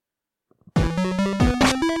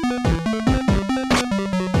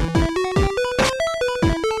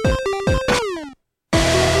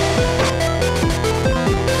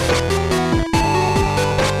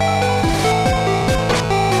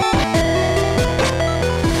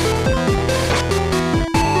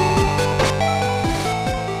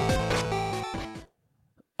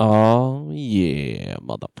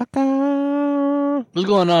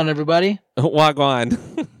going on, everybody? Wagwan.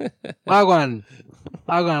 Wagwan.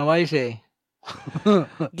 Wagwan, what do you say?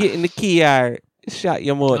 Get in the key art. Shot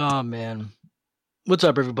your mouth. Oh, man. What's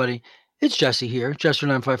up, everybody? It's Jesse here,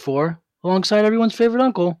 Jester954, alongside everyone's favorite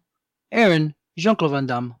uncle, Aaron Jean-Claude Van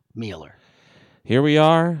Damme Mueller. Here we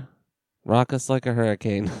are. Rock us like a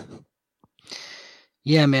hurricane.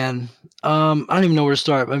 Yeah, man. I don't even know where to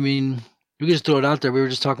start. I mean, we can just throw it out there. We were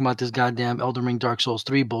just talking about this goddamn Elden Ring Dark Souls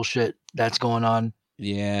 3 bullshit that's going on.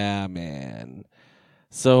 Yeah, man.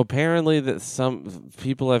 So apparently that some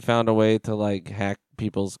people have found a way to like hack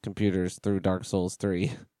people's computers through Dark Souls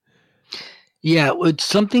 3. Yeah, it's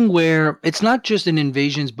something where it's not just in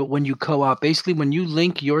invasions, but when you co-op, basically when you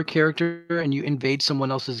link your character and you invade someone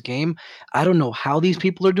else's game, I don't know how these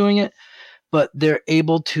people are doing it, but they're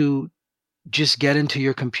able to just get into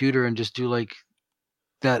your computer and just do like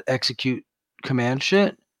that execute command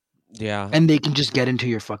shit, Yeah. and they can just get into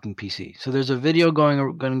your fucking PC. So there's a video going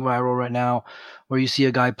viral right now where you see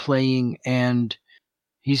a guy playing and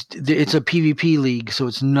it's a PvP league, so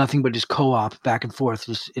it's nothing but just co-op back and forth,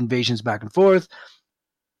 just invasions back and forth.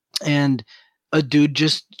 And a dude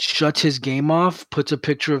just shuts his game off, puts a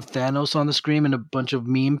picture of Thanos on the screen and a bunch of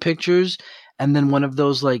meme pictures, and then one of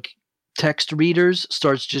those like text readers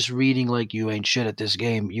starts just reading like, "You ain't shit at this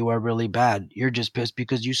game. You are really bad. You're just pissed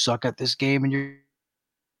because you suck at this game and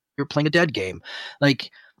you're playing a dead game."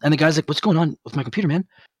 Like, and the guy's like, "What's going on with my computer, man?"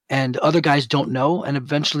 And other guys don't know, and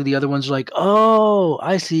eventually the other ones are like, "Oh,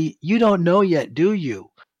 I see. You don't know yet, do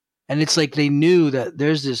you?" And it's like they knew that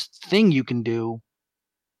there's this thing you can do.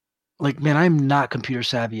 Like, man, I'm not computer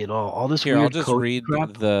savvy at all. All this Here, weird I'll just code read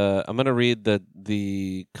crap. I'm going to read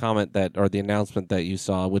the comment that, or the announcement that you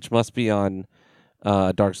saw, which must be on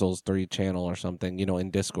Dark Souls 3 channel or something,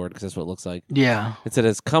 in Discord, because that's what it looks like. Yeah. It said,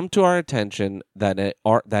 "Has come to our attention that a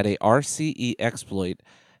RCE exploit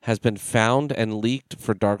has been found and leaked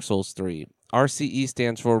for Dark Souls 3. RCE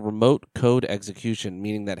stands for Remote Code Execution,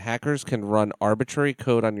 meaning that hackers can run arbitrary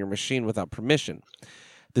code on your machine without permission.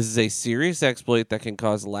 This is a serious exploit that can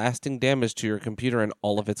cause lasting damage to your computer and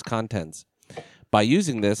all of its contents. By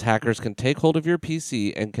using this, hackers can take hold of your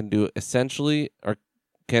PC and can essentially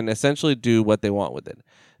do what they want with it.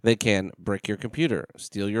 They can brick your computer,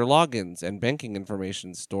 steal your logins and banking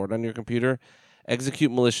information stored on your computer,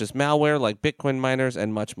 execute malicious malware like Bitcoin miners,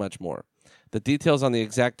 and much, much more. The details on the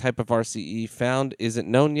exact type of RCE found isn't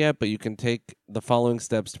known yet, but you can take the following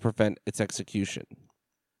steps to prevent its execution."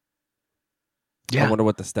 Yeah. I wonder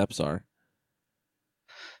what the steps are.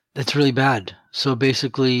 That's really bad. So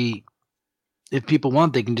basically, if people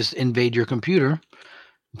want, they can just invade your computer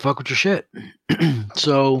and fuck with your shit.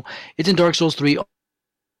 So it's in Dark Souls 3,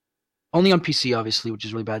 only on PC, obviously, which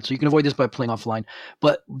is really bad. So you can avoid this by playing offline.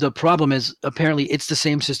 But the problem is, apparently, it's the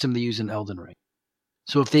same system they use in Elden Ring.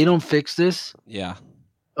 So if they don't fix this, Yeah,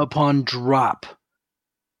 upon drop,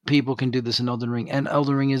 people can do this in Elden Ring. And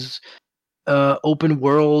Elden Ring is open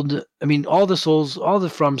world. I mean, all the Souls, all the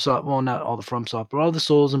FromSoft, well, not all the FromSoft, but all the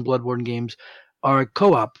Souls and Bloodborne games are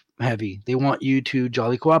co-op heavy. They want you to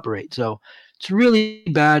jolly cooperate. So it's really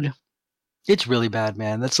bad. It's really bad,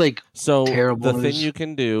 man. That's like terrible the news. thing you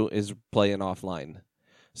can do is play it offline.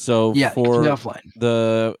 So Yeah, for offline.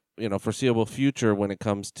 the foreseeable future, when it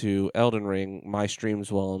comes to Elden Ring, my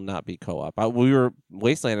streams will not be co-op.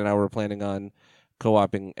 Wasteland and I were planning on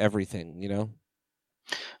co-oping everything.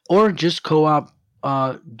 Or just co-op,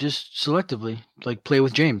 just selectively, like play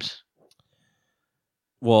with James.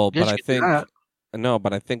 Well, but I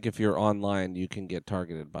think if you're online, you can get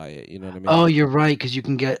targeted by it. You know what I mean? Oh, you're right, because you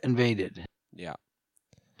can get invaded. Yeah.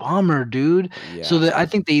 Bummer, dude. Yeah. So I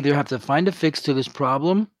think they either have to find a fix to this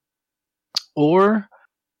problem, or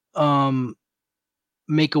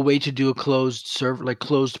make a way to do a closed server, like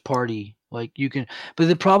closed party. Like you can, but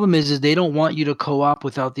the problem is they don't want you to co-op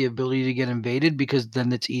without the ability to get invaded, because then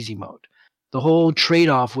it's easy mode. The whole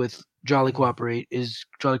trade-off with Jolly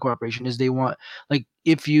Cooperation is they want, like,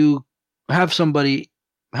 if you have somebody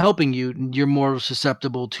helping you, you're more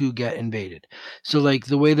susceptible to get invaded. So like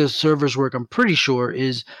the way the servers work, I'm pretty sure,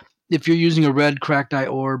 is if you're using a red cracked eye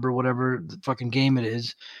orb or whatever the fucking game it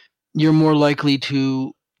is, you're more likely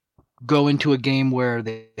to go into a game where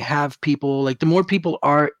they have people. Like the more people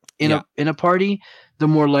are in a party, the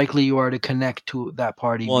more likely you are to connect to that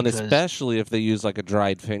party. Well, and especially if they use like a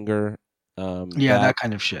dried finger. That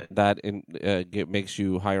kind of shit. That makes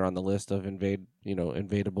you higher on the list of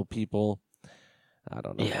invadable people. I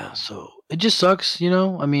don't know. Yeah, so it just sucks,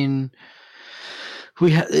 I mean,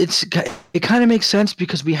 it kind of makes sense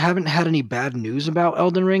because we haven't had any bad news about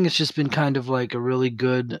Elden Ring. It's just been kind of like a really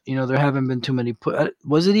good, there haven't been too many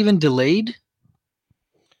was it even delayed?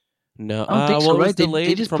 No, I don't think so, right? It was delayed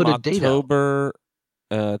they just from put a date out. October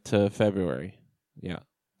to February. Yeah.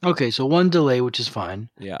 Okay, so one delay, which is fine.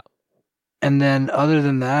 Yeah. And then other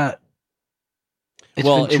than that, it's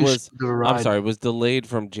Well, been it too was. smooth of a I'm ride. sorry. It was delayed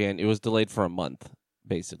from It was delayed for a month,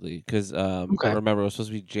 basically, because Okay. remember it was supposed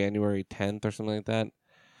to be January 10th or something like that.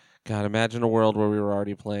 God, imagine a world where we were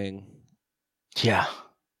already playing. Yeah.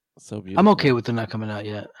 So beautiful. I'm okay with it not coming out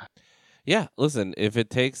yet. Yeah, listen, if it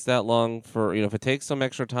takes that long for if it takes some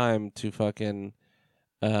extra time to fucking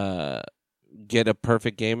get a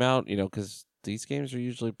perfect game out, because these games are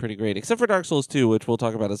usually pretty great, except for Dark Souls 2, which we'll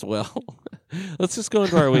talk about as well. Let's just go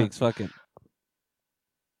into our weeks. Fuck it.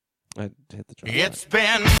 I hit the drop. It's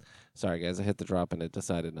been. Sorry, guys. I hit the drop and it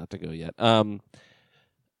decided not to go yet.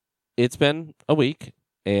 It's been a week,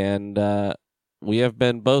 and we have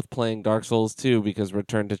been both playing Dark Souls 2 because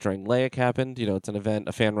Return to Drangleic happened. It's an event,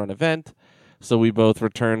 a fan-run event. So we both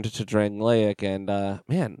returned to Drangleic, and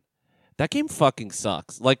man, that game fucking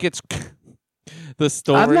sucks. Like, it's the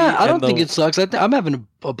story. I don't think it sucks. I'm having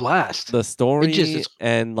a blast. The story is,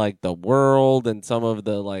 and like the world and some of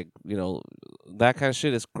the that kind of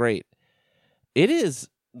shit is great. It is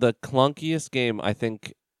the clunkiest game I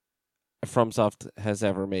think FromSoft has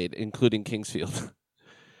ever made, including Kingsfield.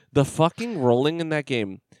 The fucking rolling in that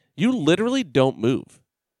game, you literally don't move.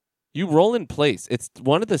 You roll in place. It's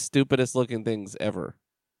one of the stupidest looking things ever.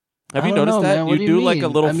 Have you noticed that? Man. What You do like a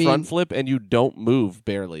mean? little front flip and you don't move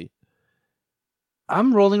barely.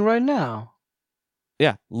 I'm rolling right now.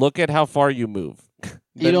 Yeah, look at how far you move.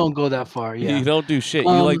 You don't go that far. Yeah, you don't do shit.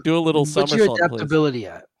 You do a little somersault. What's your adaptability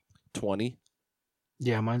at? 20.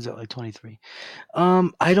 Yeah, mine's at like 23.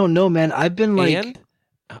 I don't know, man. I've been like. And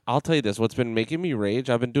I'll tell you this: what's been making me rage?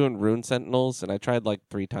 I've been doing Rune Sentinels, and I tried like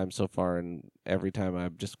 3 times so far, and every time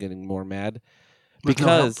I'm just getting more mad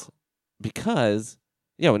because with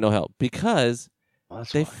no help because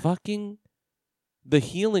the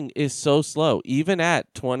healing is so slow. Even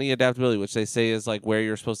at 20 adaptability, which they say is like where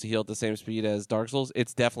you're supposed to heal at the same speed as Dark Souls,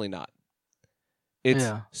 it's definitely not. It's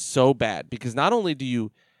so bad because not only do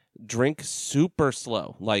you drink super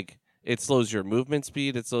slow, like it slows your movement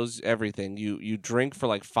speed, it slows everything. You drink for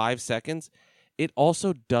like 5 seconds. It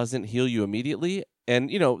also doesn't heal you immediately.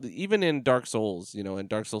 And even in Dark Souls, in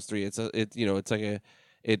Dark Souls 3,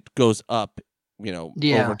 it goes up,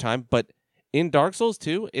 over time. But in Dark Souls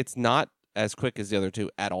 2, it's not as quick as the other two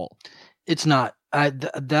at all. It's not.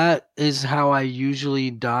 That is how I usually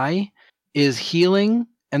die, is healing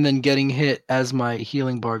and then getting hit as my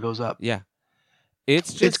healing bar goes up. Yeah.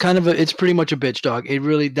 It's pretty much a bitch, dog. It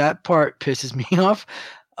really, that part pisses me off.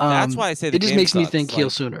 That's why I say it just makes me think heal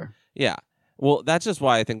sooner. Yeah. Well, that's just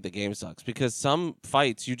why I think the game sucks, because some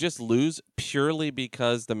fights you just lose purely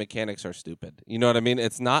because the mechanics are stupid. You know what I mean?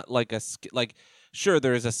 It's not like sure,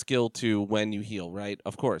 there is a skill to when you heal, right?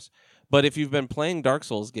 Of course. But if you've been playing Dark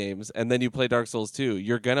Souls games and then you play Dark Souls 2,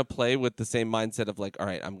 you're going to play with the same mindset of like, all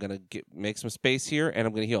right, I'm going to make some space here and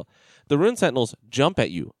I'm going to heal. The Rune Sentinels jump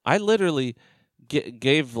at you. I literally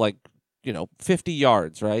gave 50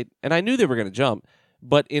 yards, right? And I knew they were going to jump.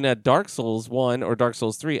 But in a Dark Souls 1 or Dark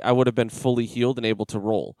Souls 3, I would have been fully healed and able to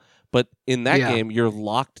roll. But in that game, you're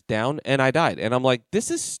locked down, and I died. And I'm like,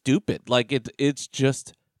 this is stupid. Like, it's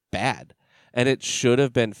just bad. And it should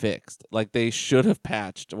have been fixed. Like, they should have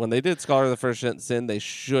patched. When they did Scholar of the First Sin, they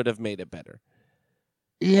should have made it better.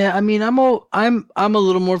 Yeah, I mean, I'm a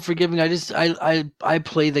little more forgiving. I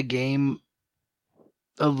play the game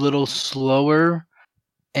a little slower,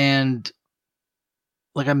 and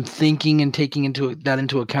like I'm thinking and taking that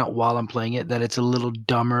into account while I'm playing it, that it's a little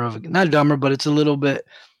not dumber, but it's a little bit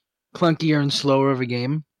clunkier and slower of a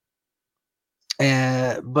game.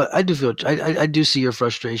 But I do feel I do see your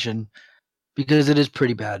frustration because it is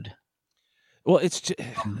pretty bad. Well, it's just,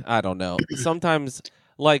 I don't know. Sometimes,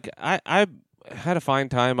 like I had a fine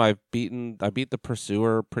time. I beat the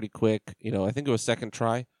Pursuer pretty quick. I think it was second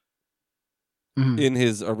try. In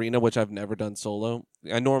his arena, which I've never done solo.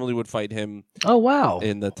 I normally would fight him. Oh, wow.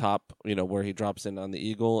 In the top, where he drops in on the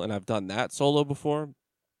eagle, and I've done that solo before,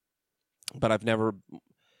 but I've never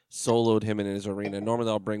soloed him in his arena. Normally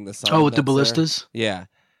I'll bring the sun. Oh, with the ballistas? There. Yeah.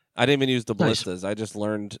 I didn't even use the ballistas. I just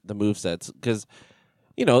learned the movesets because,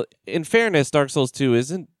 in fairness, Dark Souls 2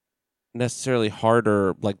 isn't necessarily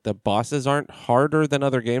harder. Like, the bosses aren't harder than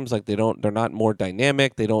other games. Like, they're not more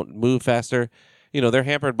dynamic. They don't move faster. They're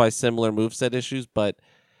hampered by similar moveset issues, but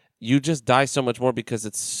you just die so much more because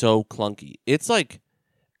it's so clunky. It's like,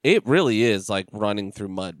 it really is like running through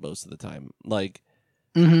mud most of the time. Like,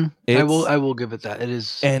 I will give it that. It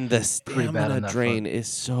is, and the stamina drain is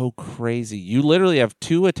so crazy. You literally have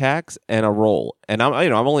 2 attacks and a roll, and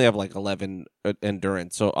I'm only have like 11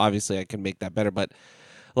 endurance, so obviously I can make that better. But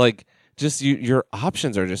like, just your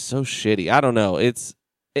options are just so shitty. I don't know. It's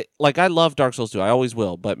like I love Dark Souls 2. I always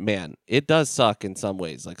will, but man, it does suck in some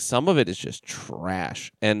ways. Like some of it is just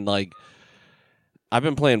trash. And like I've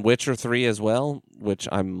been playing Witcher 3 as well, which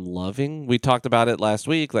I'm loving. We talked about it last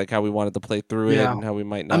week, like how we wanted to play through it Yeah. and how we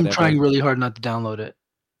might not I'm ever. trying really hard not to download it.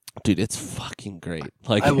 Dude, it's fucking great.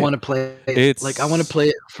 Like I want to play it. it's Like I want to play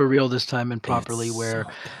it for real this time and properly, it's where so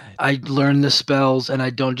good. I learn the spells and I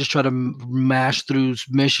don't just try to mash through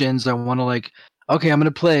missions. I want to like, okay, I'm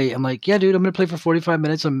gonna play. I'm like, yeah, dude, I'm gonna play for 45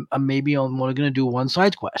 minutes. I'm maybe I'm only gonna do one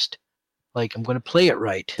side quest. Like I'm gonna play it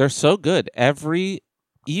right. They're so good.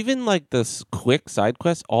 Even like the quick side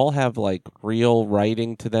quests all have like real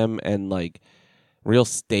writing to them and like real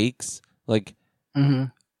stakes. Like Mm-hmm.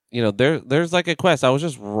 you know, there's like a quest. I was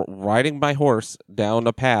just riding my horse down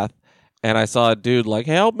a path, and I saw a dude like,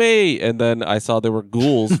 "Help me!" And then I saw there were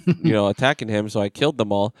ghouls, you know, attacking him. So I killed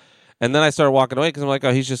them all. And then I started walking away because I'm like,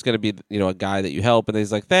 "Oh, he's just gonna be, you know, a guy that you help." And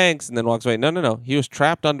he's like, "Thanks," and then walks away. No, no, no. He was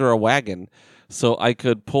trapped under a wagon, so I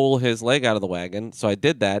could pull his leg out of the wagon. So I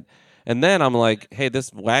did that, and then I'm like, "Hey,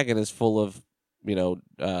 this wagon is full of, you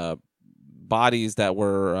know, bodies that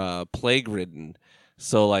were plague ridden."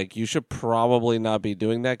 So like you should probably not be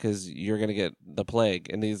doing that because you're gonna get the plague.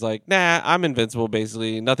 And he's like, "Nah, I'm invincible.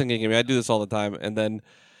 Basically, nothing can get me. I do this all the time." And then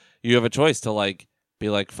you have a choice to like be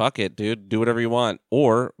like, "Fuck it, dude. Do whatever you want,"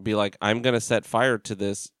 or be like, "I'm gonna set fire to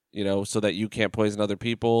this, you know, so that you can't poison other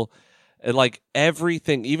people." And like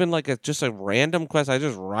everything, even like just a random quest, I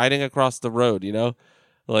just riding across the road, you know,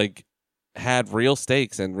 like had real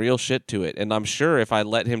stakes and real shit to it. And I'm sure if I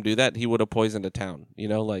let him do that, he would have poisoned a town, you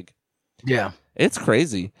know, like. Yeah. It's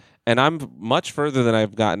crazy. And I'm much further than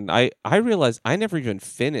I've gotten. I realized I never even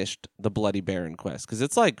finished the Bloody Baron quest because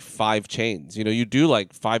it's like 5 chains. You know, you do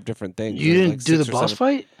like 5 different things. You There's, didn't like do the 6 or boss 7.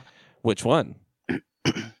 fight? Which one?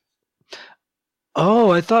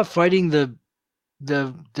 Oh, I thought fighting the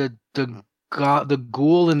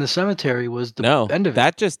ghoul in the cemetery was the No, end of it.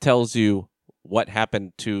 that just tells you what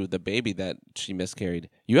happened to the baby that she miscarried.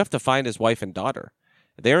 You have to find his wife and daughter.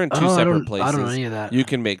 They're in 2 separate places. I don't know any of that. You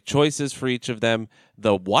can make choices for each of them.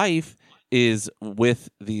 The wife is with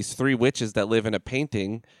these 3 witches that live in a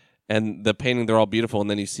painting, and the painting, they're all beautiful, and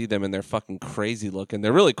then you see them and they're fucking crazy looking.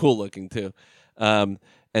 They're really cool looking too. And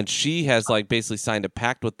she has like basically signed a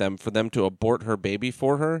pact with them for them to abort her baby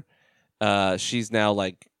for her. She's now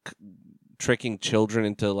like tricking children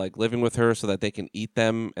into like living with her so that they can eat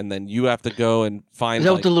them, and then you have to go and find. Is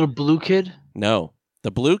that like, with the little blue kid? No. The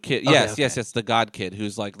blue kid, Okay, yes, okay. yes, the God kid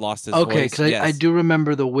who's like lost his Okay, voice. because Yes. I do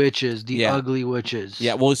remember the witches, the Yeah. ugly witches.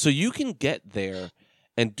 Yeah, well, so you can get there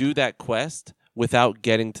and do that quest without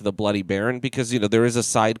getting to the Bloody Baron because you know there is a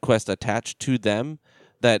side quest attached to them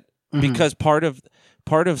that Mhm. because part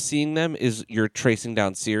of seeing them is you're tracing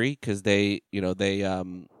down Ciri because they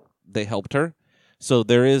helped her, so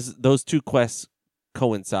there is those 2 quests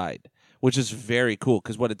coincide, which is very cool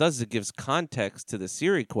because what it does is it gives context to the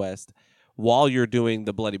Ciri quest while you're doing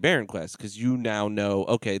the Bloody Baron quest because you now know,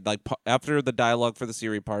 okay, like after the dialogue for the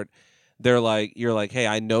Ciri part, you're like, hey,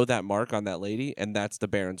 I know that mark on that lady, and that's the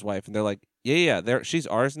Baron's wife, and they're like, yeah, she's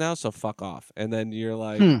ours now, so fuck off, and then you're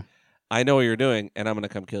like, I know what you're doing, and I'm gonna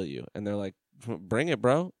come kill you, and they're like, bring it,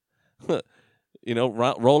 bro, you know,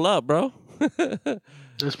 roll up, bro.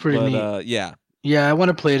 That's pretty neat. Yeah. Yeah, I want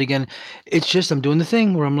to play it again. It's just I'm doing the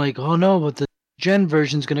thing where I'm like, oh no, but the gen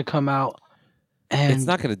version's gonna come out, and it's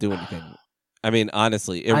not gonna do anything. I mean,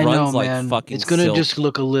 honestly, it I runs know, like man. fucking It's gonna silk. just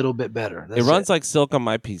look a little bit better. It runs like silk on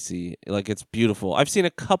my PC. Like it's beautiful. I've seen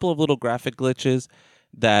a couple of little graphic glitches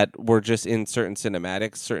that were just in certain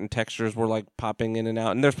cinematics. Certain textures were like popping in and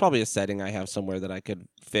out. And there's probably a setting I have somewhere that I could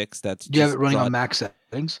fix. That's Do you have just it running on max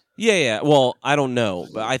settings? Yeah. Well, I don't know,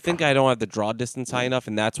 but I think I don't have the draw distance high enough,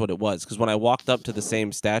 and that's what it was. Because when I walked up to the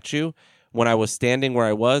same statue, when I was standing where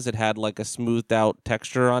I was, it had like a smoothed out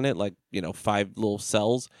texture on it, like 5 little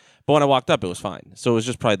cells. But when I walked up, it was fine. So it was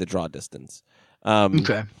just probably the draw distance.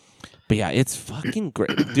 Okay. But yeah, it's fucking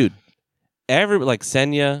great, dude. Like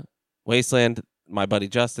Senya, Wasteland, my buddy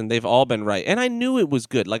Justin, they've all been right, and I knew it was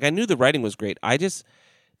good. Like I knew the writing was great.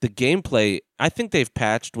 The gameplay, I think they've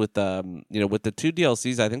patched with with the 2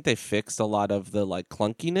 DLCs. I think they fixed a lot of the like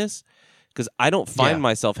clunkiness because I don't find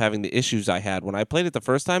myself having the issues I had when I played it the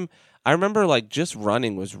first time. I remember like just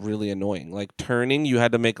running was really annoying. Like turning, you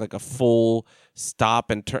had to make like a full stop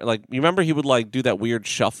and turn. Like you remember he would like do that weird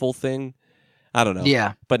shuffle thing. I don't know.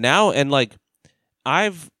 Yeah. But now and like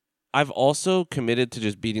I've also committed to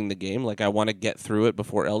just beating the game. Like I want to get through it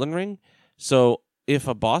before Elden Ring. So if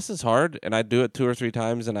a boss is hard and I do it 2 or 3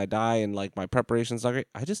 times and I die and like my preparation's not great,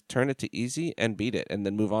 I just turn it to easy and beat it and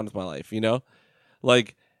then move on with my life, you know?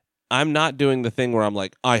 Like I'm not doing the thing where I'm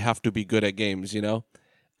like, I have to be good at games, you know?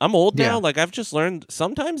 I'm old now. Yeah. Like, I've just learned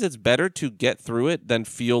sometimes it's better to get through it than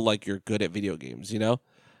feel like you're good at video games, you know?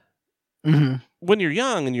 Hmm. When you're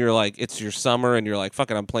young and you're like, it's your summer and you're like, fuck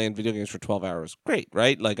it, I'm playing video games for 12 hours. Great,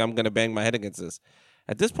 right? Like, I'm going to bang my head against this.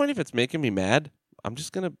 At this point, if it's making me mad, I'm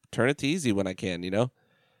just going to turn it to easy when I can, you know?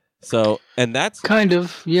 So, and that's, Kind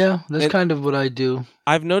of. Yeah, that's and kind of what I do.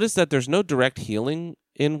 I've noticed that there's no direct healing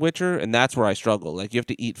in Witcher, and that's where I struggle. Like, you have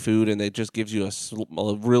to eat food and it just gives you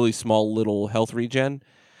a really small little health regen.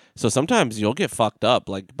 So sometimes you'll get fucked up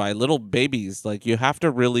like by little babies. Like, you have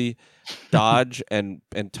to really dodge and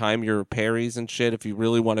time your parries and shit if you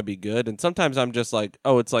really want to be good. And sometimes I'm just like,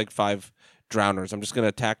 oh, it's like 5 drowners. I'm just going to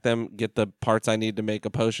attack them, get the parts I need to make a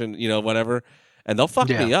potion, you know, whatever. And they'll fuck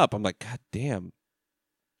Yeah. me up. I'm like, God damn.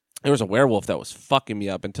 There was a werewolf that was fucking me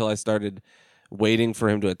up until I started waiting for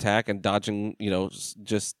him to attack and dodging, you know,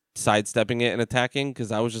 just sidestepping it and attacking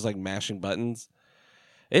because I was just like mashing buttons.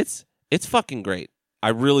 It's fucking great. I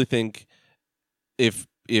really think if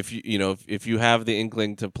you know if you have the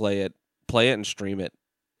inkling to play it and stream it.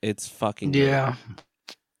 It's fucking great. Yeah.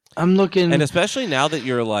 I'm looking. And especially now that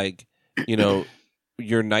you're like, you know,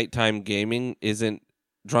 your nighttime gaming isn't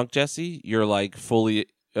drunk Jesse, you're like fully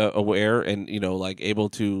aware and, you know, like able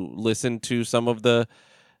to listen to some of the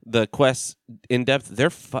quests in depth.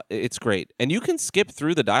 It's great. And you can skip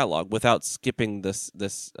through the dialogue without skipping this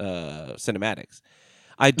cinematics.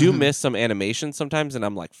 I do miss some animation sometimes, and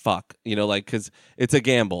I'm like, fuck, you know, like, because it's a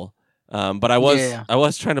gamble. But I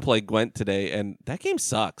was trying to play Gwent today, and that game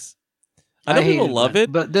sucks. I know people love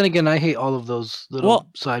it, but then again, I hate all of those little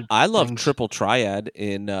side. I love things. Triple Triad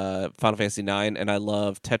in Final Fantasy 9, and I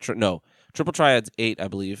love Triple Triad's 8, I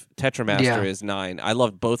believe. Tetramaster is 9. I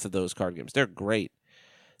love both of those card games. They're great.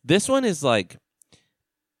 This one is like,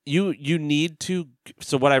 you need to.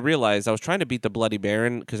 So what I realized, I was trying to beat the Bloody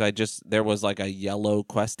Baron because there was like a yellow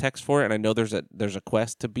quest text for it, and I know there's a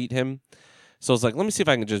quest to beat him. So I was like, let me see if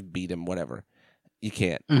I can just beat him. Whatever. You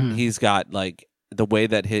can't. He's got like the way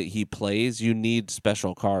that he plays. You need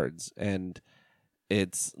special cards, and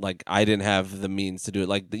it's like I didn't have the means to do it.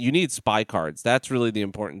 Like, you need spy cards. That's really the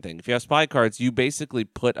important thing. If you have spy cards, you basically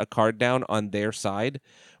put a card down on their side,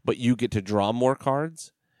 but you get to draw more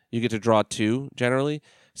cards. You get to draw 2 generally.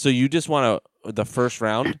 So you just want to, the first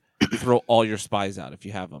round, throw all your spies out if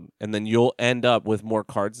you have them. And then you'll end up with more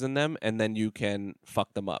cards than them, and then you can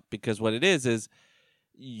fuck them up. Because what it is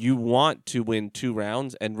you want to win 2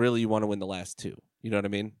 rounds, and really you want to win the last 2. You know what I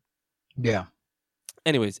mean? Yeah.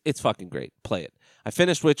 Anyways, it's fucking great. Play it. I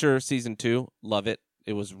finished Witcher Season 2. Love it.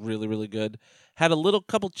 It was really, really good. Had a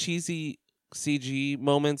couple cheesy CG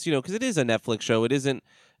moments, you know, because it is a Netflix show. It isn't,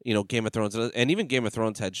 you know, Game of Thrones. And even Game of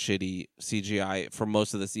Thrones had shitty CGI for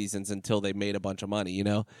most of the seasons until they made a bunch of money, you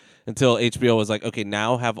know, until HBO was like, okay,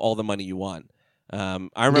 now have all the money you want.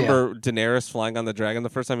 I remember Daenerys flying on the dragon the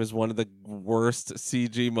first time is one of the worst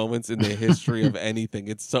CG moments in the history of anything.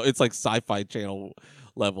 It's like Sci-Fi Channel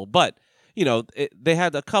level. But, you know, they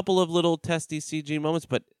had a couple of little testy CG moments,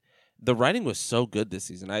 but the writing was so good this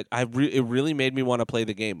season. It really made me want to play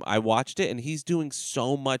the game. I watched it, and he's doing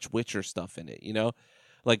so much Witcher stuff in it, you know?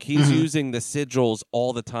 Like, he's using the sigils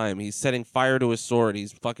all the time. He's setting fire to his sword.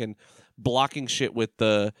 He's fucking blocking shit with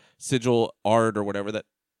the sigil art or whatever that...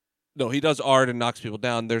 No, he does art and knocks people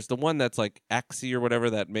down. There's the one that's like Axie or whatever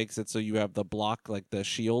that makes it so you have the block, like the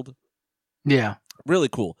shield. Yeah. Really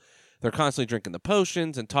cool. They're constantly drinking the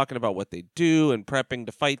potions and talking about what they do and prepping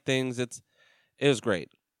to fight things. It was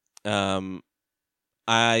great. I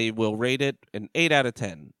will rate it an 8 out of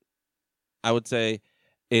 10. I would say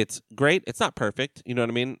it's great. It's not perfect. You know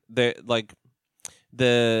what I mean? The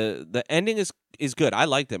ending is good. I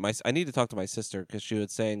liked it. I need to talk to my sister because she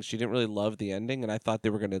was saying she didn't really love the ending, and I thought they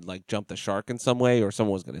were going to like jump the shark in some way or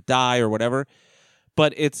someone was going to die or whatever.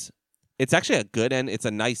 But it's actually a good end. It's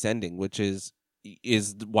a nice ending, which is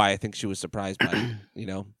why I think she was surprised by it. You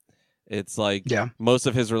know, it's like most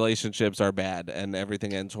of his relationships are bad and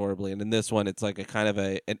everything ends horribly, and in this one, it's like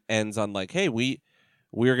it ends on like, hey,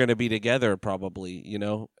 we're going to be together probably, you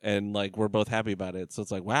know, and like we're both happy about it. So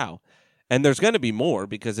it's like, wow. And there's going to be more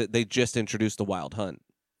because they just introduced the Wild Hunt.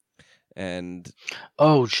 And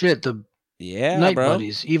oh shit, the night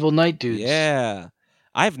buddies, evil night dudes. Yeah.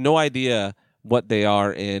 I have no idea what they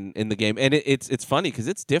are in the game. And it's funny because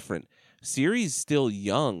it's different. Ciri's still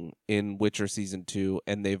young in Witcher Season 2,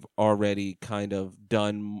 and they've already kind of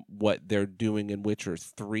done what they're doing in Witcher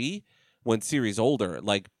 3 when Ciri's older.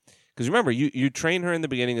 Like, because remember, you train her in the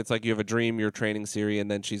beginning. It's like you have a dream, you're training Ciri, and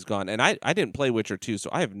then she's gone. And I didn't play Witcher 2, so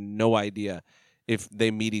I have no idea if they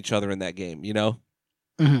meet each other in that game, you know?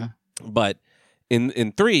 Mm-hmm. But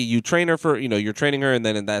in 3, you train her for, you're training her, and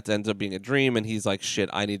then that ends up being a dream, and he's like, shit,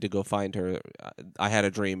 I need to go find her. I had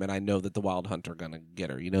a dream, and I know that the Wild Hunt are gonna get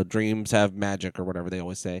her. Dreams have magic, or whatever they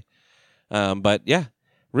always say. But yeah,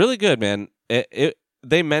 really good, man.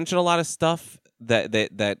 They mention a lot of stuff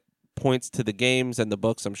that points to the games and the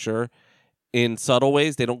books, I'm sure, in subtle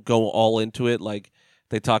ways. They don't go all into it. Like,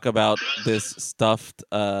 they talk about this stuffed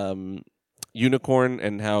unicorn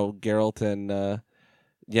and how Geralt and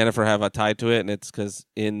Yennefer have a tie to it, and it's because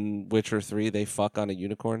in Witcher 3 they fuck on a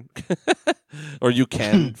unicorn, or you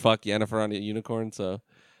can fuck Yennefer on a unicorn. So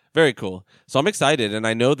very cool. So I'm excited, and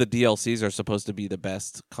I know the DLCs are supposed to be the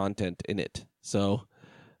best content in it. So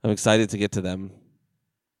I'm excited to get to them.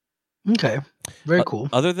 Okay, very cool.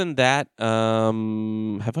 Other than that,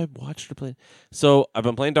 have I watched or played? So I've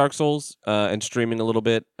been playing Dark Souls and streaming a little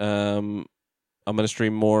bit. I'm gonna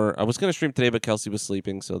stream more. I was gonna stream today, but Kelsey was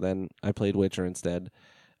sleeping, so then I played Witcher instead.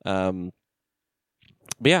 But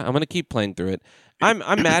yeah, I'm gonna keep playing through it. I'm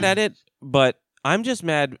mad at it, but I'm just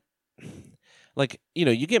mad. Like,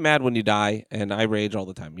 you get mad when you die, and I rage all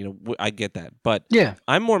the time. I get that, but yeah,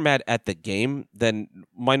 I'm more mad at the game than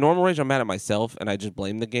my normal rage. I'm mad at myself, and I just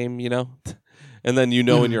blame the game. And then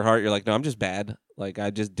in your heart, you're like, no, I'm just bad. Like, I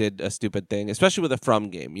just did a stupid thing, especially with a From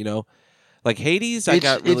game. Like Hades, I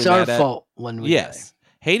got really mad at. It's our fault when we die.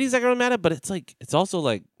 Hades, I got really mad at, but it's also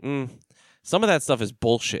like. Some of that stuff is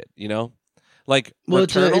bullshit, Like, well,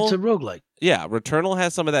 Returnal, it's a roguelike. Yeah, Returnal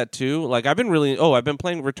has some of that too. Like, I've been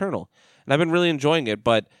playing Returnal, and I've been really enjoying it,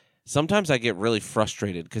 but sometimes I get really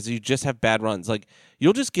frustrated because you just have bad runs. Like,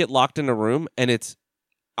 you'll just get locked in a room, and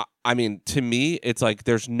to me, it's like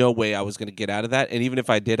there's no way I was going to get out of that, and even if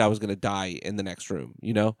I did, I was going to die in the next room,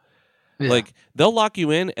 Yeah. Like, they'll lock you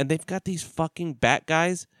in, and they've got these fucking bat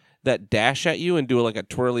guys that dash at you and do like a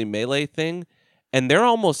twirly melee thing. And they're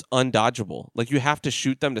almost undodgeable. Like, you have to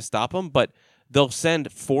shoot them to stop them, but they'll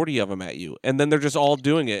send 40 of them at you, and then they're just all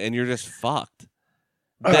doing it, and you're just fucked.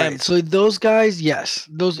 All right, so those guys, yes.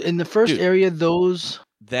 Those in the first area, other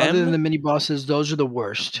than the mini bosses, those are the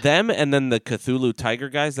worst. Them, and then the Cthulhu tiger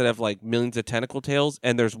guys that have, like, millions of tentacle tails,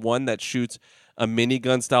 and there's one that shoots a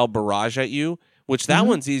minigun-style barrage at you, which that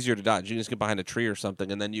one's easier to dodge. You just get behind a tree or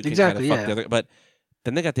something, and then you can kind of fuck the other... But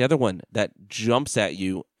then they got the other one that jumps at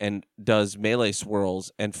you and does melee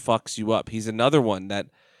swirls and fucks you up. He's another one that...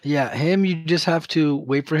 Yeah, him, you just have to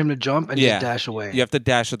wait for him to jump and just dash away. You have to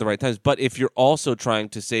dash at the right times. But if you're also trying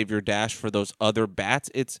to save your dash for those other bats,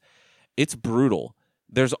 it's brutal.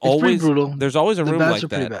 There's always a room like that.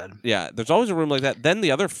 Pretty bad. Yeah, there's always a room like that. Then the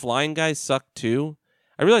other flying guys suck too.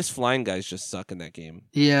 I realize flying guys just suck in that game.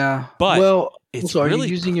 Yeah. But are you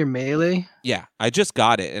using your melee? Yeah, I just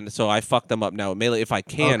got it, and so I fuck them up now with melee if I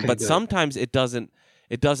can. Okay, but good. Sometimes it doesn't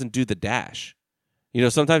do the dash.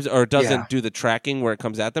 Sometimes, or it doesn't do the tracking where it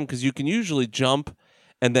comes at them, because you can usually jump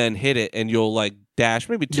and then hit it, and you'll like dash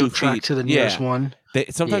maybe 2 feet. Track to the nearest one.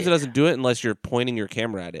 Sometimes it doesn't do it unless you're pointing your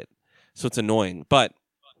camera at it, so it's annoying. But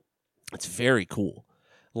it's very cool.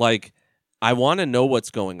 Like, I want to know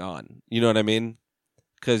what's going on. You know what I mean?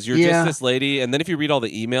 Because you're just this lady, and then if you read all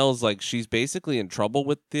the emails, like, she's basically in trouble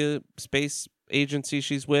with the space agency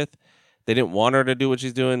she's with. They didn't want her to do what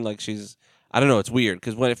she's doing. Like, I don't know, it's weird.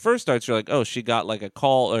 Because when it first starts, you're like, oh, she got like a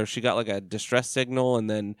call, or she got like a distress signal,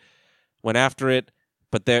 and then went after it.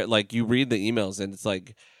 But they're like, you read the emails, and it's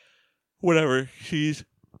like, whatever,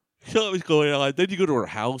 something's going on. Then you go to her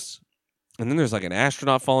house, and then there's like an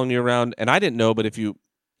astronaut following you around. And I didn't know, but if you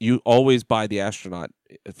always buy the astronaut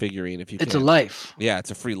figurine if you can. It's a life. Yeah,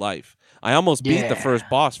 it's a free life. I almost beat the first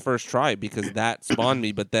boss first try because that spawned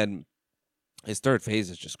me, but then his third phase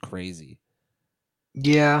is just crazy.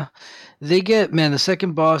 Yeah. They get, man, the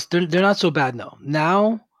second boss, they're not so bad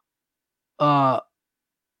now.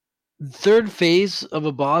 Third phase of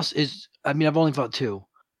a boss is, I've only fought 2.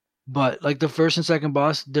 But like the first and second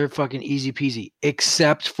boss, they're fucking easy peasy,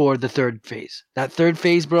 except for the third phase. That third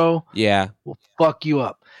phase, bro, will fuck you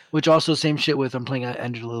up. Which also same shit with I'm playing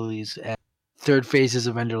Ender Lilies, and third phases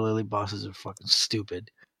of Ender Lily bosses are fucking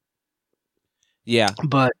stupid. Yeah,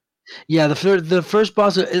 but yeah, the first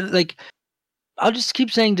boss, like, I'll just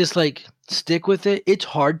keep saying, just like stick with it. It's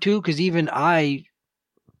hard to, because even I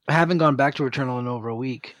haven't gone back to Returnal in over a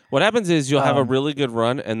week. What happens is you'll have a really good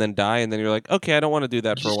run and then die, and then you're like, okay, I don't want to do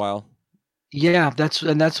that for a while. Yeah, that's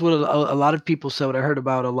what a lot of people said. What I heard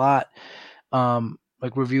about a lot,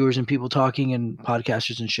 like reviewers and people talking and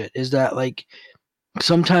podcasters and shit, is that like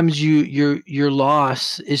sometimes your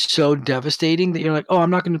loss is so devastating that you're like, oh, I'm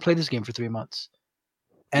not going to play this game for 3 months,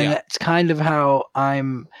 and that's kind of how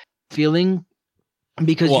I'm feeling,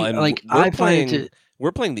 because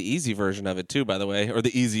we're playing the easy version of it too, by the way, or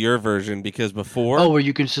the easier version, because before... Oh, where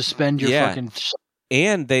you can suspend your fucking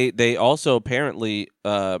And they also apparently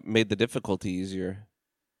made the difficulty easier.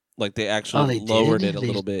 Like they actually they lowered did? it a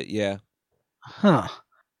little bit. Yeah. Huh.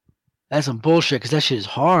 That's some bullshit because that shit is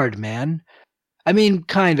hard, man. I mean,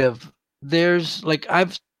 kind of. There's like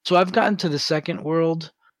I've gotten to the second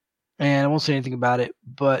world, and I won't say anything about it,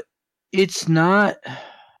 but it's not.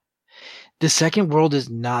 The second world is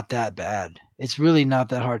not that bad. It's really not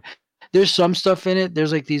that hard. There's some stuff in it.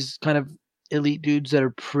 There's like these kind of elite dudes that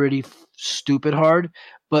are pretty stupid hard,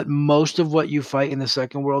 but most of what you fight in the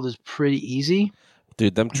second world is pretty easy.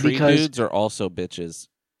 Dude, them tree dudes are also bitches.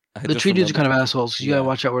 The tree dudes are kind of assholes. You gotta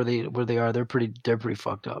watch out where they are. They're pretty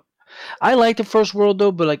fucked up. I like the first world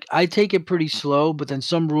though, but like I take it pretty slow. But then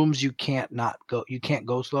some rooms you can't not go. You can't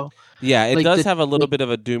go slow. Yeah, it does have a little bit of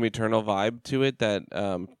a Doom Eternal vibe to it. That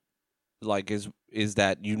like is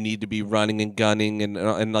that you need to be running and gunning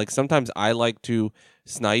and like sometimes I like to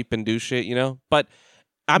snipe and do shit, you know. But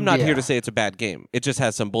I'm not here to say it's a bad game. It just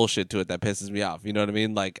has some bullshit to it that pisses me off. You know what I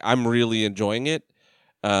mean? Like I'm really enjoying it.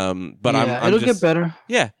 But I'm it'll just, get better.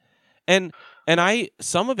 Yeah, and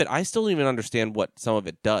some of it I still don't even understand what some of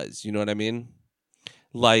it does. You know what I mean?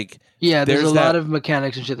 Like there's a lot of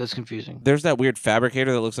mechanics and shit that's confusing. There's that weird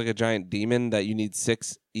fabricator that looks like a giant demon that you need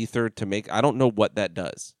 6 ether to make. I don't know what that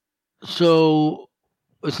does. So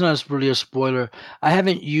it's not really a spoiler. I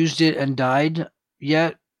haven't used it and died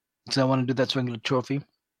yet, because I want to do that so I can get a trophy.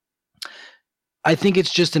 I think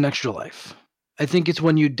it's just an extra life. I think it's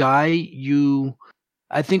when you die,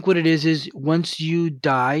 I think what it is once you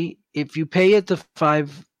die, if you pay it the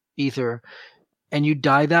 5 ether and you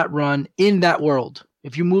die that run in that world,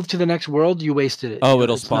 if you move to the next world, you wasted it. Oh,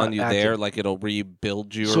 it'll spawn you there, like it'll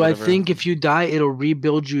rebuild you. So I think if you die, it'll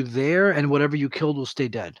rebuild you there, and whatever you killed will stay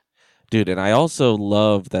dead. Dude, and I also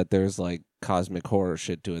love that there's like cosmic horror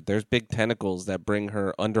shit to it. There's big tentacles that bring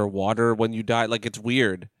her underwater when you die. Like it's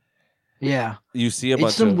weird. Yeah. You see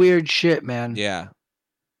it's some weird shit, man. Yeah.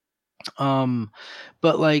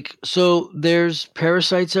 But like, so there's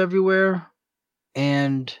parasites everywhere,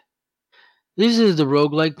 and this is the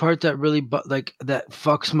roguelike part that really that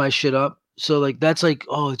fucks my shit up. So like that's like,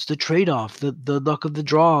 oh, it's the trade-off, the luck of the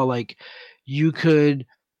draw. Like you could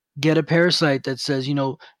get a parasite that says, you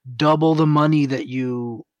know, double the money that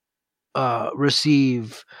you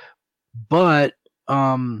receive, but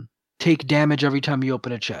take damage every time you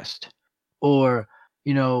open a chest. Or,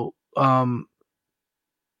 you know, I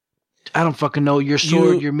don't fucking know, your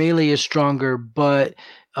sword, your melee is stronger, but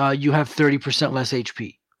you have 30% less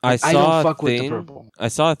HP. I don't fuck with the purple. I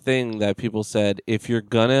saw a thing that people said, if you're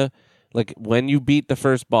gonna, like, when you beat the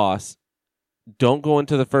first boss, don't go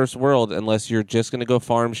into the first world unless you're just gonna go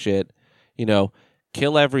farm shit. You know,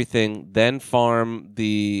 kill everything, then farm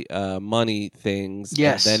the money things,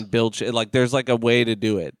 yes, and then build shit. Like, there's like a way to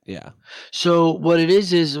do it. Yeah. So what it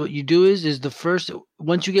is what you do is the first,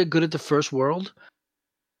 once you get good at the first world,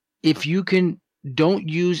 if you can, don't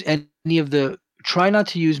use any of the, try not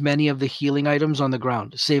to use many of the healing items on the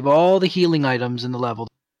ground. Save all the healing items in the level.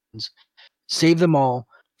 Save them all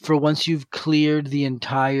for once you've cleared the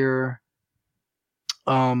entire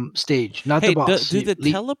stage, not the boss. Do the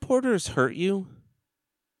teleporters hurt you?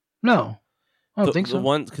 No, I don't think so. The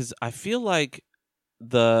ones, because I feel like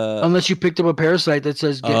unless you picked up a parasite that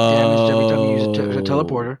says get damaged every time you use a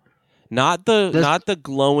teleporter. Not the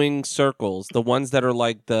glowing circles, the ones that are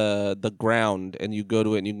like the ground, and you go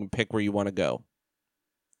to it and you can pick where you want to go.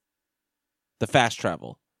 The fast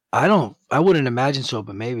travel. I wouldn't imagine so,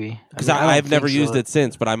 but maybe. Because I've never used it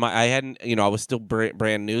since, but I hadn't, I was still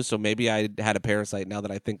brand new, so maybe I had a parasite now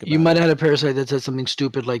that I think about it. You might have had a parasite that said something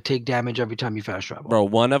stupid like take damage every time you fast travel. Bro,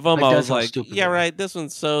 one of them, I was like, yeah, right, this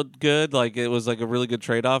one's so good. Like, it was like a really good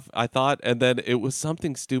trade-off, I thought. And then it was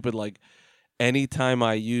something stupid like, anytime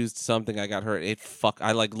I used something, I got hurt.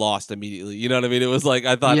 I like lost immediately. You know what I mean? It was like,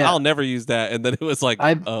 I thought, I'll never use that. And then it was like,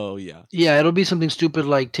 oh, yeah. Yeah, it'll be something stupid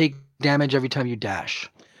like take damage every time you dash.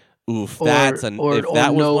 Oof, if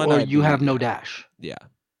that was one, or you have no dash. Yeah.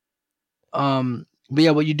 But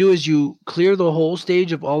yeah, what you do is you clear the whole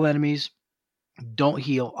stage of all enemies. Don't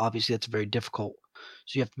heal. Obviously, that's very difficult.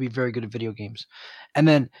 So you have to be very good at video games. And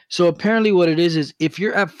then, so apparently what it is if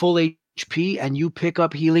you're at full HP and you pick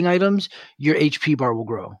up healing items, your HP bar will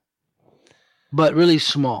grow. But really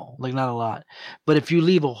small, like not a lot. But if you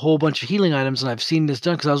leave a whole bunch of healing items, and I've seen this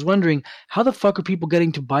done, because I was wondering, how the fuck are people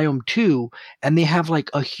getting to Biome 2 and they have like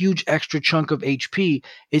a huge extra chunk of HP?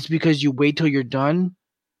 It's because you wait till you're done.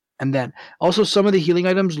 And then also some of the healing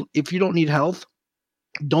items, if you don't need health,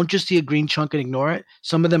 don't just see a green chunk and ignore it.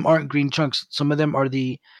 Some of them aren't green chunks. Some of them are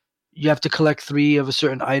you have to collect 3 of a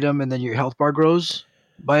certain item and then your health bar grows.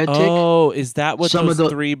 by a tick. Oh, is that what Some those of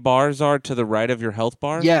the 3 bars are to the right of your health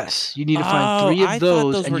bar? yes, you need to find Oh, 3 I of thought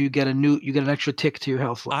those, those and were. you get an extra tick to your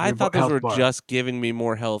I thought those health were bar. just giving me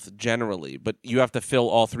more health generally, but you have to fill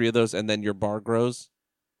all 3 of those, and then your bar grows.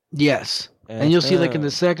 Yes, and you'll see like in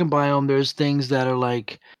the second biome, there's things that are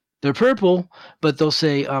like they're purple, but they'll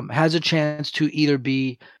say has a chance to either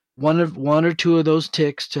be one or two of those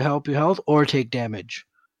ticks to help your health or take damage.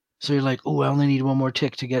 So you're like, oh, I only need one more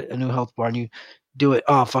tick to get a new health bar, and you do it.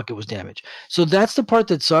 Oh, fuck, it was damage. So that's the part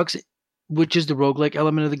that sucks, which is the roguelike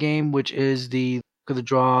element of the game, which is the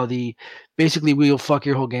draw, the basically we'll fuck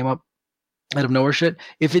your whole game up out of nowhere shit.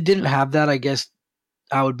 If it didn't have that, I guess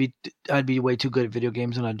I'd be way too good at video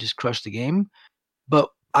games and I'd just crush the game. But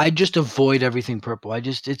I just avoid everything purple.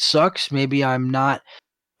 It sucks. Maybe I'm not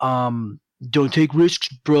don't take risks,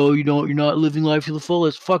 bro. You're not living life to the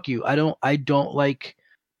fullest. Fuck you. I don't like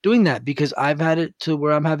doing that because I've had it to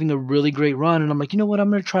where I'm having a really great run and I'm like, you know what, I'm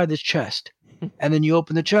gonna try this chest. And then you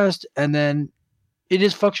open the chest and then it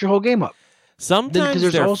just fucks your whole game up. Sometimes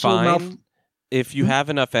there's they're also fine if you have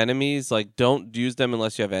enough enemies. Like, don't use them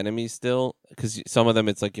unless you have enemies still, because some of them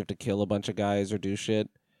it's like you have to kill a bunch of guys or do shit.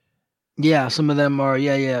 Yeah, some of them are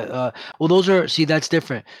well, those are that's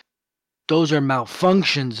different. Those are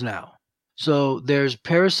malfunctions now. So there's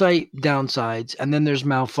parasite downsides and then there's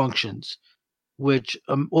malfunctions, which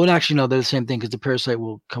well, actually no, they're the same thing because the parasite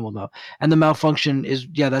will come about, and the malfunction is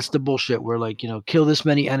that's the bullshit where like kill this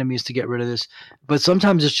many enemies to get rid of this, but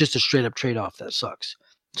sometimes it's just a straight up trade off that sucks.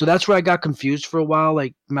 So that's where I got confused for a while,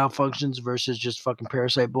 like malfunctions versus just fucking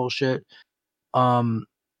parasite bullshit. Sometimes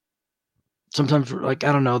like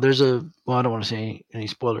I don't know, there's I don't want to say any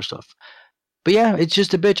spoiler stuff, but yeah, it's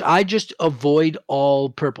just a bitch. I just avoid all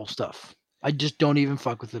purple stuff. I just don't even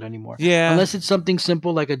fuck with it anymore. Yeah. Unless it's something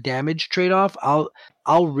simple like a damage trade-off,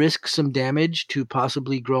 I'll risk some damage to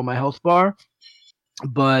possibly grow my health bar.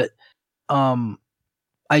 But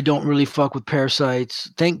I don't really fuck with parasites.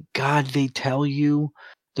 Thank God they tell you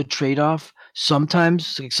the trade-off.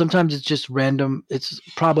 Sometimes it's just random. It's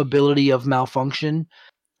probability of malfunction,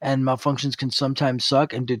 and malfunctions can sometimes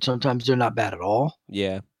suck, and sometimes they're not bad at all.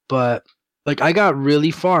 Yeah. But like I got really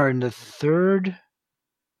far in the third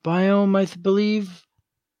biome, I believe,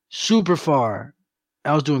 super far.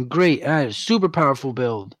 I was doing great, and I had a super powerful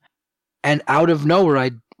build. And out of nowhere,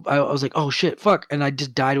 I was like, "Oh shit, fuck!" And I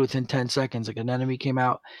just died within 10 seconds. Like an enemy came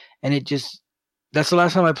out, and that's the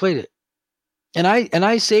last time I played it. And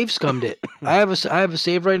I save scummed it. I have a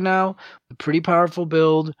save right now, a pretty powerful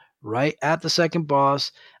build right at the second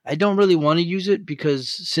boss. I don't really want to use it because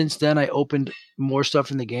since then I opened more stuff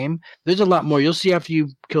in the game. There's a lot more. You'll see after you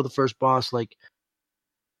kill the first boss, like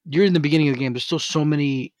you're in the beginning of the game. There's still so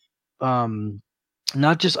many,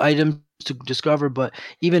 not just items to discover, but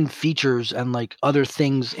even features and like other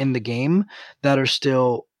things in the game that are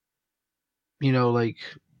still, like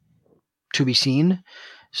to be seen.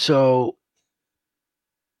 So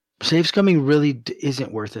save scumming really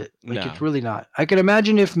isn't worth it. Like It's really not. I could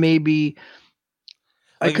imagine if maybe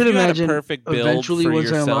like I could imagine perfect build eventually for once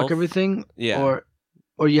yourself, I unlock everything, yeah,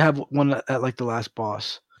 or you have one at like the last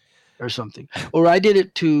boss or something. Or I did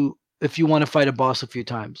it to if you want to fight a boss a few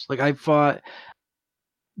times. Like I fought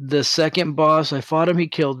the second boss. I fought him. He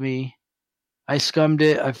killed me. I scummed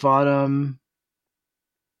it. I fought him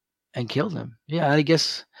and killed him. Yeah, I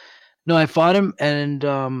guess. No, I fought him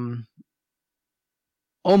and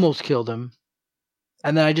almost killed him.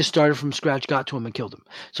 And then I just started from scratch, got to him, and killed him.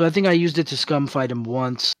 So I think I used it to scum fight him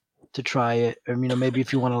once to try it. Or, maybe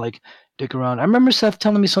if you want to, like, dick around. I remember Seth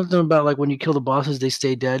telling me something about, like, when you kill the bosses, they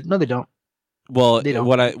stay dead. No, they don't. Well, they don't.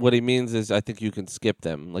 What he means is I think you can skip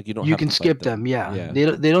them. Like, you don't have to skip them, yeah.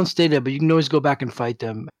 They don't stay dead, but you can always go back and fight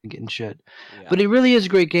them and get in shit. Yeah. But it really is a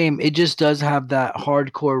great game. It just does have that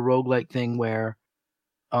hardcore roguelike thing where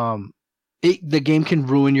the game can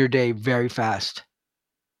ruin your day very fast.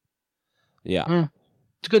 Yeah.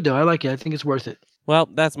 It's good though. I like it. I think it's worth it. Well,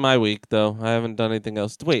 that's my week though. I haven't done anything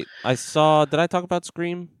else. Wait, did I talk about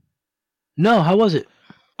Scream? No, how was it?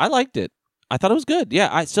 I liked it. I thought it was good. Yeah,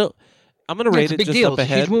 I'm gonna rate it just deal. up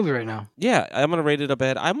ahead. It's a huge movie right now. Yeah, I'm gonna rate it up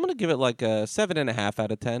ahead. I'm gonna give it like a 7.5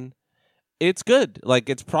 out of 10. It's good. Like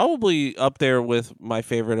it's probably up there with my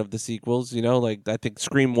favorite of the sequels. Like I think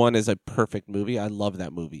Scream 1 is a perfect movie. I love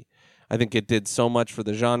that movie. I think it did so much for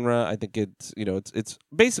the genre. I think it's it's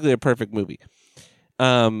basically a perfect movie.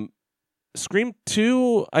 Scream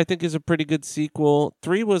 2 I think is a pretty good sequel.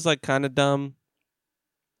 3 was like kind of dumb.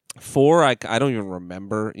 4 I don't even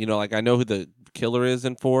remember. Like I know who the killer is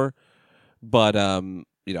in 4, but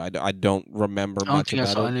I don't remember much about it. I don't think I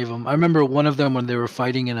saw any of them. I remember one of them when they were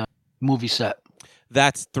fighting in a movie set.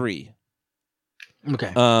 That's 3.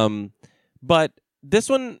 Okay. But this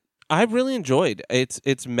one I really enjoyed. It's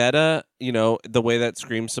meta, the way that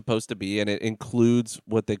Scream's supposed to be, and it includes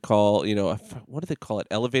what they call, what do they call it?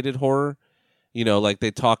 Elevated horror. Like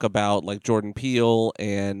they talk about like Jordan Peele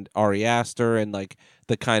and Ari Aster and like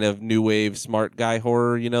the kind of new wave smart guy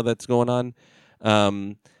horror, that's going on.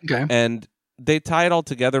 Okay. And they tie it all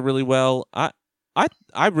together really well. I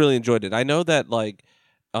really enjoyed it. I know that like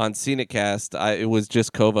on Cinecast, it was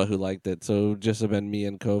just Kova who liked it, so it would just have been me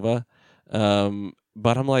and Kova.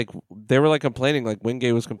 But I'm like, they were like complaining, like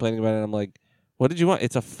Wingate was complaining about it. I'm like, what did you want?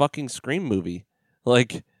 It's a fucking Scream movie.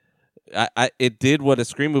 Like, it did what a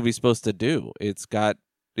Scream movie's supposed to do. It's got,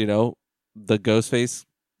 the Ghostface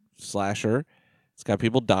slasher. It's got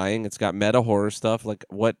people dying. It's got meta horror stuff. Like,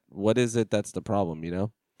 what is it that's the problem,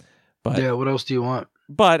 But yeah, what else do you want?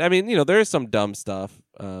 But I mean, there is some dumb stuff.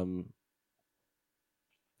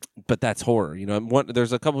 But that's horror,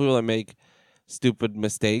 there's a couple people that make stupid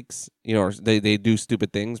mistakes, or they do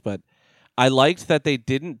stupid things, but I liked that they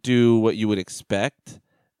didn't do what you would expect.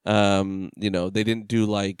 They didn't do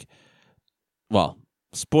like, well,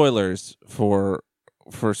 spoilers for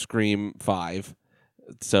Scream 5.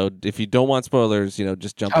 So if you don't want spoilers,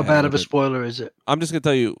 just jump How ahead bad of a it. spoiler is it? I'm just going to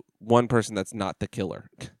tell you one person that's not the killer.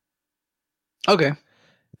 Okay.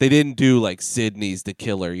 They didn't do like Sydney's the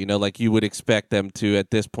killer, like you would expect them to at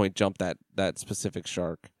this point jump that specific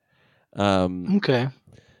shark. Okay.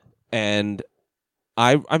 And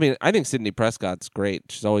I mean, I think Sidney Prescott's great.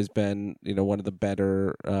 She's always been, one of the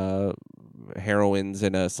better heroines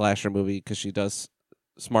in a slasher movie because she does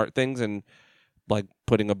smart things and like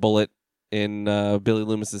putting a bullet in Billy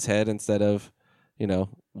Loomis's head instead of,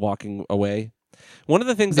 walking away. One of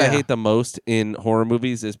the things I hate the most in horror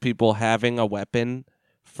movies is people having a weapon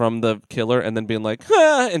from the killer and then being like,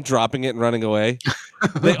 ah, and dropping it and running away.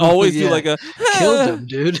 They always do like a killed him,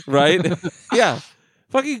 dude. Right? Yeah.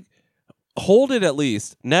 Fucking hold it at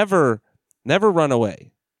least. Never run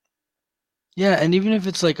away. Yeah, and even if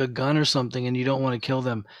it's like a gun or something and you don't want to kill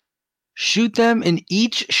them, shoot them in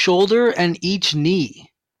each shoulder and each knee.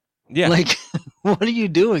 Yeah. Like, what are you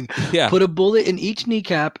doing? Yeah. Put a bullet in each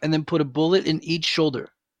kneecap and then put a bullet in each shoulder.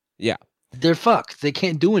 Yeah. They're fucked. They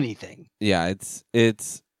can't do anything. Yeah,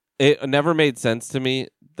 it never made sense to me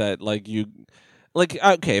that like you like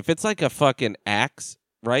okay, if it's like a fucking axe,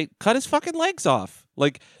 right? Cut his fucking legs off.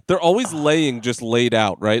 Like they're always laying just laid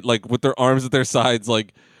out, right? Like with their arms at their sides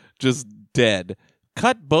like just dead.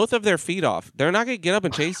 Cut both of their feet off. They're not going to get up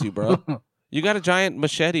and chase you, bro. You got a giant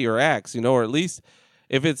machete or axe, or at least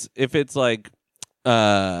if it's like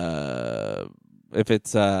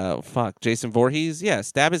Jason Voorhees, yeah,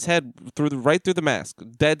 stab his head right through the mask,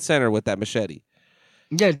 dead center with that machete.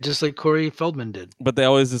 Yeah, just like Corey Feldman did. But they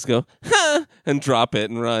always just go, ha, and drop it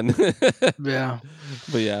and run. Yeah.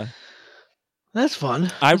 But yeah. That's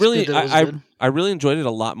fun. I That's really enjoyed it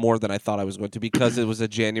a lot more than I thought I was going to because it was a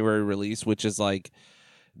January release, which is like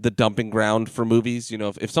the dumping ground for movies.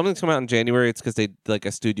 If something's come out in January, it's because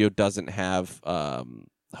a studio doesn't have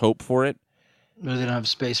hope for it. Or they don't have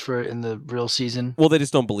space for it in the real season. Well, they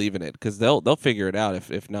just don't believe in it because they'll figure it out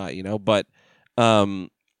if not, But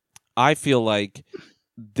I feel like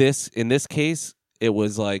in this case, it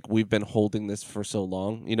was like we've been holding this for so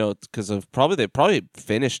long, because of they probably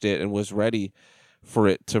finished it and was ready for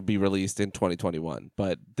it to be released in 2021,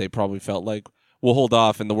 but they probably felt like we'll hold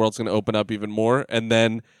off and the world's going to open up even more, and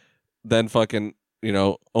then fucking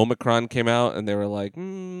Omicron came out and they were like,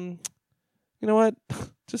 you know what,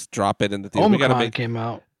 just drop it in the theater. Omicron came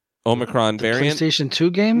out. Omicron the variant. PlayStation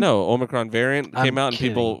 2 game? No, Omicron variant came out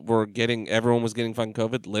and kidding. everyone was getting fucking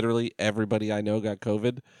COVID. Literally everybody I know got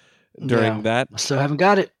COVID during that. I still haven't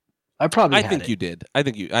got it. I think you did. I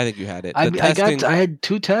think you had it. I had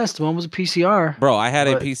 2 tests. One was a PCR. Bro, I had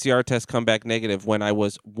a PCR test come back negative when I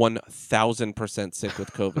was 1,000% sick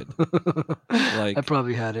with COVID. Like I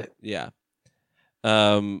probably had it. Yeah.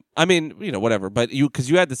 I mean, whatever, but because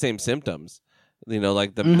you had the same symptoms.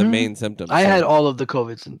 Like the main symptoms. I had all of the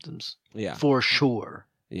COVID symptoms. Yeah. For sure.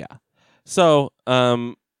 Yeah. So,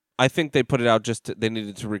 I think they put it out they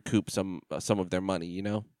needed to recoup some of their money,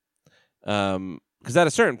 because at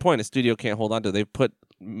a certain point, a studio can't hold on to. They've put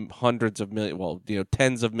hundreds of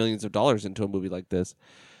tens of millions of dollars into a movie like this.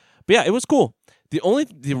 But yeah, it was cool.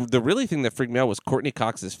 The really thing that freaked me out was Courtney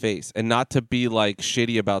Cox's face, and not to be like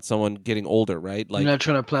shitty about someone getting older, right? Like, you're not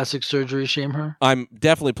trying to plastic surgery shame her? I'm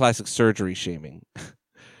definitely plastic surgery shaming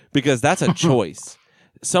because that's a choice.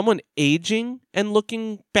 Someone aging and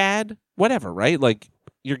looking bad, whatever, right? Like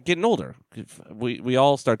you're getting older. We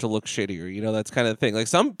all start to look shittier, that's kind of the thing. Like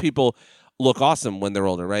some people look awesome when they're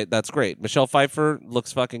older, right? That's great. Michelle Pfeiffer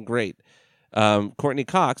looks fucking great. Courtney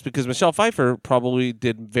Cox, because Michelle Pfeiffer probably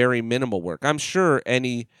did very minimal work. I'm sure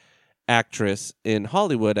any actress in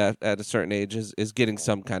Hollywood at a certain age is getting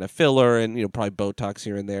some kind of filler and probably Botox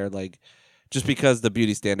here and there, like just because the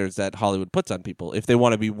beauty standards that Hollywood puts on people if they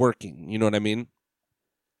want to be working. You know what I mean?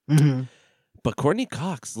 Mm-hmm. But Courtney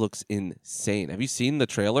Cox looks insane. Have you seen the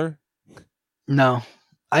trailer? No,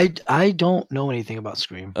 I don't know anything about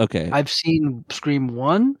Scream. Okay. I've seen Scream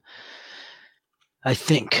 1, I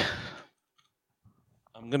think.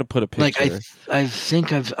 I'm gonna put a picture. Like I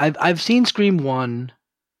think I've seen Scream 1.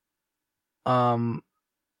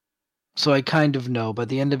 So I kind of know. By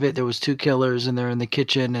the end of it, there was 2 killers, and they're in the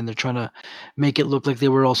kitchen, and they're trying to make it look like they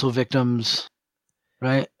were also victims,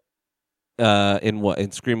 right? In what?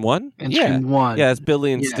 In Scream 1? In Yeah. Scream 1. Yeah, it's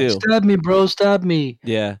Billy and Yeah, Stu. stab me, bro, stab me.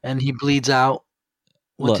 Yeah. And he bleeds out.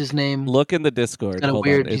 What's Look, his name? Look in the Discord.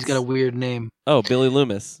 He's got a weird name. Oh, Billy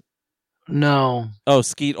Loomis. No. Oh,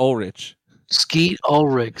 Skeet Ulrich. Skeet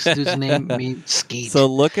Ulrich. Dude's name means Skeet. So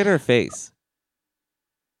look at her face.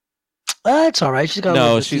 It's all right. She's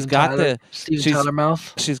got Steven Tyler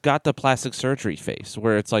mouth. She's got the plastic surgery face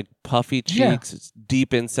where it's like puffy cheeks, it's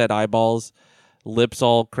deep inset eyeballs, lips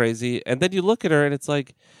all crazy, and then you look at her and it's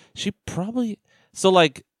like she probably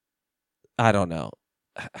I don't know.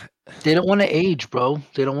 They don't want to age, bro.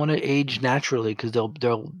 They don't want to age naturally because they'll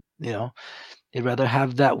they'd rather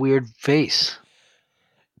have that weird face.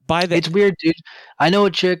 It's weird, dude. I know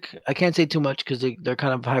a chick. I can't say too much because they're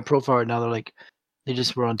kind of high profile right now. They're like they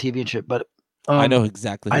just were on TV and shit. But I know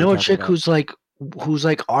exactly. I know a chick who's like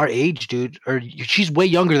our age, dude, or she's way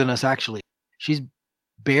younger than us. Actually, she's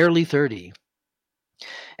barely 30,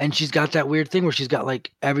 and she's got that weird thing where she's got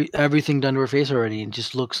like everything done to her face already, and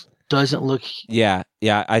just doesn't look. Yeah.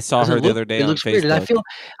 I saw her the other day. It looks weird. And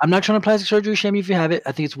I'm not trying to plastic surgery shame you if you have it.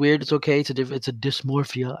 I think it's weird. It's okay. It's a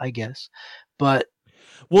dysmorphia, I guess. But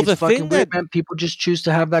well, it's the thing weird, man. People just choose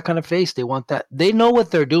to have that kind of face. They want that. They know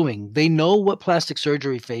what they're doing. They know what plastic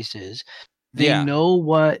surgery face is. They know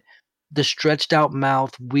what the stretched out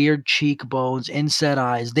mouth, weird cheekbones, inset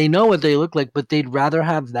eyes. They know what they look like, but they'd rather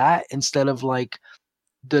have that instead of like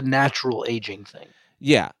the natural aging thing.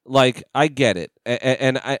 Yeah, like I get it,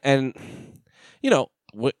 and I'm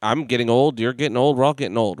getting old. You're getting old. We're all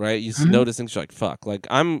getting old, right? You notice things like fuck. Like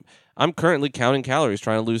I'm currently counting calories,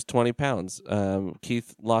 trying to lose 20 pounds.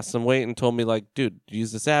 Keith lost some weight and told me like, dude,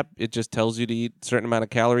 use this app. It just tells you to eat a certain amount of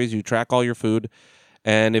calories. You track all your food,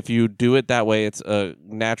 and if you do it that way, it's a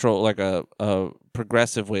natural, like a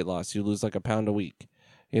progressive weight loss. You lose like a pound a week,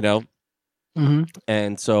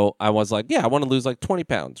 And so I was like, yeah, I want to lose like 20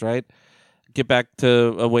 pounds, right? Get back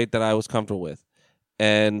to a weight that I was comfortable with.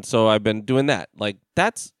 And so I've been doing that. Like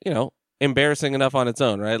that's, embarrassing enough on its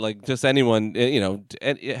own, right? Like just anyone,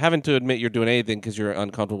 having to admit you're doing anything because you're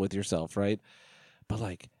uncomfortable with yourself, right? But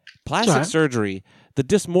like plastic surgery, the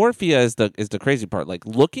dysmorphia is the crazy part. Like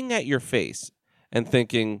looking at your face and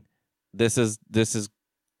thinking this is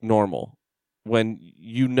normal when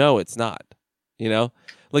it's not,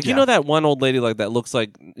 Like that one old lady like that looks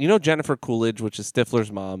like Jennifer Coolidge, which is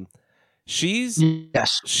Stifler's mom.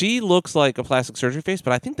 She looks like a plastic surgery face,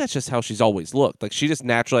 but I think that's just how she's always looked. Like she just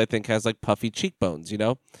naturally, I think, has like puffy cheekbones,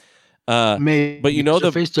 Maybe, but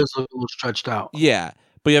the face does look a little stretched out. Yeah,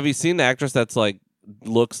 but have you seen the actress that's like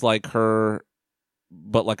looks like her,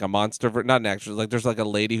 but like a monster? Not an actress. Like there's like a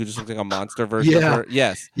lady who just looks like a monster version of her.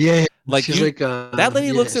 Yes. Yeah. Like she's that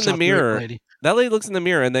lady looks in the mirror. That lady looks in the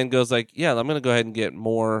mirror and then goes like, "Yeah, I'm gonna go ahead and get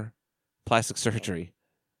more plastic surgery."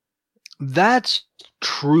 That's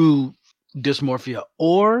true dysmorphia,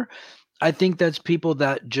 or I think that's people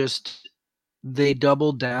that just they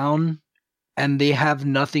double down and they have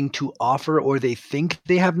nothing to offer, or they think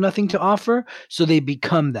they have nothing to offer, so they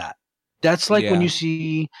become that. That's like when you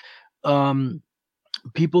see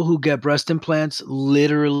people who get breast implants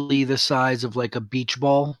literally the size of like a beach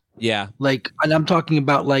ball. Yeah. Like, and I'm talking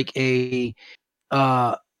about like a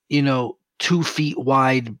 2 feet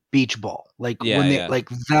wide beach ball. Like like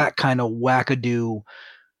that kind of wackadoo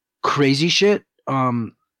crazy shit.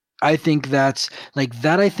 I think that's like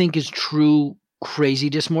that. I think is true crazy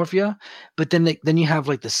dysmorphia. But then you have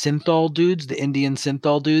like the synthol dudes, the Indian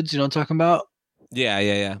synthol dudes. You know what I'm talking about?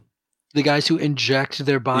 Yeah. The guys who inject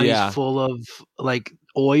their bodies full of like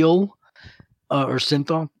oil or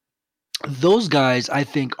synthol. Those guys, I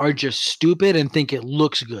think, are just stupid and think it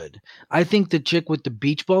looks good. I think the chick with the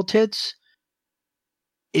beach ball tits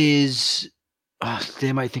is.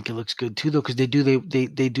 They might think it looks good too, though, because they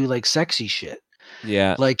do like sexy shit.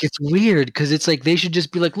 Yeah. Like, it's weird because it's like they should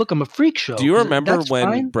just be like, look, I'm a freak show. Do you 'Cause remember that's when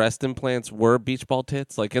fine. breast implants were beach ball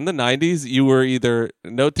tits? Like in the 90s, you were either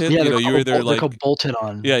no tits, Yeah, you were either they're like called bolted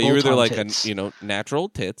on. yeah, you were either Bolt-on like tits. natural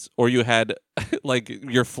tits, or you had like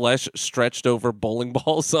your flesh stretched over bowling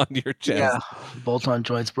balls on your chest. Yeah, bolt-on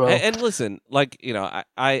joints, bro. And listen, like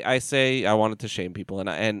I say I wanted to shame people,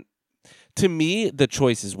 and to me the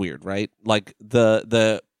choice is weird, right? Like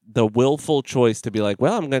the willful choice to be like,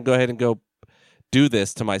 well, I'm gonna go ahead and go do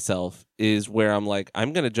this to myself is where I'm like,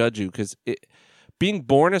 I'm gonna judge you because being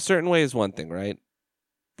born a certain way is one thing, right?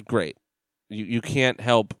 Great, you can't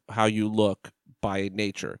help how you look by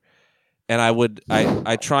nature. And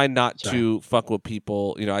I try not to fuck with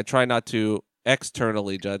people. I try not to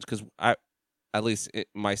externally judge because at least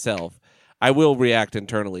myself, I will react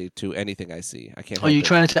internally to anything I see. I can't help Are you it.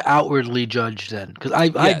 trying to outwardly judge then? Because I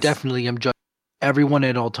Yes. definitely am judging everyone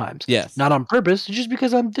at all times. Yes. Not on purpose, just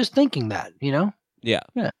because I'm just thinking that, Yeah.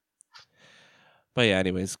 Yeah. But yeah,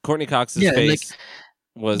 anyways, Courtney Cox's Yeah, face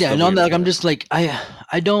was yeah, the and on that, weirdest I'm one. just like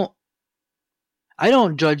I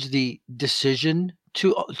don't judge the decision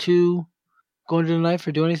to go into the knife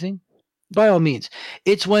or do anything. By all means,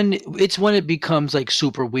 it's when it becomes like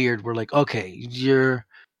super weird. We're like, okay, you're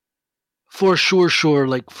for sure,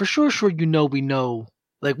 like for sure, we know,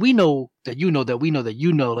 like we know that you know that we know that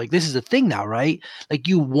you know, like this is a thing now, right? Like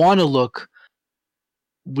you want to look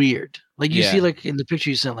weird, like you see, Yeah. like in the picture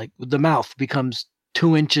you sent, like the mouth becomes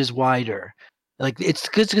 2 inches wider. Like it's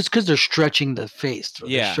because they're stretching the face. They're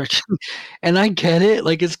Yeah. stretching, and I get it.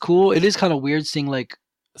 Like it's cool. It is kind of weird seeing like.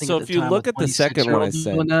 I think So at if the you time, look a at the second one I 26-year-old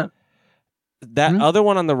said, doing that. that Hmm? other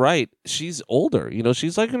one on the right, she's older.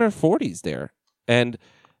 She's like in her 40s there, and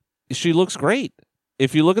she looks great.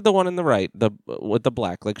 If you look at the one on the right, with the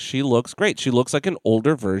black, like she looks great. She looks like an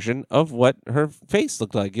older version of what her face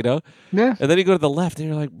looked like, Yeah. And then you go to the left, and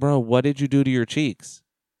you're like, bro, what did you do to your cheeks?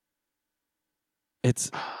 It's.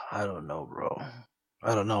 I don't know, bro.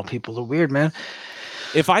 I don't know. People are weird, man.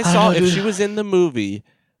 If I I don't saw know, if dude. she was in the movie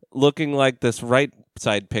looking like this right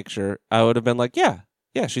side picture, I would have been like, yeah,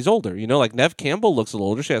 she's older. Like Neve Campbell looks a little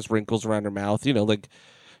older. She has wrinkles around her mouth. Like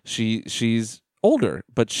she's older,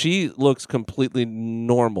 but she looks completely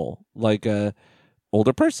normal, like a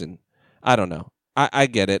older person. I don't know. I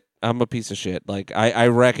get it. I'm a piece of shit. Like I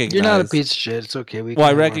recognize You're not a piece of shit. It's okay. We Well, I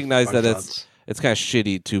can have recognize our that thoughts. it's kind of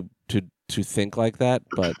shitty to think like that,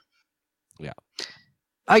 but yeah.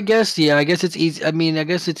 I guess, yeah. I guess it's easy. I mean, I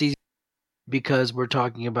guess it's easy because we're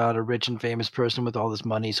talking about a rich and famous person with all this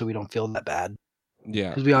money, so we don't feel that bad. Yeah.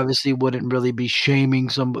 Because we obviously wouldn't really be shaming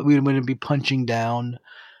somebody. We wouldn't be punching down.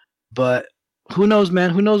 But who knows,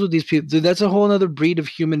 man? Who knows what these people? Dude, that's a whole other breed of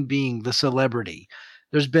human being, the celebrity.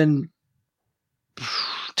 There's been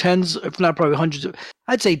tens, if not probably hundreds of,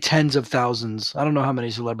 I'd say tens of thousands. I don't know how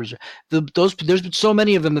many celebrities. There's been so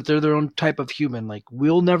many of them that they're their own type of human. Like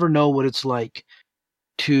we'll never know what it's like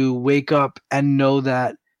to wake up and know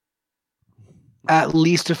that at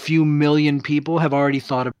least a few million people have already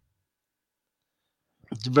thought of.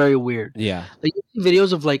 It's very weird. Yeah. Like you see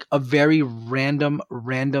videos of like a very random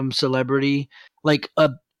celebrity, like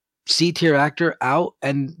a C-tier actor out,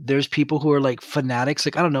 and there's people who are like fanatics.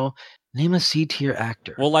 Like I don't know, name a C-tier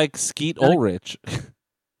actor. Well, like Skeet Ulrich.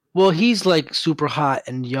 Well, he's like super hot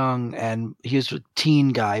and young, and he's a teen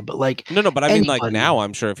guy. But like No, but I mean, like anybody. now,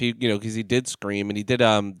 I'm sure if he, because he did Scream and he did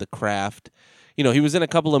The Craft. He was in a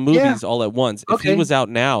couple of movies all at once. If he was out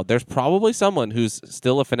now, there's probably someone who's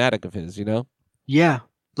still a fanatic of his. Yeah,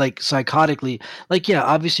 like psychotically. Like yeah,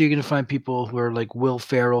 obviously you're gonna find people who are like Will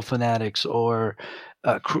Ferrell fanatics or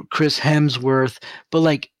Chris Hemsworth, but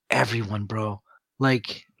like everyone, bro.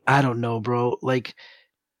 Like I don't know, bro. Like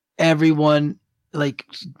everyone. Like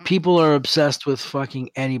people are obsessed with fucking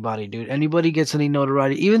anybody, dude. Anybody gets any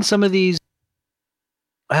notoriety. Even some of these,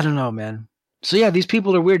 I don't know, man. So yeah, these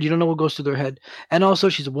people are weird. You don't know what goes through their head. And also,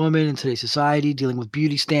 she's a woman in today's society dealing with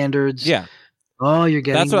beauty standards. Yeah. Oh, you're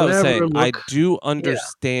getting That's what I was saying. look. I do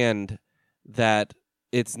understand that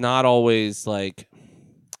it's not always like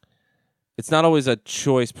it's not always a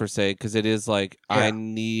choice per se because it is like I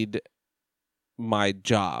need my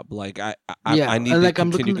job. Like I need to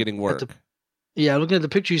continue getting work. Looking at the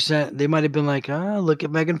picture you sent, they might have been like, look at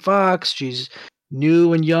Megan Fox. She's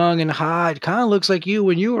new and young and hot. Kind of looks like you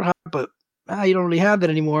when you were hot, but you don't really have that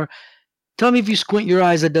anymore. Tell me if you squint your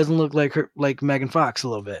eyes, that doesn't look like her, like Megan Fox a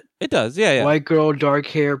little bit. It does, yeah. White girl, dark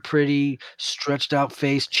hair, pretty, stretched out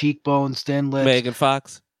face, cheekbones, thin lips. Megan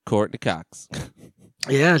Fox, Courtney Cox.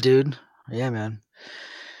 Yeah, dude. Yeah, man.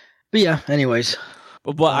 But yeah, anyways.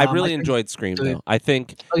 But I really enjoyed Scream, though. I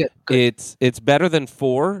think it's better than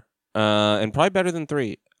 4, and probably better than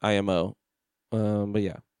 3 IMO. But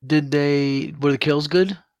yeah. Were the kills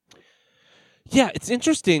good? Yeah, it's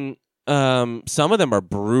interesting. Some of them are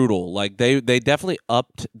brutal. Like they definitely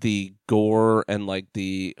upped the gore and like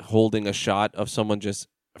the holding a shot of someone just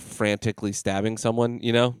frantically stabbing someone,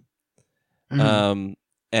 you know? Mm. Um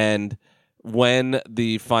and when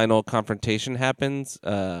the final confrontation happens,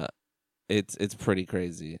 it's pretty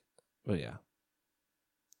crazy. But yeah.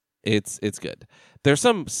 It's good. There's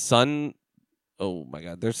some sun. Oh my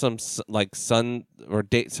god, there's some like sun or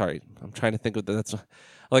day. Sorry, I'm trying to think of that's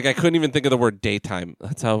like I couldn't even think of the word daytime.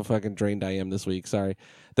 That's how fucking drained I am this week. Sorry.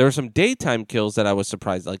 There were some daytime kills that I was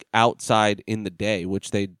surprised, like outside in the day,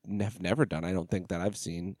 which they have never done. I don't think that I've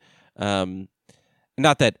seen. Um,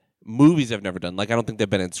 Not that movies have never done. Like I don't think they've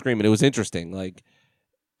been in Scream, and it was interesting. Like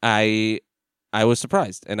I I was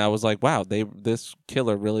surprised, and I was like, wow, this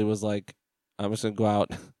killer really was like, I'm just gonna go out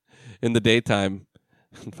in the daytime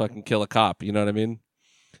and fucking kill a cop. You know what I mean?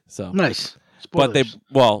 So, Nice. but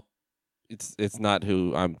Spoilers. it's not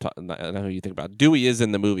who not who you think about. Dewey is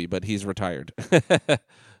in the movie, but he's retired.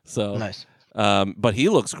 So, Nice. but he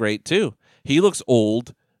looks great too. He looks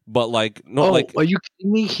old, but like no, Oh, like are you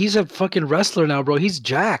kidding me? He's a fucking wrestler now, bro. He's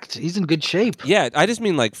jacked. He's in good shape. yeah. I just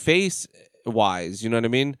mean like face wise. You know what I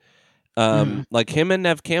mean? Mhm. Like him and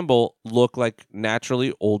Nev Campbell look like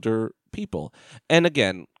naturally older people. And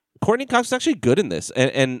again, Courtney Cox is actually good in this,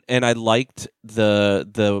 and I liked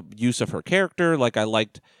the use of her character. Like I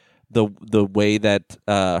liked the way that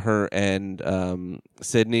her and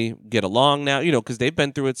Sydney get along now. You know, because they've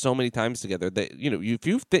been through it so many times together. That you know, if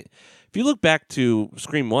you look back to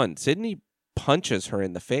Scream One, Sydney punches her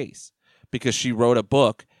in the face because she wrote a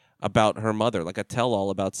book about her mother, like a tell-all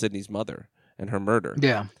about Sydney's mother and her murder,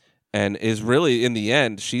 Yeah. and is really in the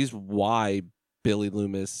end she's why Billy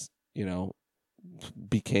Loomis, you know,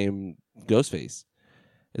 became Ghostface.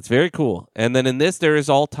 It's very cool. And then in this there is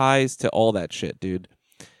all ties to all that shit, dude.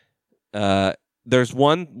 There's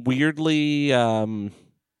one weirdly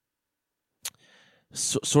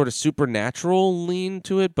sort of supernatural lean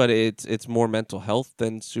to it, but it's more mental health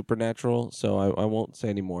than supernatural, so I won't say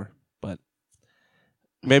any more. But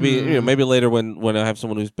maybe Hmm. maybe later when I have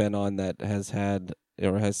someone who's been on that has had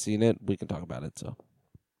or has seen it, we can talk about it. So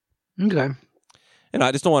Okay. and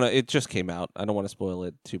I just don't want to. It just came out. I don't want to spoil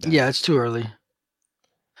it too bad. Yeah, it's too early.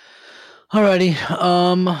 Alrighty.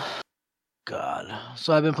 God.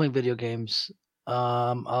 So I've been playing video games.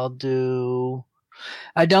 I'll do.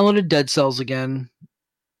 I downloaded Dead Cells again.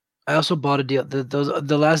 I also bought a deal.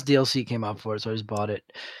 The last DLC came out for it, so I just bought it.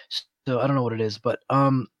 So I don't know what it is, but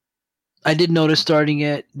I did notice starting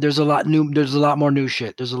it. There's a lot new. There's a lot more new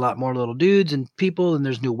shit. There's a lot more little dudes and people, and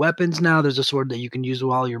there's new weapons now. There's a sword that you can use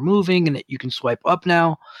while you're moving, and you can swipe up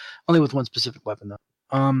now, only with one specific weapon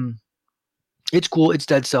though. It's cool. It's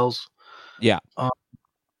Dead Cells. Yeah, Um,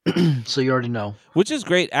 so you already know. which is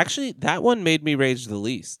great. Actually, that one made me rage the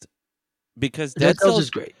least because Dead Cells is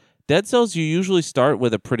great. Dead Cells, you usually start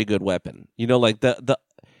with a pretty good weapon. You know, like the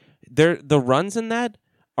runs in that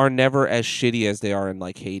are never as shitty as they are in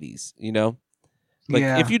like Hades. You know, like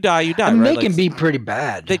Yeah, if you die, you I die, mean right? they Like can be pretty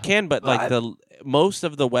bad. they can, but like But the most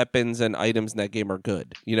of the weapons and items in that game are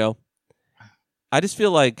good. You know, I just feel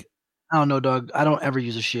like, I don't know, Doug. I don't ever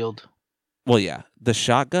use a shield. well, yeah, the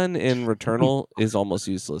shotgun in Returnal is almost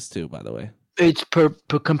useless too. By the way. It's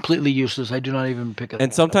completely useless. I do not even pick it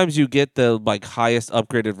And up. sometimes you get the like highest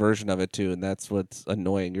upgraded version of it too, and that's what's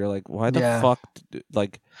annoying. You're like, why the Yeah. fuck?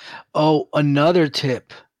 Like, Oh, another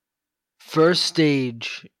tip. First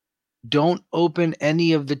stage, don't open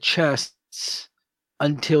any of the chests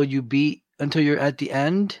until you're at the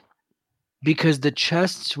end, because the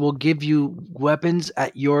chests will give you weapons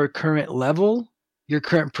at your current level, your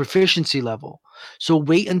current proficiency level. So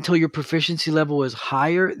wait until your proficiency level is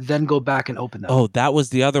higher, then go back and open them. oh, that was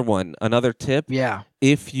the other one. Another tip: Yeah.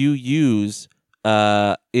 if you use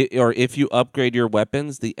or if you upgrade your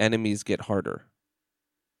weapons, the enemies get harder.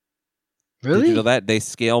 Did you know Really? that they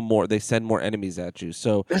scale more? They send more enemies at you.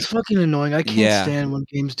 So That's fucking annoying. I can't yeah, stand when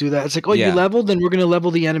games do that. It's like, oh, you yeah, leveled, then we're gonna level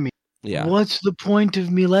the enemy. yeah, What's the point of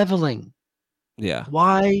me leveling? yeah,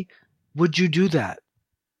 Why would you do that?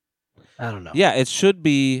 I don't know. yeah. It should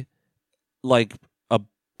be like a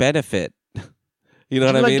benefit. You know It what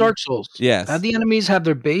should be I like mean? Dark Souls. Have Yes. the enemies have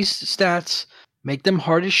their base stats, make them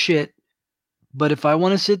hard as shit. But if I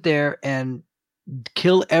want to sit there and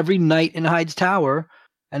kill every knight in Hyde's Tower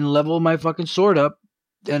and level my fucking sword up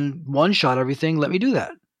and one shot everything, let me do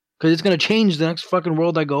that. Because it's gonna change the next fucking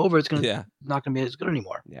world I go over. It's Yeah. not gonna be as good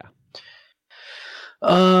anymore. Yeah.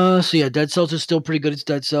 So yeah, Dead Cells is still pretty good. It's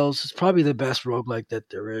Dead Cells. It's probably the best roguelike that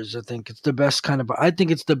there is. I think it's the best I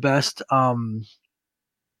think it's the best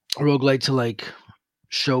roguelike to like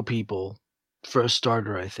show people. for a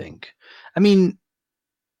starter, I think. I mean,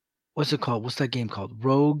 what's it called? What's that game called?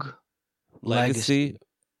 Rogue Legacy?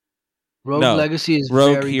 Rogue No. Legacy is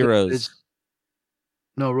Rogue very good. Heroes.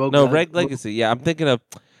 Rogue No, Rogue Legacy. Yeah, I'm thinking of.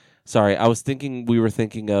 Sorry, we were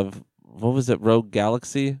thinking of. What was it? Rogue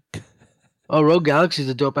Galaxy? Rogue Galaxy is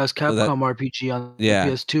a dope ass So Capcom RPG on the yeah,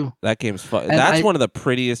 PS2. that game's fun. And That's one of the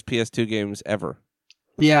prettiest PS2 games ever.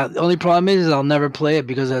 Yeah, the only problem is I'll never play it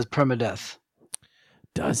because it has permadeath.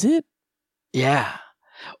 Does it? Yeah.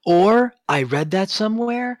 Or I read that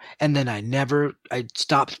somewhere and then I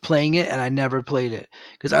stopped playing it and I never played it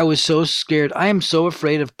because I was so scared. I am so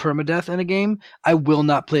afraid of permadeath in a game. I will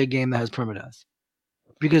not play a game that has permadeath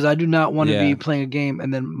because I do not want to be playing a game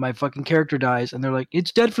and then my fucking character dies and they're like,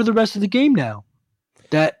 it's dead for the rest of the game now.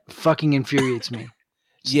 That fucking infuriates me.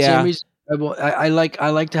 Yeah. Same reason I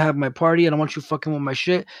like to have my party. I don't want you fucking with my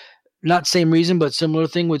shit. Not same reason, but similar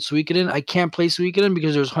thing with Suikoden. I can't play Suikoden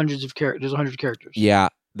because there's 100 characters. Yeah,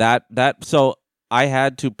 that so I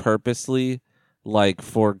had to purposely like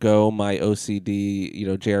forego my OCD,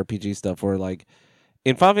 JRPG stuff where like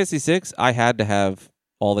in Final Fantasy VI, I had to have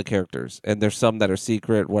all the characters and there's some that are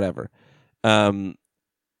secret, whatever. But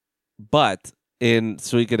in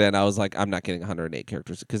Suikoden, I was like, I'm not getting 108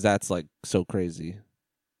 characters because that's like so crazy.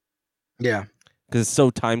 Yeah. Because it's so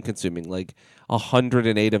time consuming, like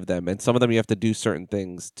 108 of them, and some of them you have to do certain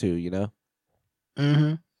things too,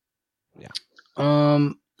 Mm-hmm. Yeah.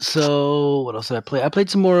 So what else did I play? I played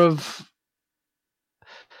some more of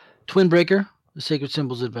Twin Breaker, The Sacred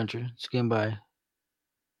Symbols Adventure. It's a game by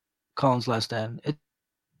Colin's Last Stand.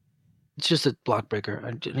 It's just a block breaker.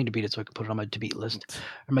 I need to beat it so I can put it on my to beat list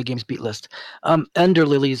or my games beat list. Ender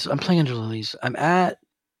Lilies. I'm playing Ender Lilies. I'm at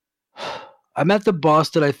the boss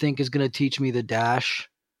that I think is going to teach me the dash.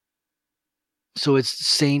 So it's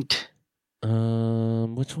Saint. Which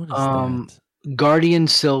one is that? Guardian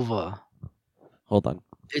Silva. Hold on.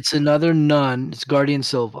 It's another nun. It's Guardian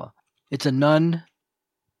Silva. It's a nun.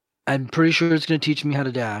 I'm pretty sure it's going to teach me how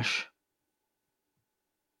to dash.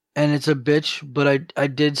 And it's a bitch, but I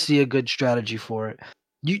did see a good strategy for it.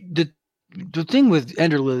 The thing with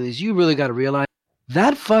Ender Lilies, you really got to realize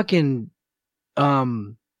that fucking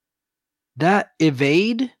that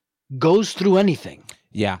evade goes through anything.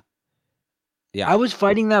 Yeah. I was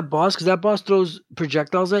fighting that boss because that boss throws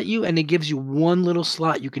projectiles at you and it gives you one little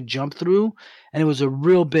slot you can jump through, and it was a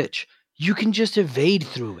real bitch. You can just evade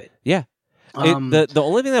through it. Yeah. The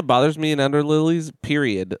only thing that bothers me in Ender Lilies,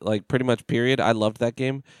 period, like pretty much period, I loved that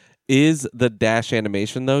game, is the dash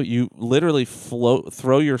animation though. You literally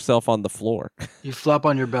throw yourself on the floor. You flop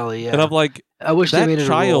on your belly, yeah. And I'm like, I wish they made it a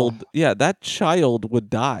roll. Yeah, that child would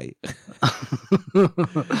die.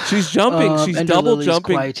 She's jumping. She's Ender double Lilies,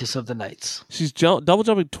 jumping. Quietus of the Nights. She's double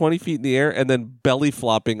jumping 20 feet in the air and then belly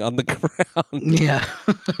flopping on the ground. Yeah,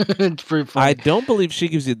 it's pretty funny. I don't believe she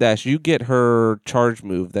gives you dash. You get her charge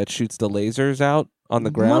move that shoots the lasers out on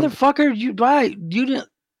the ground. Motherfucker, you didn't.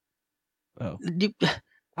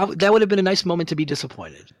 Oh, that would have been a nice moment to be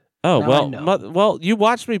disappointed. Oh, now well, you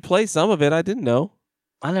watched me play some of it. I didn't know.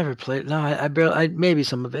 I never played. No, I barely. Maybe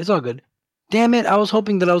some of it. It's all good. Damn it! I was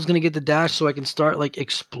hoping that I was gonna get the dash so I can start like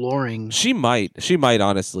exploring. She might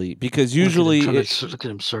honestly, because usually look at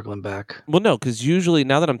him circling back. Well, no, because usually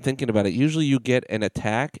now that I'm thinking about it, usually you get an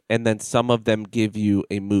attack and then some of them give you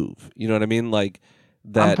a move. You know what I mean? Like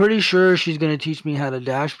that. I'm pretty sure she's gonna teach me how to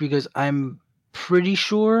dash because I'm pretty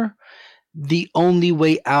sure the only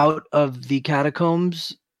way out of the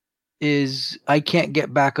catacombs is I can't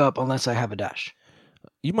get back up unless I have a dash.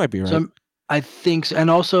 You might be right. So I think so.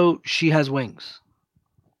 And also she has wings.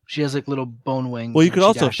 She has like little bone wings. Well, you could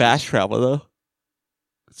also fast travel though.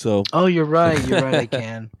 So. Oh, you're right. I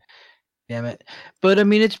can. Damn it. But I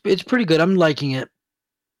mean, it's pretty good. I'm liking it.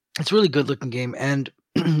 It's a really good looking game, and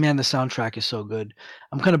man, the soundtrack is so good.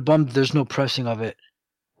 I'm kind of bummed there's no pressing of it.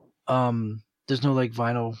 There's no like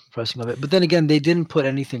vinyl pressing of it. But then again, they didn't put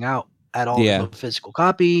anything out at all. Yeah. There's no physical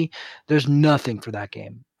copy. There's nothing for that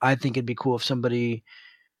game. I think it'd be cool if somebody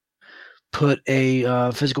put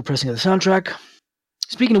a physical pressing of the soundtrack.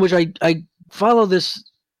 Speaking of which, I follow this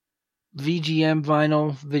VGM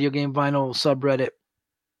vinyl, video game vinyl subreddit,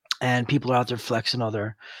 and people are out there flexing all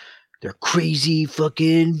their crazy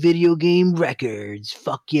fucking video game records.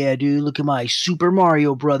 Fuck yeah, dude. Look at my Super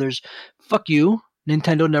Mario Brothers. Fuck you.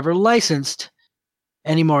 Nintendo never licensed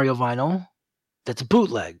any Mario vinyl. That's a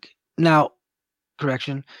bootleg. Now,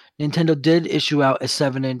 correction, Nintendo did issue out a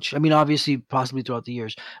 7-inch. I mean, obviously, possibly throughout the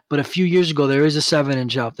years, but a few years ago, there is a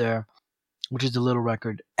 7-inch out there, which is the little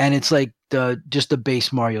record, and it's like just the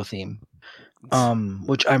base Mario theme.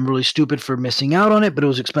 Which I'm really stupid for missing out on it, but it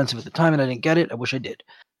was expensive at the time, and I didn't get it. I wish I did.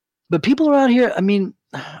 But people around here, I mean,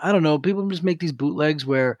 I don't know. People just make these bootlegs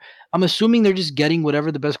where I'm assuming they're just getting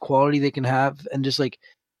whatever the best quality they can have and just like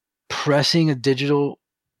pressing the digital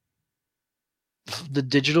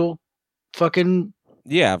fucking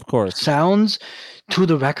Yeah, of course. sounds to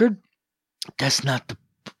the record. That's not the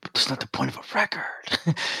point of a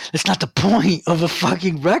record. That's not the point of a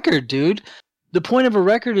fucking record, dude. The point of a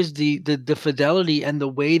record is the fidelity and the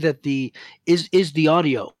way that is the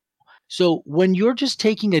audio. So when you're just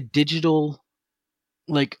taking a digital,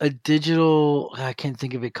 I can't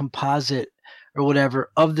think of it, composite or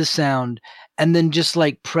whatever of the sound, and then just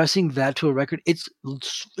like pressing that to a record, it's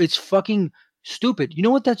fucking stupid. You know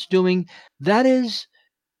what that's doing? That is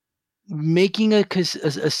making a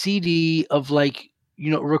CD of like,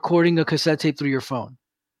 recording a cassette tape through your phone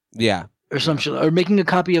Yeah. or some shit, or making a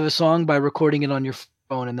copy of a song by recording it on your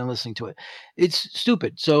phone and then listening to it. It's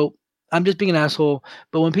stupid. So I'm just being an asshole.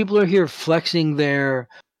 But when people are here flexing their,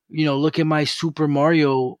 look at my Super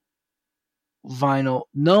Mario vinyl.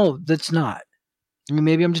 No, that's not. I mean,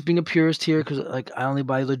 maybe I'm just being a purist here because like I only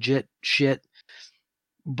buy legit shit.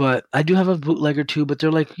 But I do have a bootlegger too. But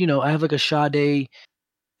they're like, I have like a Sade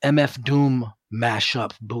MF Doom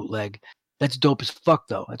mashup bootleg. That's dope as fuck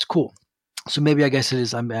though. That's cool. So maybe I guess it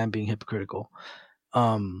is. I'm being hypocritical.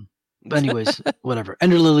 But anyways, whatever.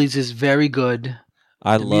 Ender Lilies is very good.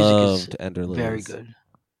 I The music is loved Ender Lilies. very good.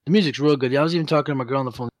 The music's real good. I was even talking to my girl on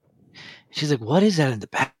the phone. She's like, "What is that in the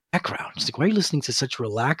background?" She's like, "Why are you listening to such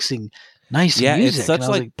relaxing, nice Yeah, music?" it's such And I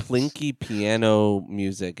was like plinky piano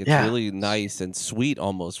music. It's Yeah. really nice and sweet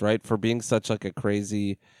almost, right? For being such like a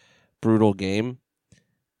crazy, brutal game.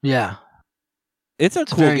 yeah, It's a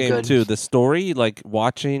cool very game good. too. The story, like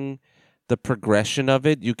watching the progression of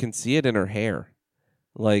it, you can see it in her hair.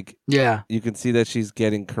 Like yeah, you can see that she's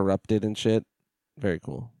getting corrupted and shit. Very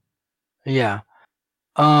cool. yeah.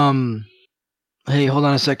 Hey, hold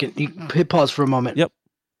on a second. You hit pause for a moment. Yep.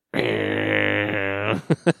 All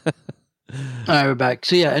right, we're back.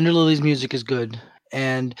 So yeah, Ender Lily's music is good,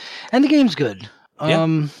 and the game's good.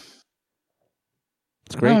 Yeah.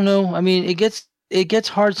 It's I great. don't know. I mean, it gets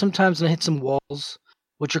hard sometimes, and I hit some walls,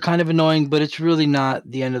 which are kind of annoying. But it's really not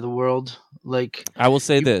the end of the world. Like, I will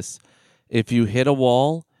say this: if you hit a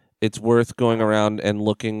wall, it's worth going around and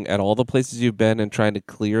looking at all the places you've been and trying to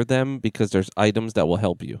clear them because there's items that will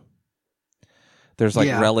help you. There's like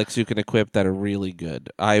Yeah. relics you can equip that are really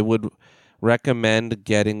good. I would recommend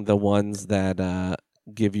getting the ones that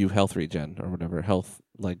give you health regen or whatever, health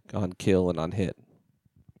like on kill and on hit.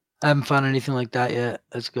 I haven't found anything like that yet.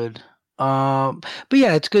 That's good. But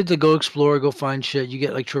yeah, it's good to go explore, go find shit. You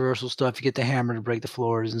get like traversal stuff. You get the hammer to break the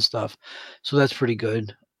floors and stuff. So that's pretty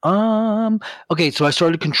good. Okay, so I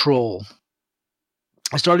started Control.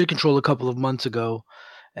 I started Control a couple of months ago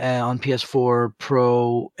on PS4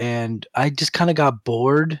 Pro, and I just kind of got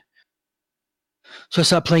bored. So I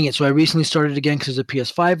stopped playing it. So I recently started again because there's a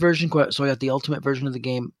PS5 version. So I got the ultimate version of the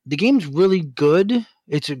game. The game's really good.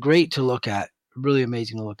 It's great to look at. Really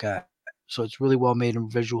amazing to look at. So it's really well made and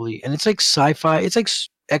visually, and it's like sci-fi. It's like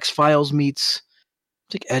X-Files meets.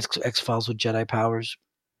 It's like X-Files with Jedi powers.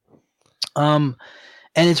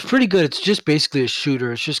 And it's pretty good. It's just basically a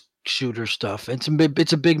shooter. It's just shooter stuff. It's a big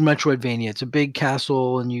Metroidvania. It's a big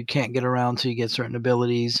castle, and you can't get around till you get certain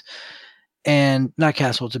abilities. And not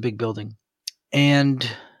castle. It's a big building, and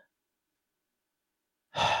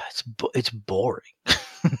it's boring.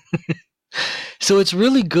 So it's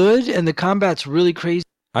really good, and the combat's really crazy.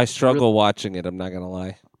 I struggle watching it. I'm not gonna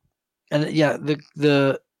lie. And yeah,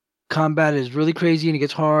 the combat is really crazy, and it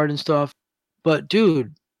gets hard and stuff. But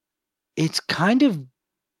dude, it's kind of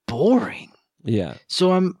boring. Yeah.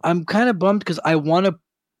 So I'm kind of bummed because I want to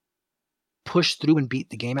push through and beat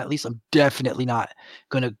the game. At least I'm definitely not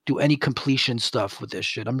gonna do any completion stuff with this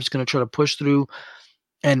shit. I'm just gonna try to push through,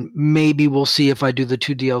 and maybe we'll see if I do the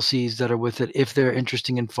 2 DLCs that are with it, if they're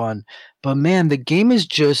interesting and fun. But man, the game is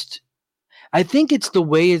just, I think it's the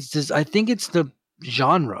way it's just, I think it's the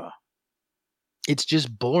genre. It's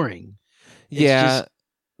just boring. Yeah.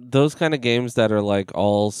 Those kind of games that are like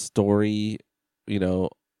all story,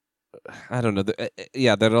 I don't know.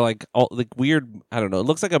 Yeah, that are like all like weird. I don't know. It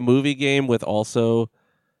looks like a movie game with also,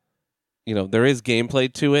 there is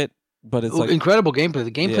gameplay to it, but it's like incredible gameplay.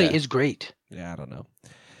 The gameplay Yeah. is great. Yeah, I don't know.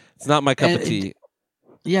 It's not my cup of tea.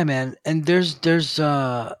 Yeah, man. And there's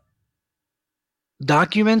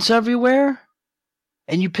documents everywhere,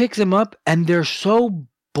 and you pick them up, and they're so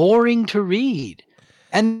boring to read,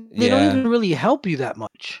 and they don't Yeah. even really help you that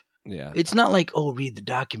much. Yeah. It's not like, oh, read the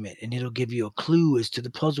document and it'll give you a clue as to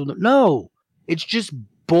the puzzle. No, it's just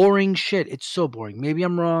boring shit. It's so boring. Maybe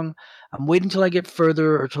I'm wrong. I'm waiting till I get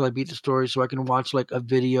further or till I beat the story so I can watch like a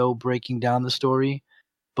video breaking down the story.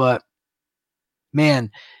 But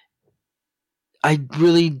man, I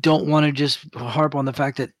really don't want to just harp on the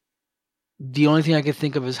fact that the only thing I can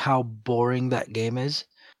think of is how boring that game is.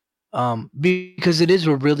 Because it is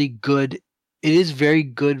a really good, it is very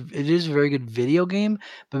good. It is a very good video game.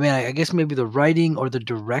 But man, I guess maybe the writing or the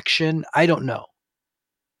direction, I don't know.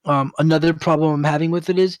 Another problem I'm having with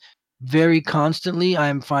it is very constantly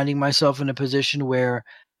I'm finding myself in a position where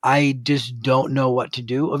I just don't know what to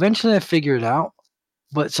do. Eventually, I figure it out,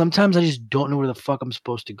 but sometimes I just don't know where the fuck I'm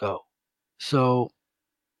supposed to go. So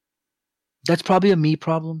that's probably a me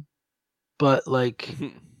problem. But like,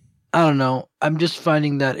 I don't know. I'm just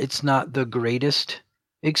finding that it's not the greatest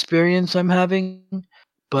experience I'm having,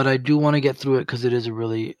 but I do want to get through it because it is a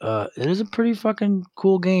really, it is a pretty fucking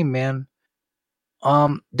cool game, man.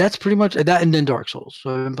 That's pretty much that, and then Dark Souls. So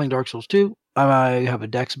I've been playing Dark Souls 2. I have a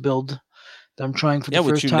Dex build that I'm trying for the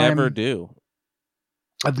which first you time. never do.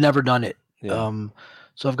 I've never done it. Yeah.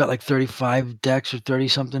 So I've got like 35 decks or 30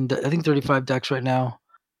 something. I think 35 decks right now.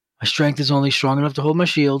 My strength is only strong enough to hold my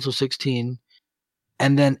shield, so 16.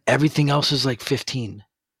 And then everything else is like 15.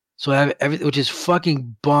 So I have everything, which is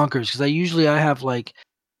fucking bonkers because I have like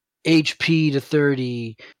HP to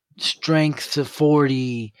 30, strength to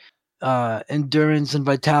 40, endurance and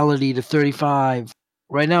vitality to 35.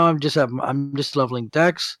 Right now I'm just leveling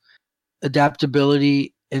dex,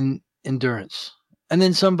 adaptability, and endurance. And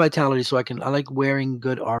then some vitality so I like wearing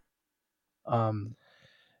good armor.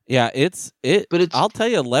 Yeah, But it's I'll tell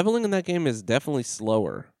you, leveling in that game is definitely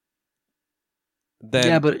slower.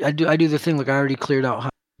 yeah, but I do the thing like I already cleared out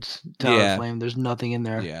Tower Yeah. of Flame. There's nothing in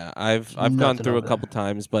there. Yeah, I've gone Nothing through a over couple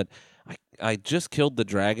times, but I just killed the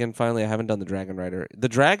dragon finally. I haven't done the dragon rider. The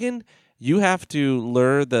dragon, you have to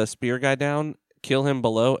lure the spear guy down, kill him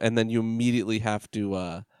below, and then you immediately have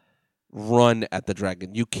to run at the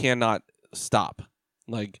dragon. You cannot stop.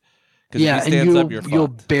 Like, because Yeah, if he and stands up, you're you'll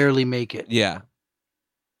fucked. barely make it. Yeah.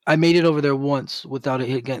 I made it over there once without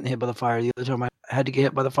getting hit by the fire. The other time I had to get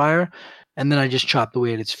hit by the fire, and then I just chopped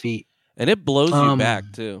away at its feet. And it blows you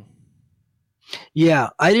back too. Yeah,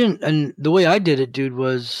 I didn't, and the way I did it, dude,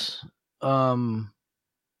 was I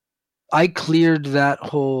cleared that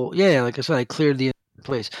whole like I said, I cleared the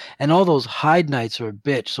place. And all those hide knights are a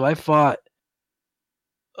bitch. So I fought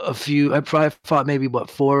I probably fought maybe 4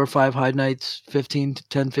 or 5 hide knights 15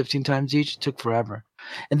 times each. It took forever.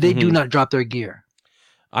 And they do not drop their gear.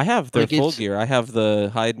 I have their full gear. I have the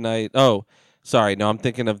hide knight. Oh, sorry. No, I'm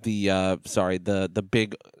thinking of the the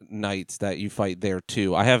big knights that you fight there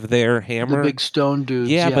too. I have their hammer. The big stone dudes.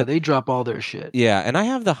 Yeah, but they drop all their shit. Yeah, and I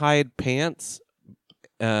have the hide pants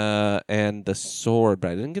and the sword,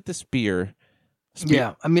 but I didn't get the spear.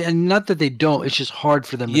 Yeah, I mean, and not that they don't. It's just hard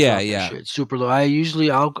for them to drop their shit. It's super low.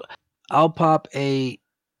 I'll pop a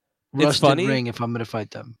rusted ring if I'm going to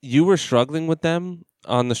fight them. You were struggling with them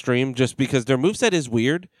on the stream just because their moveset is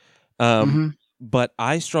weird. But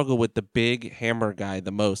I struggle with the big hammer guy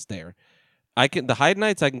the most there. The hide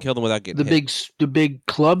knights I can kill them without getting hit. The big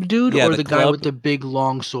club dude, or the guy with the big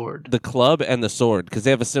long sword? The club and the sword, because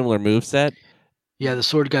they have a similar moveset. Yeah, the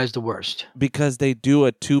sword guy's the worst. Because they do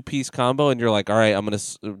a 2-piece combo, and you're like, all right, I'm going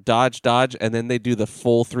to dodge, and then they do the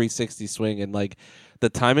full 360 swing, and like the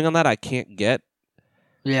timing on that I can't get.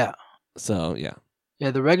 Yeah. So, yeah.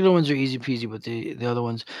 Yeah, the regular ones are easy peasy, but the other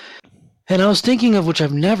ones... And I was thinking of, which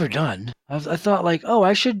I've never done, I thought like, oh,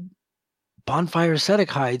 I should bonfire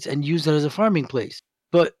ascetic hides and use that as a farming place.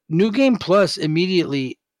 But New Game Plus,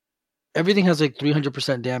 immediately, everything has like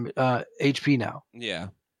 300% damage HP now. Yeah.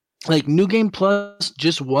 Like New Game Plus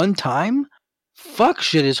just one time? Fuck,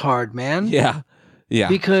 shit is hard, man. Yeah. Yeah.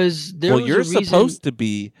 Because you're supposed to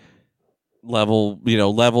be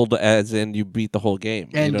leveled as in you beat the whole game.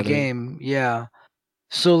 End game, yeah.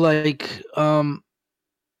 So like,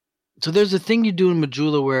 so there's a thing you do in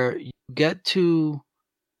Majula where you get to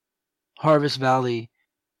Harvest Valley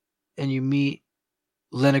and you meet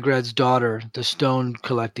Lenigrad's daughter, the stone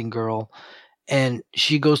collecting girl, and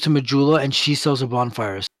she goes to Majula and she sells a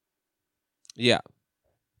bonfire. Yeah.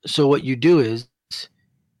 So what you do is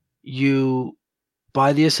you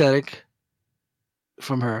buy the ascetic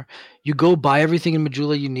from her. You go buy everything in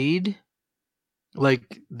Majula you need,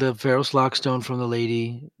 like the Pharos Lockstone from the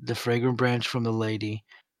lady, the Fragrant Branch from the lady.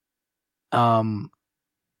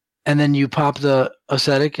 And then you pop the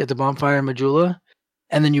ascetic at the bonfire in Majula,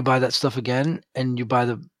 and then you buy that stuff again, and you buy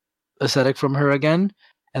the ascetic from her again,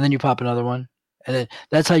 and then you pop another one. And then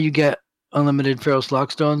that's how you get unlimited Pharos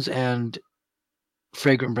Lockstones and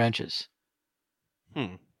Fragrant Branches.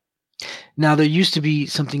 Now, there used to be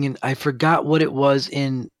something I forgot what it was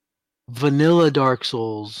in vanilla Dark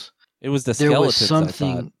Souls. It was the skeletons. I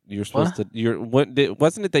thought you were supposed to.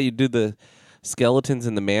 Wasn't it that you do the skeletons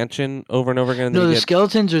in the mansion over and over again. And No, then the you get...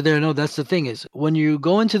 skeletons are there. No, that's the thing is when you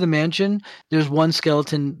go into the mansion, there's one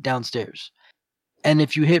skeleton downstairs, and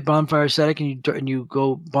if you hit Bonfire Static and you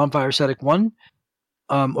go Bonfire Static 1,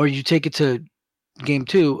 or you take it to game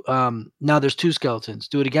 2, now there's 2 skeletons.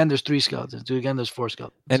 Do it again, there's 3 skeletons. Do it again, there's 4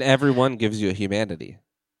 skeletons. And every one gives you a humanity.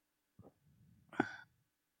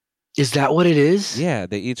 Is that what it is? Yeah,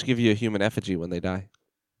 they each give you a human effigy when they die.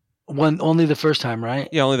 Only the first time, right?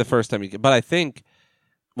 Yeah, only the first time you get. But I think,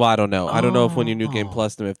 well, I don't know. I don't know if when you New Game Oh.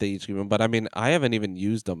 Plus them, if they each give them. But I mean, I haven't even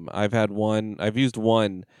used them. I've used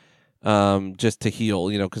one, just to heal.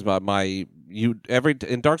 You know, because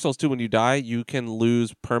in Dark Souls 2, when you die, you can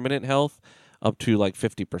lose permanent health up to like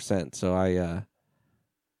 50%. So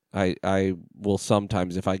I will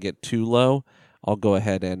sometimes, if I get too low, I'll go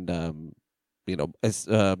ahead and as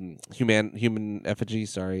human effigy,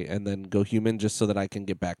 and then go human just so that I can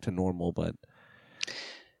get back to normal. But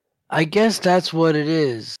I guess that's what it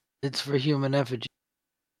is. It's for human effigy.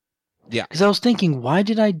 Yeah. Because I was thinking, why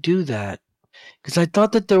did I do that? Because I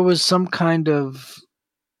thought that there was some kind of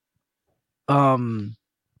item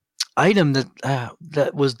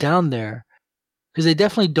that was down there. Because they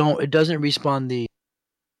definitely don't. It doesn't respawn the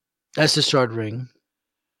Estus Shard ring.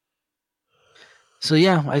 So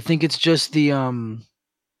yeah, I think it's just the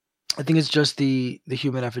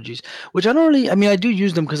human effigies, which I don't really. I mean, I do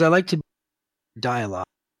use them because I like to die a lot.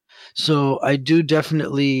 So I do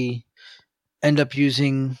definitely end up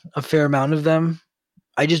using a fair amount of them.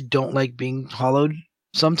 I just don't like being hollowed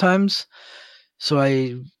sometimes. So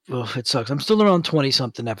it sucks. I'm still around 20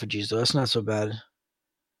 something effigies though. That's not so bad.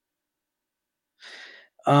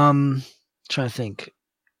 Trying to think.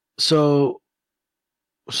 So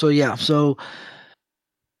yeah. So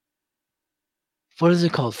what is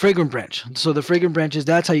it called? Fragrant Branch. So the Fragrant Branches,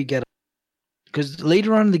 that's how you get them. Because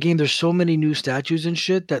later on in the game, there's so many new statues and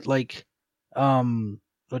shit that like,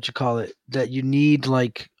 that you need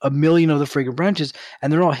like 1 million of the Fragrant Branches,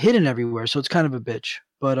 and they're all hidden everywhere. So it's kind of a bitch.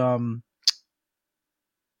 But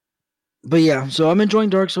yeah. So I'm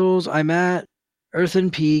enjoying Dark Souls. I'm at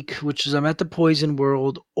Earthen Peak, which is I'm at the Poison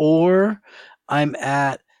World, or I'm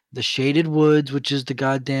at the Shaded Woods, which is the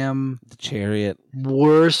goddamn the Chariot,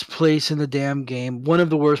 worst place in the damn game. One of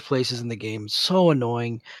the worst places in the game. So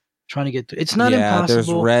annoying. Trying to get through. It's not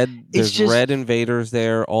impossible. There's red invaders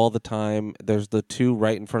there all the time. There's the 2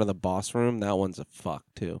 right in front of the boss room. That one's a fuck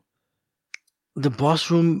too. The boss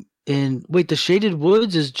room the Shaded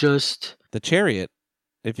Woods is just the Chariot.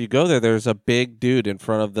 If you go there, there's a big dude in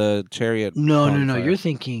front of the Chariot. No. You're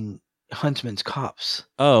thinking Huntsman's Copse.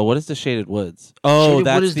 Oh, what is the Shaded Woods? Oh, Shaded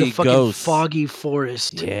that's Wood is the fucking ghost. foggy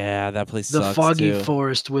forest. Yeah, that place the sucks foggy too.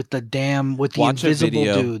 forest with the invisible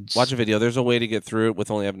dudes. Watch a video. There's a way to get through it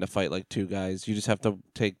with only having to fight like 2 guys. You just have to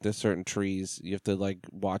take the certain trees. You have to like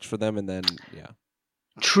watch for them, and then yeah.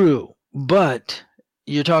 True, but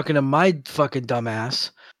you're talking to my fucking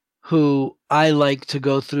dumbass, who I like to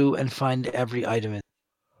go through and find every item in,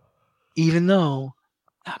 even though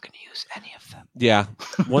I'm not going to use any of them. Yeah.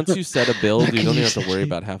 Once you set a build, you don't even have to worry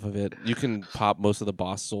about half of it. You can pop most of the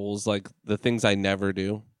boss souls, like the things I never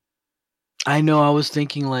do. I know. I was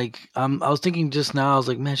thinking just now. I was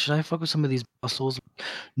like, man, should I fuck with some of these boss souls?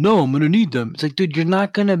 No, I'm gonna need them. It's like, dude, you're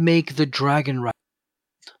not gonna make the dragon ride.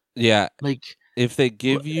 Yeah. Like, if they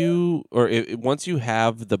give you, once you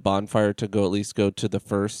have the bonfire to go, at least go to the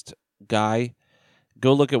first guy.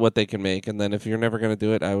 Go look at what they can make, and then if you're never going to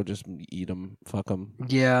do it, I would just eat them. Fuck them.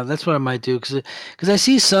 Yeah, that's what I might do. Because I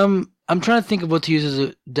see some... I'm trying to think of what to use as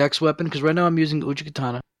a dex weapon, because right now I'm using Uchi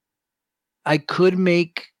Katana. I could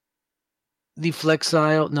make the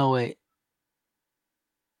Flexile... No, wait.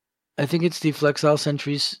 I think it's the Flexile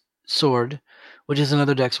Sentry's sword, which is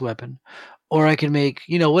another dex weapon. Or I can make,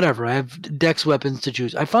 whatever. I have dex weapons to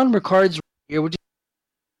choose. I found Ricard's here, which is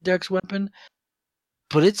a dex weapon,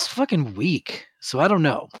 but it's fucking weak. So I don't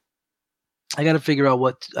know. I got to figure out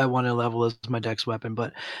what I want to level as my dex weapon,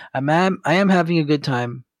 but I am having a good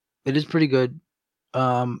time. It is pretty good.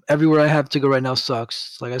 Everywhere I have to go right now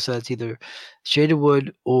sucks. Like I said, it's either Shaded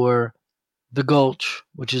Wood or the Gulch,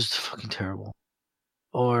 which is fucking terrible,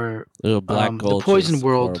 or Black Gulch, the Poison is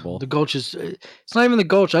World. horrible. The Gulch is... It's not even the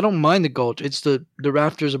Gulch. I don't mind the Gulch. It's the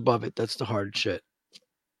rafters above it. That's the hard shit.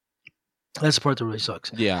 That's the part that really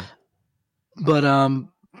sucks. Yeah. But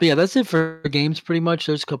yeah, that's it for games pretty much.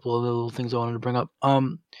 There's a couple of little things I wanted to bring up.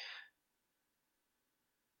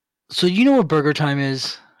 So you know what Burger Time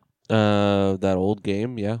is? That old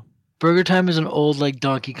game, yeah. Burger Time is an old like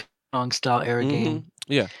Donkey Kong style era game.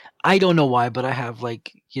 Yeah. I don't know why, but I have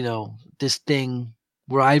like, this thing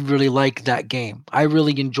where I really like that game. I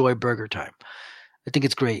really enjoy Burger Time. I think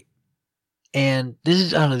it's great. And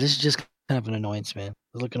this is just kind kind of an annoyance, man. I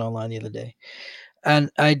was looking online the other day, and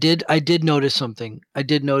I did notice something. I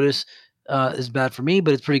did notice it's bad for me,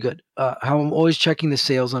 but it's pretty good. How I'm always checking the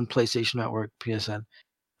sales on PlayStation Network, PSN.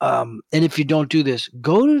 And if you don't do this,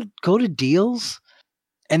 go to deals,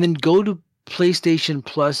 and then go to PlayStation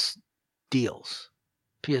Plus deals,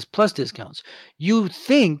 PS Plus discounts. You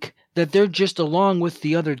think that they're just along with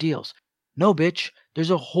the other deals. No, bitch.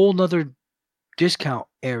 There's a whole nother discount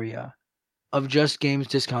area of just games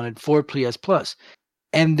discounted for PS Plus.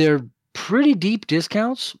 And they're pretty deep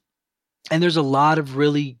discounts. And there's a lot of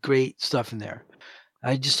really great stuff in there.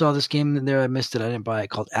 I just saw this game in there. I missed it. I didn't buy it.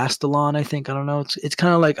 Called Astalon, I think. I don't know. It's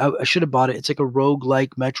kind of like I should have bought it. It's like a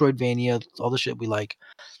rogue-like Metroidvania, all the shit we like,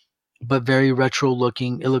 but very retro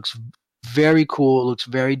looking. It looks very cool. It looks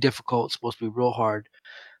very difficult. It's supposed to be real hard.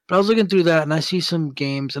 But I was looking through that and I see some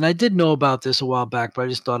games, and I did know about this a while back, but I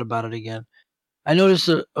just thought about it again. I noticed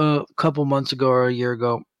a couple months ago or a year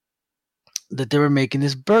ago that they were making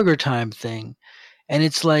this Burger Time thing, and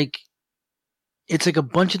it's like a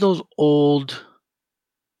bunch of those old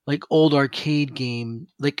arcade game,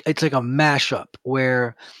 like it's like a mashup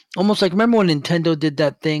where almost like, remember when Nintendo did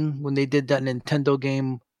that thing when they did that Nintendo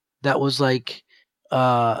game that was like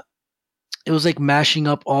it was like mashing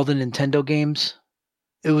up all the Nintendo games.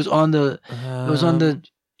 It was on the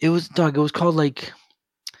it was called like,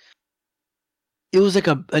 it was like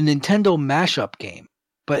a Nintendo mashup game,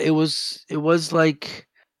 but it was like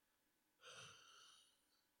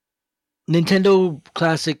Nintendo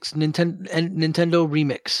classics, Nintendo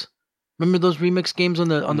remix. Remember those remix games on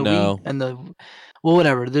the No. Wii and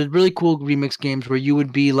whatever. There's really cool remix games where you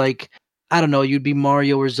would be like, I don't know, you'd be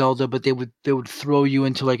Mario or Zelda, but they would throw you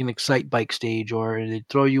into like an Excite Bike stage, or they'd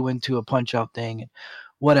throw you into a Punch Out thing, and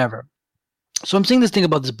whatever. So I'm seeing this thing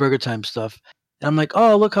about this Burger Time stuff, and I'm like,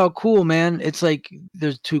 oh, look how cool, man! It's like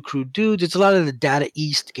there's two crude dudes. It's a lot of the Data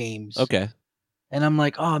East games. Okay. And I'm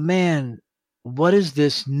like, oh man, what is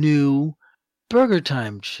this new Burger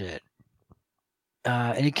Time shit?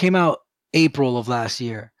 And it came out April of last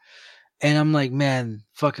year. And I'm like, man,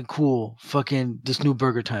 fucking cool. Fucking this new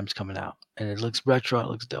Burger Time's coming out. And it looks retro, it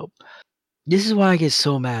looks dope. This is why I get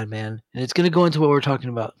so mad, man. And it's gonna go into what we're talking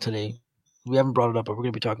about today. We haven't brought it up, but we're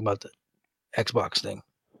gonna be talking about the Xbox thing.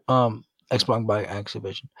 Xbox by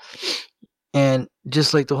Activision. And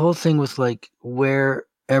just like the whole thing with like where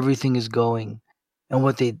everything is going and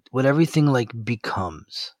what everything like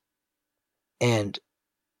becomes. And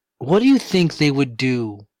what do you think they would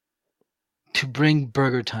do to bring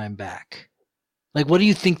Burger Time back? Like, what do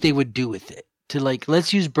you think they would do with it? To like,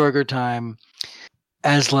 let's use Burger Time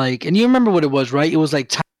as like, and you remember what it was, right? It was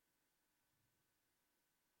like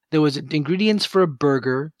there was ingredients for a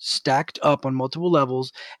burger stacked up on multiple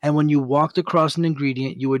levels, and when you walked across an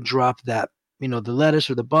ingredient, you would drop that, the lettuce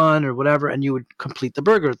or the bun or whatever, and you would complete the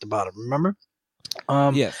burger at the bottom. Remember?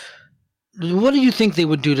 Yes. What do you think they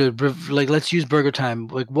would do to like? Let's use Burger Time.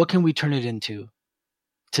 Like, what can we turn it into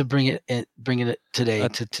to bring it today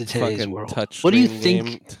to today's world? What do you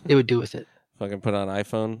think they would do with it? Fucking put on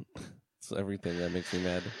iPhone. It's everything that makes me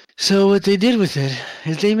mad. So what they did with it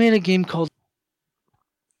is they made a game called.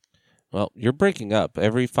 Well, you're breaking up.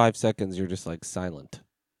 Every 5 seconds, you're just like silent.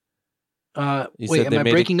 Wait, am I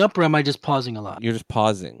breaking up or am I just pausing a lot? You're just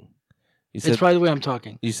pausing. It's probably the way I'm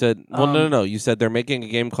talking. You said, well, no. You said they're making a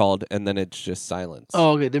game called, and then it's just silence.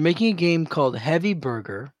 Oh, okay. They're making a game called Heavy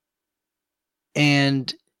Burger.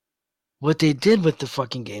 And what they did with the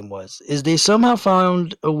fucking game is they somehow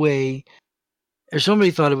found a way, or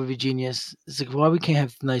somebody thought it would be genius. It's like, why we can't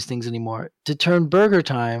have nice things anymore, to turn Burger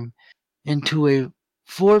Time into a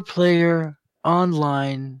 4-player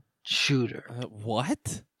online shooter.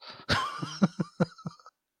 What?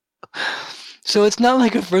 So it's not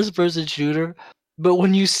like a first-person shooter, but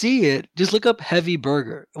when you see it, just look up Heavy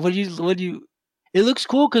Burger. It looks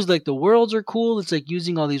cool because like the worlds are cool. It's like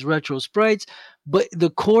using all these retro sprites, but the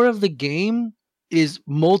core of the game is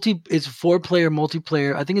it's 4-player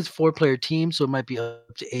multiplayer. I think it's 4-player team, so it might be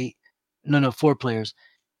up to 8. No, 4 players.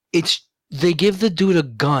 They give the dude a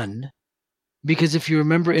gun. Because if you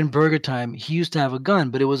remember in Burger Time, he used to have a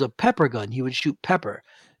gun, but it was a pepper gun. He would shoot pepper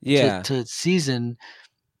to season.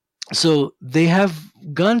 So they have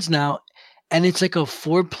guns now, and it's like a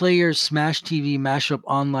 4-player Smash TV mashup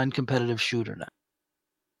online competitive shooter now.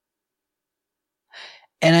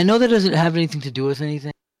 And I know that doesn't have anything to do with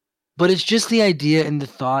anything, but it's just the idea and the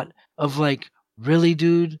thought of like, really,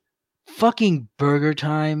 dude? Fucking Burger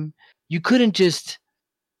Time? You couldn't just...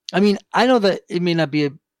 I mean, I know that it may not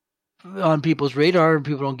be on people's radar and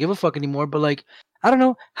people don't give a fuck anymore, but like, I don't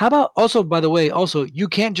know. How about also, by the way, you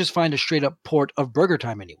can't just find a straight up port of Burger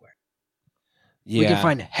Time anywhere. Yeah. We can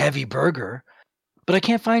find Heavy Burger, but I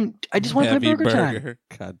can't find. I just want to play Heavy Burger Time. Burger.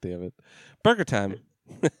 God damn it. Burger Time.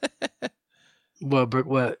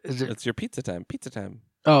 What is it? It's your pizza time. Pizza time.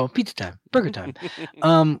 Oh, Pizza Time, Burger Time.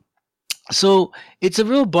 So it's a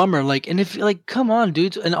real bummer. Like, and if like, come on,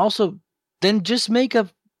 dudes, and also then just make a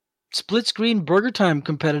split screen Burger Time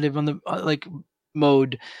competitive on the like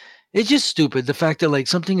mode. It's just stupid. The fact that like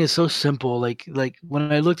something is so simple. Like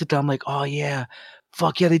when I looked at that, I'm like, oh yeah,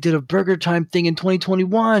 fuck yeah, they did a Burger Time thing in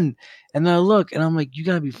 2021. And then I look and I'm like, you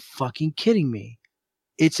gotta be fucking kidding me.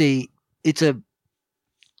 It's a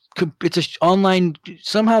online.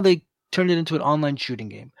 Somehow they turned it into an online shooting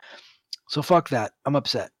game. So fuck that. I'm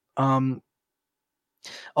upset.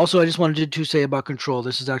 Also, I just wanted to say about Control.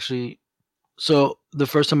 This is actually so the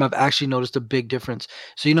first time I've actually noticed a big difference.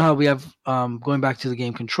 So you know how we have going back to the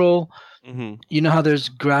game Control. Mm-hmm. You know how there's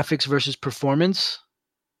graphics versus performance.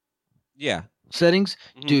 Yeah. Settings,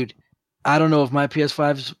 dude. I don't know if my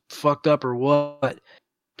PS5's fucked up or what.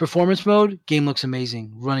 Performance mode, game looks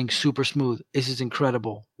amazing, running super smooth. This is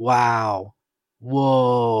incredible. Wow.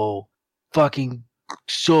 Whoa. Fucking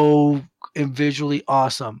so visually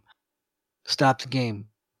awesome. Stop the game.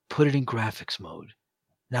 Put it in graphics mode.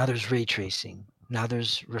 Now there's ray tracing. Now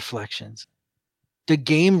there's reflections. The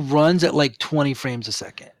game runs at like 20 frames a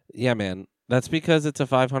second. Yeah, man. That's because it's a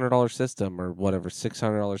 $500 system or whatever,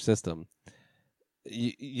 $600 system.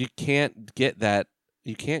 You can't get that.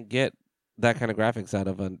 You can't get that kind of graphics out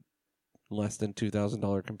of a less than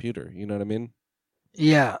 $2,000 computer. You know what I mean?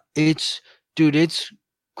 Yeah, it's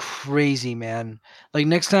crazy, man. Like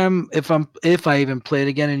next time, if I even play it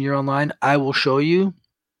again and you're online, I will show you.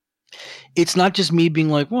 It's not just me being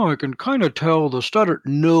like, well, I can kind of tell the stutter.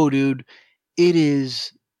 No, dude,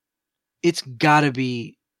 it's gotta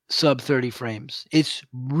be sub 30 frames. It's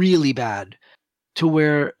really bad to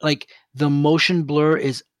where like the motion blur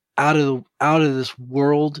is out of this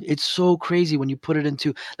world. It's so crazy when you put it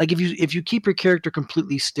into like if you keep your character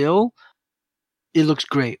completely still, it looks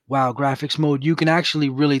great. Wow, graphics mode, you can actually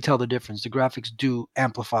really tell the difference. The graphics do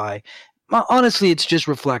amplify. Honestly, it's just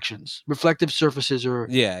reflections. Reflective surfaces are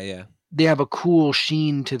Yeah. They have a cool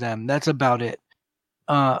sheen to them. That's about it.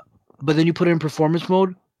 But then you put it in performance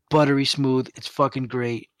mode, buttery smooth. It's fucking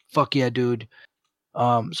great. Fuck yeah, dude.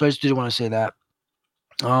 So I just did want to say that.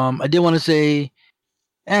 I did want to say,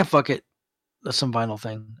 fuck it. That's some vinyl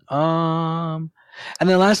thing. And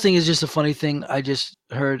the last thing is just a funny thing I just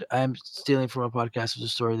heard. I'm stealing from a podcast. It was a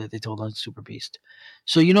story that they told on Super Beast.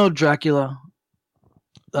 So you know Dracula,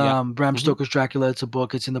 Bram Stoker's Dracula. It's a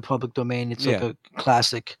book. It's in the public domain. It's like a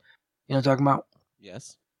classic. You know what I'm talking about?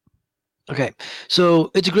 Yes. Okay,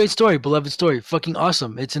 so it's a great story, beloved story, fucking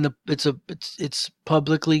awesome. It's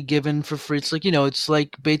publicly given for free. It's like it's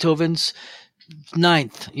like Beethoven's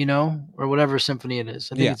ninth, or whatever symphony it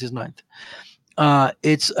is. I think it's his ninth.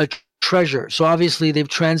 It's a treasure. So obviously they've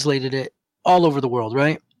translated it all over the world,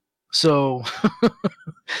 right? So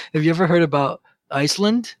have you ever heard about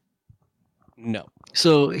Iceland? No.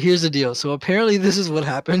 So here's the deal. So apparently this is what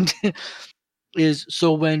happened. Is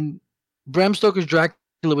so when Bram Stoker's Dracula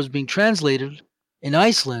was being translated in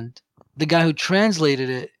Iceland, the guy who translated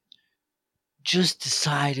it just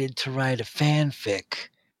decided to write a fanfic.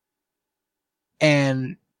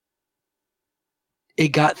 And it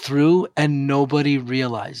got through and nobody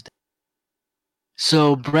realized it.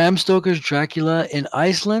 So Bram Stoker's Dracula in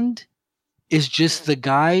Iceland is just the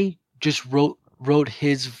guy just wrote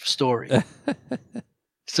his story.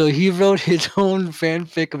 So he wrote his own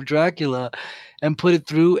fanfic of Dracula and put it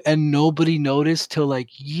through, and nobody noticed till like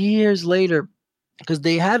years later, because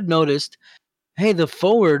they had noticed, hey, the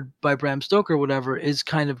forward by Bram Stoker, whatever, is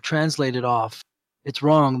kind of translated off. It's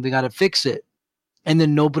wrong. They got to fix it. And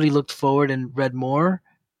then nobody looked forward and read more,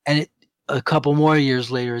 and a couple more years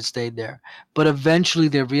later, it stayed there. But eventually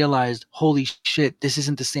they realized, holy shit, this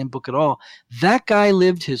isn't the same book at all. That guy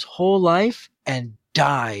lived his whole life and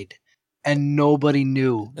died, and nobody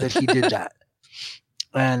knew that he did that.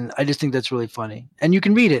 And I just think that's really funny. And you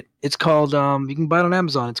can read it. It's called, you can buy it on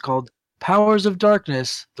Amazon. It's called Powers of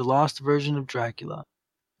Darkness, The Lost Version of Dracula.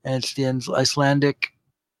 And it's the Icelandic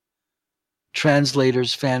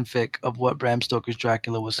translator's fanfic of what Bram Stoker's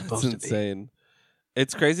Dracula was supposed to be. That's insane.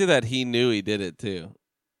 It's crazy that he knew he did it too.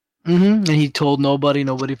 And he told nobody.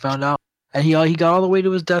 Nobody found out. And he got all the way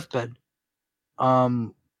to his deathbed.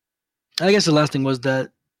 I guess the last thing was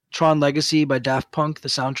that Tron Legacy by Daft Punk, the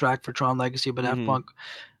soundtrack for Tron Legacy by Daft Punk,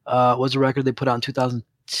 was a record they put out in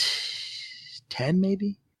 2010,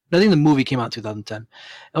 maybe? I think the movie came out in 2010.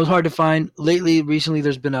 It was hard to find. Recently,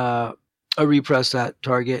 there's been a repress at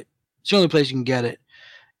Target. It's the only place you can get it.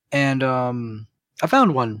 And I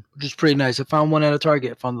found one, which is pretty nice. I found one at a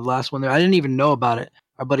Target. I found the last one there. I didn't even know about it.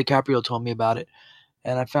 Our buddy Caprio told me about it,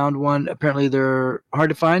 and I found one. Apparently, they're hard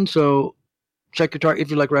to find. So check your target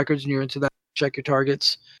if you like records and you're into that. Check your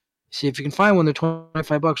targets. See if you can find one. They're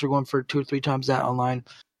 $25. We're going for 2 or 3 times that online.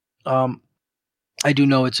 I do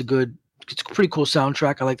know it's a pretty cool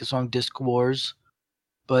soundtrack. I like the song Disc Wars,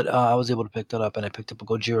 but I was able to pick that up, and I picked up a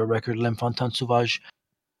Gojira record, L'Enfant Sauvage.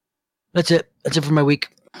 That's it. That's it for my week.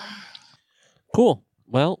 Cool.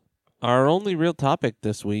 Well, our only real topic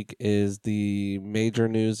this week is the major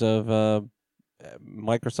news of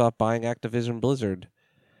Microsoft buying Activision Blizzard.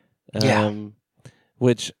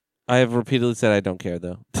 Which I have repeatedly said I don't care,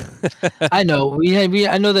 though. I know.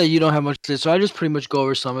 I know that you don't have much to say, so I just pretty much go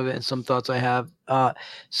over some of it and some thoughts I have.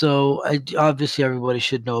 Obviously everybody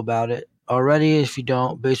should know about it already. If you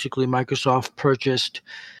don't, basically Microsoft purchased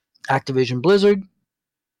Activision Blizzard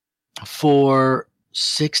for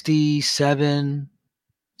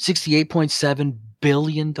 $68.7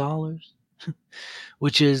 billion,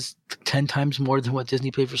 which is 10 times more than what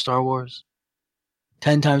Disney paid for Star Wars,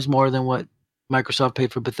 10 times more than what Microsoft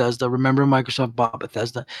paid for Bethesda. Remember, Microsoft bought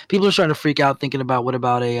Bethesda. People are starting to freak out thinking about what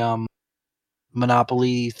about a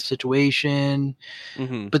monopoly situation.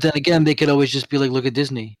 Mm-hmm. But then again, they could always just be like, look at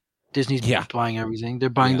Disney. Disney's buying everything. They're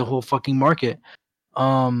buying the whole fucking market.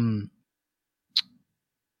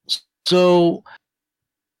 So,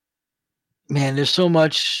 man, there's so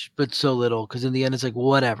much, but so little. Because in the end, it's like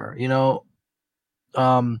whatever, you know.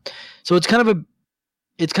 So it's kind of a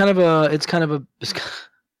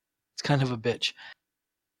bitch.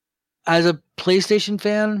 As a PlayStation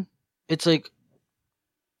fan, it's like,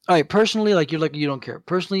 all right, personally, like you don't care.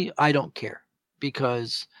 Personally, I don't care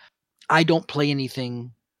because I don't play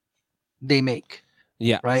anything they make.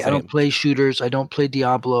 Yeah, right. Same. I don't play shooters. I don't play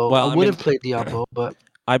Diablo. Well, I would have played Diablo, but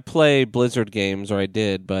I play Blizzard games, or I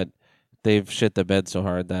did, but they've shit the bed so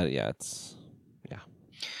hard that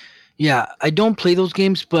yeah, I don't play those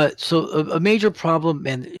games. But so a major problem,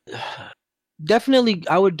 and definitely,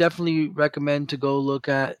 I would definitely recommend to go look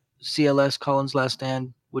at CLS Colin's Last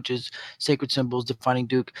Stand, which is Sacred Symbols Defining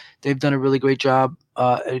Duke. They've done a really great job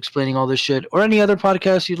at explaining all this shit. Or any other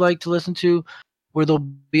podcast you'd like to listen to, where they'll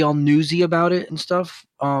be all newsy about it and stuff.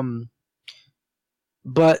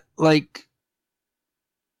 But like,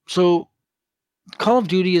 so Call of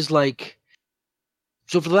Duty is like,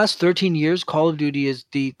 so for the last 13 years, Call of Duty is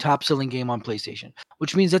the top selling game on PlayStation,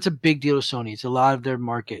 which means that's a big deal to Sony. It's a lot of their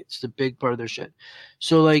market. It's a big part of their shit.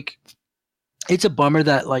 So like, it's a bummer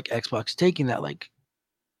that like Xbox is taking that. Like,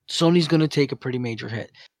 Sony's going to take a pretty major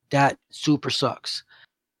hit. That super sucks.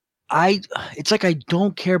 It's like I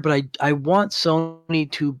don't care, but I want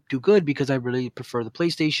Sony to do good because I really prefer the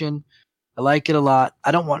PlayStation. I like it a lot.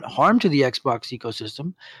 I don't want harm to the Xbox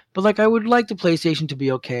ecosystem, but like I would like the PlayStation to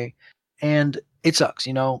be okay. And it sucks,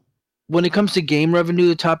 you know. When it comes to game revenue,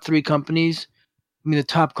 the top 3 companies, I mean the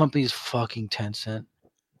top company is fucking Tencent.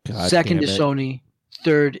 Second is Sony.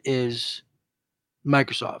 Third is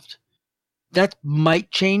Microsoft. That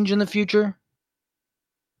might change in the future.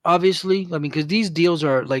 Obviously, I mean, because these deals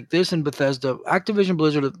are like this and Bethesda, Activision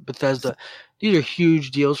Blizzard, Bethesda, these are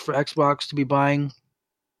huge deals for Xbox to be buying.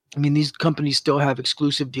 I mean, these companies still have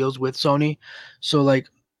exclusive deals with Sony. So, like,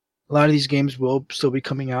 a lot of these games will still be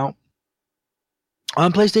coming out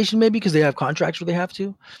on PlayStation, maybe because they have contracts where they have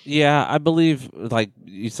to. Yeah, I believe, like,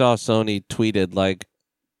 you saw Sony tweeted, like,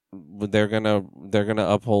 they're gonna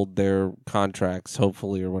uphold their contracts,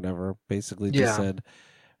 hopefully, or whatever. Basically, just said,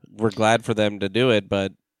 we're glad for them to do it,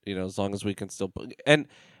 but, you know, as long as we can still... And,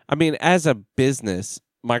 I mean, as a business...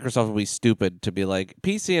 Microsoft would be stupid to be like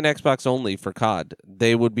PC and Xbox only for COD.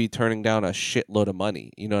 They would be turning down a shitload of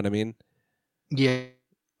money. You know what I mean? Yeah.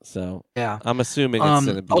 So yeah, I'm assuming it's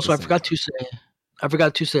going to be. Also, I forgot to say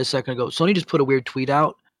a second ago. Sony just put a weird tweet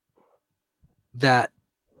out that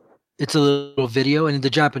it's a little video, and in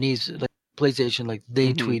the Japanese like PlayStation, like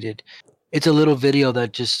they tweeted, it's a little video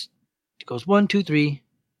that just goes 1, 2, 3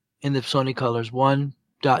 in the Sony colors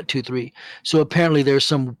 1.23. So apparently there's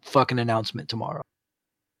some fucking announcement tomorrow.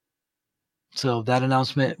 So that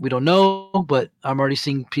announcement, we don't know, but I'm already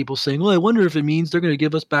seeing people saying, well, I wonder if it means they're going to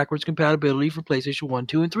give us backwards compatibility for PlayStation 1,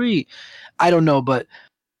 2, and 3. I don't know, but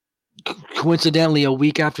coincidentally, a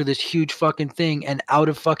week after this huge fucking thing, and out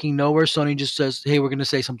of fucking nowhere, Sony just says, hey, we're going to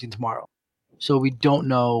say something tomorrow. So we don't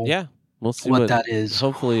know we'll see what that is.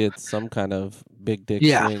 Hopefully it's some kind of big dick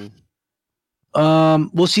swing.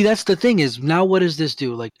 Well, see, that's the thing is now what does this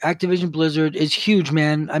do? Like Activision Blizzard is huge,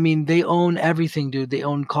 man. I mean, they own everything, dude. They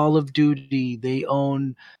own Call of Duty.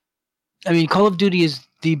 Call of Duty is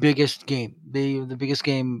the biggest game. The biggest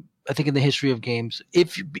game, I think, in the history of games.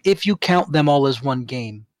 If you count them all as one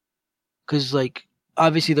game. Because, like,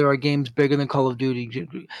 obviously there are games bigger than Call of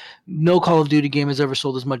Duty. No Call of Duty game has ever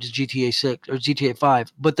sold as much as GTA 6 or GTA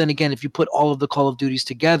 5. But then again, if you put all of the Call of Duties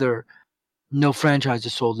together, no franchise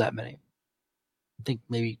has sold that many. I think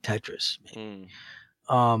maybe Tetris. Maybe.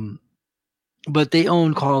 But they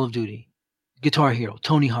own Call of Duty, Guitar Hero,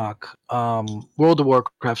 Tony Hawk, World of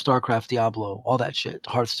Warcraft, StarCraft, Diablo, all that shit,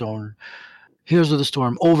 Hearthstone, Heroes of the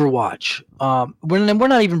Storm, Overwatch. We're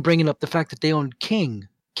not even bringing up the fact that they own King.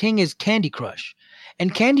 King is Candy Crush.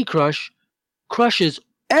 And Candy Crush crushes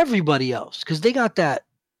everybody else because they got that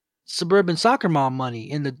suburban soccer mom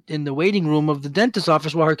money in the waiting room of the dentist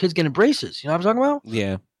office while her kid's getting braces. You know what I'm talking about?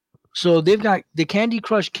 Yeah. So they've got the Candy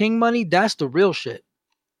Crush King money. That's the real shit.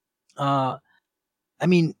 I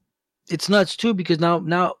mean, it's nuts too because now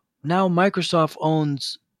Microsoft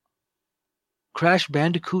owns Crash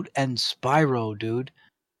Bandicoot and Spyro, dude.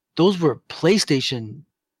 Those were PlayStation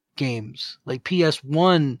games, like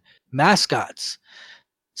PS1 mascots.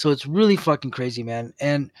 So it's really fucking crazy, man.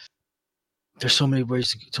 And there's so many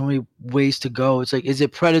ways to go. It's like, is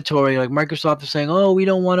it predatory? Like Microsoft is saying, oh, we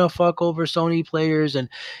don't want to fuck over Sony players, and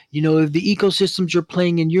if the ecosystems you're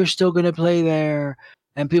playing in, you're still gonna play there.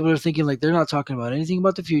 And people are thinking like they're not talking about anything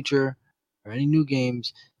about the future or any new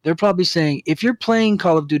games. They're probably saying if you're playing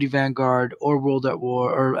Call of Duty Vanguard or World at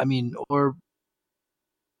War or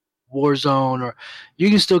Warzone, or you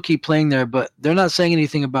can still keep playing there, but they're not saying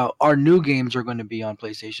anything about our new games are going to be on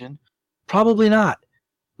PlayStation. Probably not.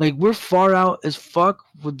 Like, we're far out as fuck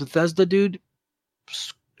with Bethesda, dude.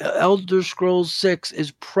 Elder Scrolls 6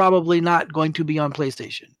 is probably not going to be on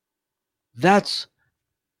PlayStation. That's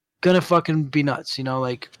gonna fucking be nuts,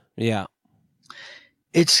 Yeah.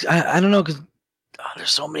 It's, I don't know, because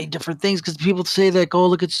there's so many different things, because people say that, oh,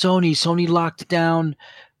 look at Sony. Sony locked down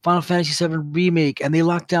Final Fantasy VII Remake, and they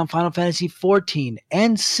locked down Final Fantasy 14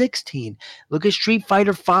 and 16. Look at Street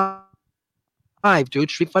Fighter 5, dude.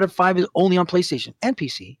 Street Fighter 5 is only on PlayStation and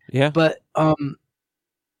PC. Yeah. But I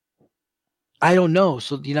don't know.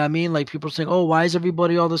 So, you know what I mean? Like, people are saying, oh, why is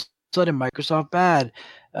everybody all of a sudden Microsoft bad,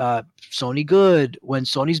 Sony good, when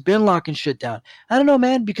Sony's been locking shit down? I don't know,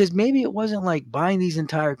 man, because maybe it wasn't like buying these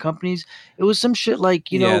entire companies. It was some shit like,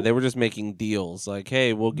 yeah, they were just making deals. Like,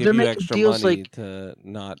 hey, we'll give you extra money to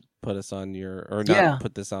not put us on not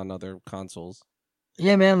put this on other consoles.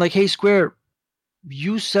 Yeah, man. Like, hey, Square,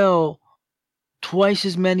 you sell twice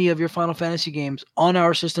as many of your Final Fantasy games on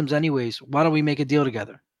our systems anyways. Why don't we make a deal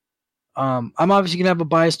together? I'm obviously going to have a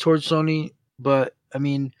bias towards Sony, but I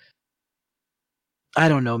mean, I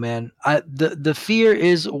don't know, man. The fear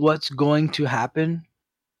is what's going to happen,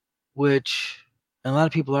 which a lot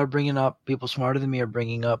of people are bringing up. People smarter than me are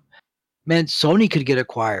bringing up. Man, Sony could get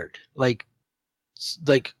acquired. Like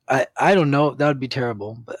I don't know. That would be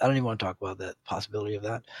terrible. But I don't even want to talk about that possibility of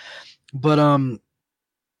that. But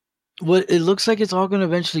what it looks like it's all going to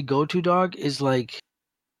eventually go to, dog, is like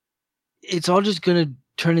it's all just going to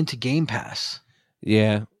turn into Game Pass.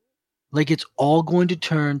 Yeah. Like, it's all going to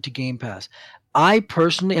turn to Game Pass. I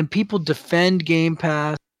personally, and people defend Game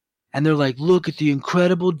Pass, and they're like, look at the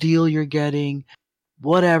incredible deal you're getting,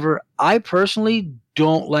 whatever. I personally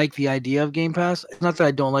don't like the idea of Game Pass. It's not that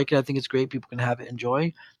I don't like it. I think it's great. People can have it,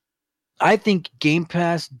 enjoy. I think Game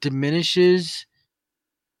Pass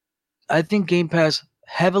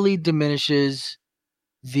heavily diminishes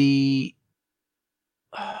the,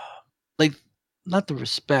 not the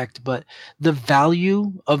respect, but the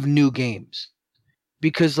value of new games,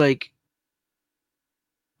 because like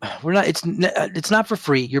it's not for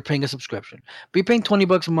free. You're paying a subscription, but you're paying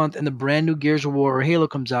 $20 a month, and the brand new Gears of War or Halo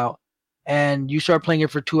comes out, and you start playing it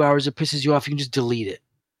for 2 hours. It pisses you off. You can just delete it.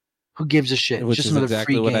 Who gives a shit? Which just is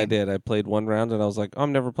exactly what game. I did. I played one round, and I was like, oh,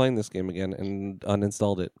 I'm never playing this game again, and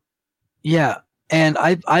uninstalled it. Yeah, and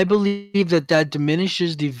I believe that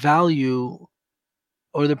diminishes the value,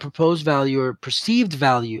 or the proposed value or perceived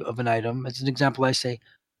value of an item. As an example, I say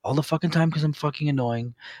all the fucking time because I'm fucking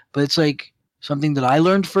annoying. But it's like something that I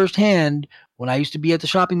learned firsthand when I used to be at the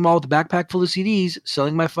shopping mall with a backpack full of CDs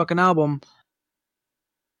selling my fucking album.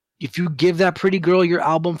 If you give that pretty girl your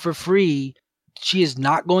album for free, she is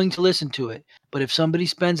not going to listen to it. But if somebody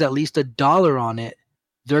spends at least $1 on it,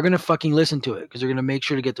 they're going to fucking listen to it because they're going to make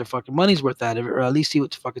sure to get their fucking money's worth out of it, or at least see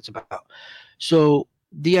what the fuck it's about. So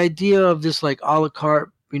the idea of this like a la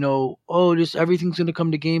carte, just everything's going to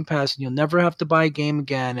come to Game Pass and you'll never have to buy a game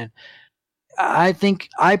again. And I think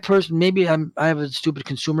I have a stupid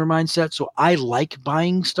consumer mindset, so I like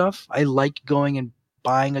buying stuff. I like going and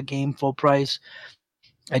buying a game full price.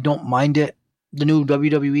 I don't mind it. The new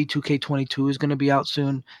WWE 2K22 is going to be out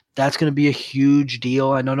soon. That's going to be a huge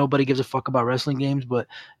deal. I know nobody gives a fuck about wrestling games, but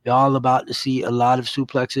y'all about to see a lot of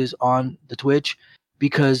suplexes on the Twitch,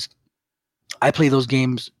 because I play those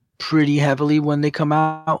games pretty heavily when they come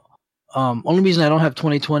out. Only reason I don't have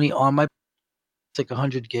 2020 on my, it's like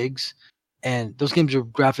 100 gigs, and those games are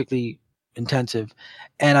graphically intensive,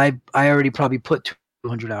 and I already probably put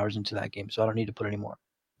 200 hours into that game, so I don't need to put any more.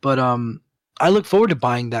 But I look forward to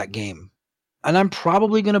buying that game, and I'm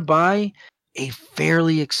probably gonna buy a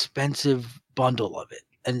fairly expensive bundle of it,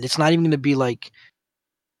 and it's not even gonna be like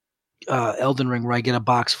Elden Ring where I get a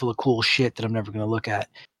box full of cool shit that I'm never gonna look at.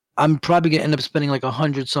 I'm probably gonna end up spending like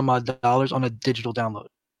 $100 some odd dollars on a digital download.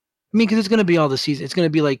 I mean, because it's gonna be all the season. It's gonna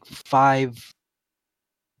be like 5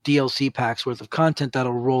 DLC packs worth of content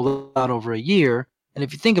that'll roll out over a year. And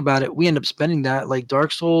if you think about it, we end up spending that. Like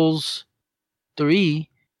Dark Souls 3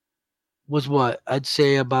 was what? I'd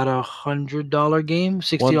say about $100 game,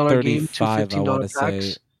 $60 game, two $135, I want $15 to packs.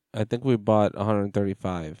 say. I think we bought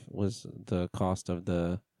 135 was the cost of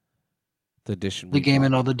the edition. The game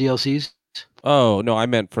and all the DLCs. Oh no, I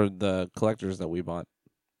meant for the collectors that we bought.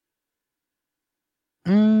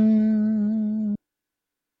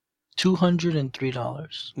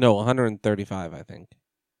 $203. No, 135, I think.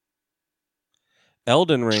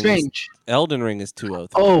 Elden Ring. Strange. Elden Ring is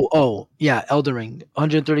 203. Oh, yeah, Elden Ring,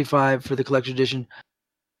 135 for the collector's edition.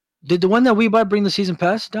 Did the one that we bought bring the season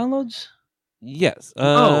pass downloads? Yes.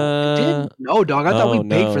 Oh, it did? No, dog. I thought we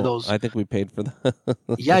paid for those. I think we paid for the.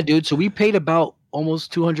 Yeah, dude. So we paid about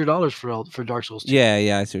almost $200 for Dark Souls 2.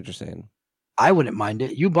 Yeah, I see what you're saying. I wouldn't mind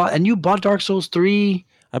it. You bought Dark Souls 3.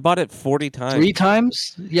 I bought it 40 times. 3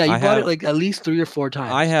 times? Yeah, you bought it like at least 3 or 4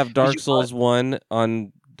 times. I have Dark Souls 1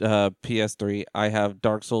 on PS3. I have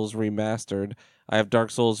Dark Souls Remastered. I have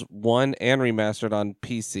Dark Souls 1 and Remastered on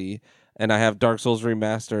PC. And I have Dark Souls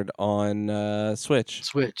Remastered on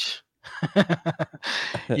Switch.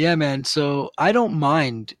 Yeah, man. So I don't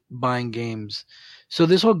mind buying games. So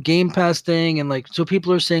this whole Game Pass thing, and like, so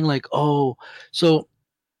people are saying like, oh, so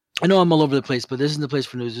I know I'm all over the place, but this isn't the place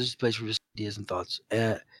for news. This is the place for just ideas and thoughts.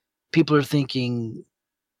 People are thinking,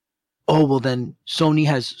 oh, well then Sony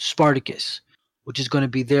has Spartacus, which is going to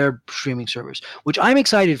be their streaming service, which I'm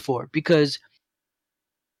excited for because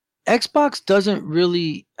Xbox doesn't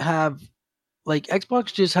really have, like,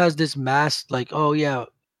 Xbox just has this mass, like, oh yeah,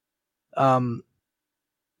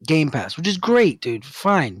 Game Pass, which is great, dude.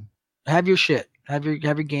 Fine, have your shit, have your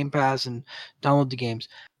Game Pass and download the games.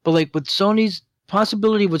 But like with Sony's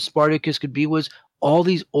possibility, what Spartacus could be was all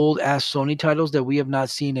these old ass Sony titles that we have not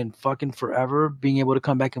seen in fucking forever being able to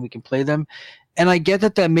come back and we can play them. And I get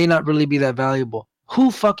that may not really be that valuable.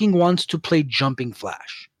 Who fucking wants to play Jumping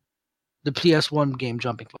Flash? The PS1 game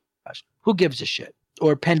Jumping Flash. Who gives a shit?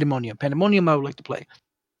 Or Pandemonium. Pandemonium I would like to play.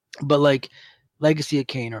 But like Legacy of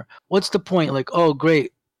Kain, or what's the point? Like, oh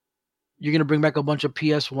great, you're gonna bring back a bunch of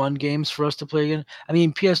PS1 games for us to play again? I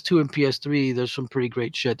mean, PS2 and PS3, there's some pretty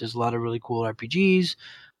great shit. There's a lot of really cool RPGs,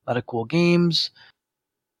 a lot of cool games.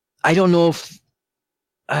 I don't know if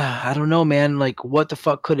I don't know, man. Like, what the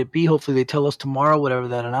fuck could it be? Hopefully they tell us tomorrow, whatever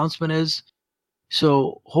that announcement is.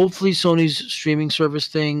 So hopefully Sony's streaming service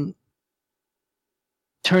thing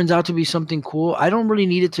turns out to be something cool. I don't really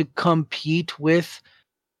need it to compete with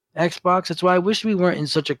Xbox. That's why I wish we weren't in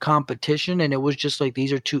such a competition and it was just like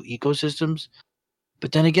these are two ecosystems.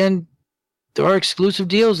 But then again, there are exclusive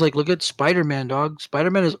deals. Like, look at Spider-Man, dog.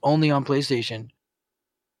 Spider-Man is only on PlayStation.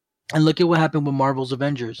 And look at what happened with Marvel's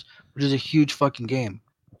Avengers, which is a huge fucking game.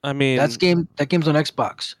 I mean, that game's on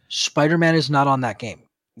Xbox. Spider-Man is not on that game.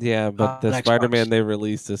 Yeah, but the Spider-Man they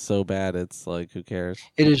released is so bad. It's like, who cares?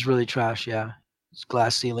 It is really trash. Yeah, it's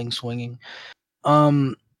glass ceiling swinging.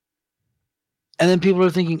 And then people are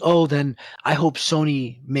thinking, oh, then I hope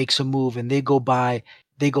Sony makes a move and they go buy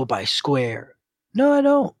Square. No, I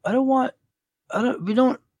don't.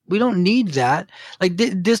 We don't need that. Like,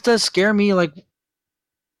 this does scare me. Like,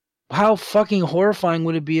 how fucking horrifying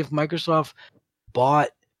would it be if Microsoft bought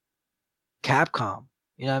Capcom?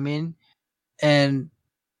 You know what I mean? And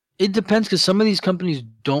it depends, because some of these companies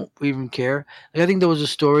don't even care. Like, I think there was a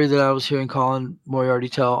story that I was hearing Colin Moriarty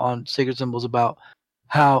tell on Sacred Symbols about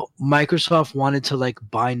how Microsoft wanted to like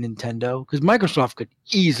buy Nintendo, because Microsoft could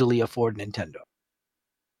easily afford Nintendo.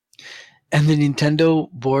 And the Nintendo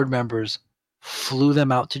board members flew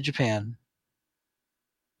them out to Japan,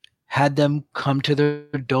 had them come to their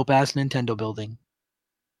dope-ass Nintendo building,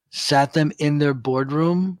 sat them in their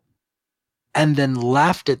boardroom, and then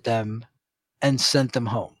laughed at them and sent them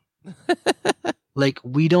home. Like,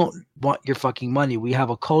 we don't want your fucking money. We have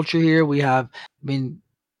a culture here.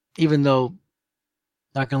 Even though,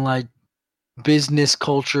 not gonna lie,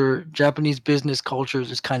 Japanese business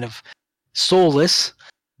cultures is kind of soulless,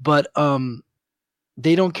 but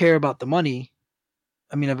they don't care about the money.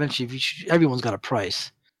 I mean, eventually everyone's got a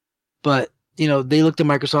price. But they looked at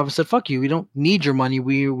Microsoft and said, "Fuck you. We don't need your money.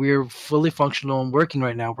 We're fully functional and working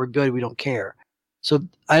right now. We're good. We don't care." So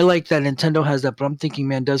I like that Nintendo has that, but I'm thinking,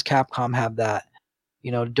 man, does Capcom have that?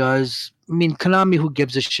 Konami, who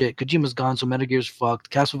gives a shit? Kojima's gone, so Metal Gear's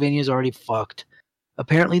fucked. Castlevania's already fucked.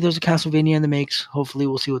 Apparently, there's a Castlevania in the makes. Hopefully,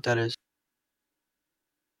 we'll see what that is.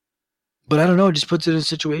 But I don't know. It just puts it in a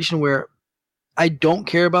situation where I don't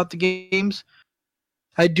care about the games.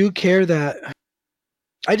 I do care that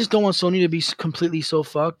I just don't want Sony to be completely so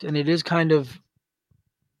fucked, and it is kind of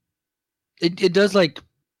it does like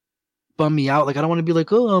bum me out. Like I don't want to be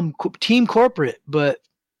like, oh, I'm team corporate, but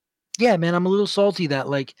yeah, man, I'm a little salty that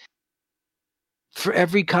like for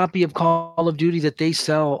every copy of Call of Duty that they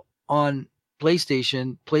sell on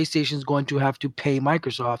PlayStation's going to have to pay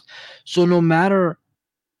Microsoft. So no matter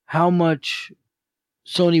how much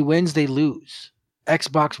Sony wins, they lose.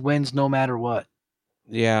 Xbox wins no matter what.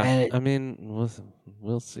 Yeah, and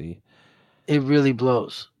we'll see. It really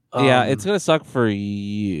blows. Yeah, it's gonna suck for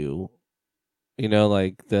you.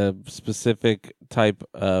 Like the specific type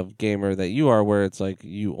of gamer that you are, where it's like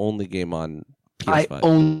you only game on PS5. I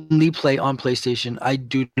only play on PlayStation. I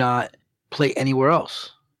do not play anywhere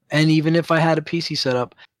else. And even if I had a PC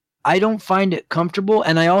setup, I don't find it comfortable,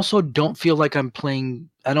 and I also don't feel like I'm playing.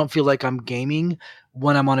 I don't feel like I'm gaming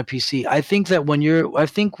when I'm on a PC. I think that when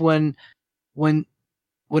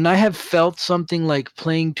I have felt something like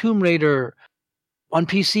playing Tomb Raider on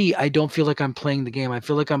PC, I don't feel like I'm playing the game. I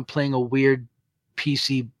feel like I'm playing a weird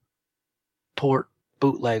PC port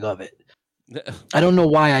bootleg of it. I don't know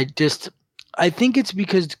why. I think it's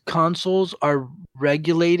because consoles are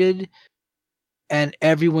regulated and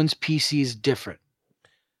everyone's PC is different.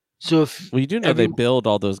 So if you do know they build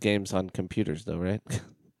all those games on computers though, right?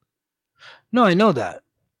 No, I know that.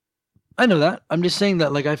 I'm just saying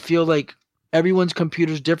that like I feel like everyone's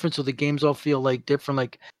computer's different, so the games all feel like different.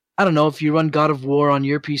 Like I don't know, if you run God of War on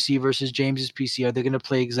your PC versus James's PC, are they going to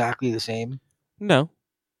play exactly the same? No.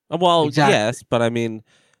 Well, exactly. Yes, but I mean,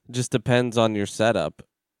 it just depends on your setup.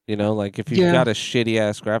 Like if you've got a shitty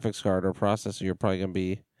ass graphics card or processor, you're probably going to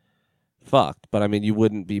be fucked. But I mean, you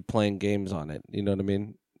wouldn't be playing games on it. You know what I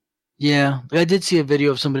mean? Yeah. I did see a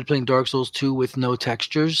video of somebody playing Dark Souls 2 with no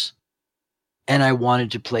textures, and I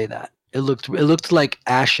wanted to play that. It looked like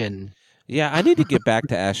Ashen. Yeah, I need to get back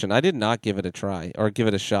to Ashen. I did not give it a try or give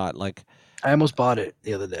it a shot. Like I almost bought it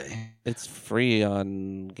the other day. It's free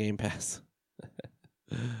on Game Pass.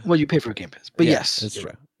 Well, you pay for Game Pass, but yes, that's true.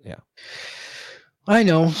 Right. Yeah, I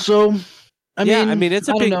know. So, I mean, it's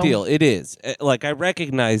a big deal. It is. Like I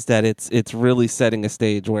recognize that it's really setting a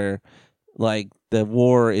stage where, like, the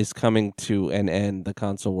war is coming to an end, the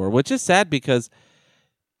console war, which is sad because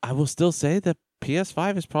I will still say that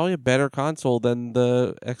PS5 is probably a better console than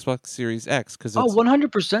the Xbox Series X.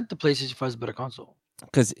 100% the PlayStation 5 is a better console.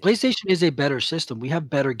 Because PlayStation is a better system. We have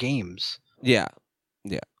better games. Yeah.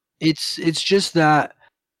 It's just that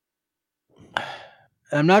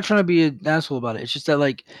I'm not trying to be an asshole about it. It's just that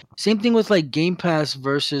like same thing with like Game Pass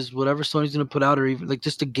versus whatever Sony's gonna put out, or even like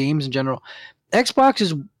just the games in general. Xbox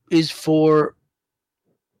is for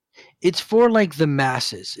like the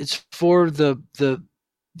masses. It's for the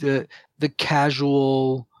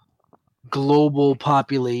casual global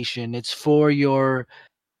population. It's for your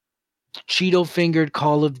Cheeto fingered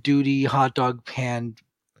Call of Duty hot dog pan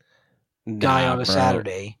guy on a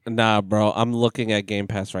Saturday. Nah, bro. I'm looking at Game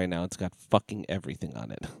Pass right now. It's got fucking everything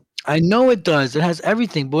on it. I know it does. It has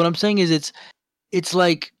everything. But what I'm saying is it's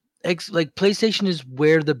like PlayStation is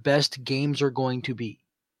where the best games are going to be.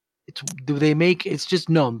 It's just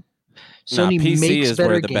no. Sony PC makes is better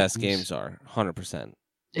where the games. best games are. 100%.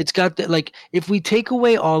 It's got that, like, if we take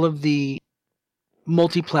away all of the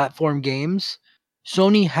multi-platform games,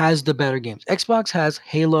 Sony has the better games. Xbox has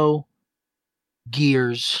Halo,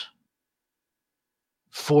 Gears,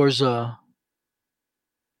 Forza,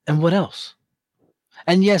 and what else?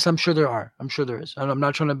 And yes, I'm sure there are. I'm sure there is. I'm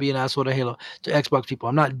not trying to be an asshole to Xbox people.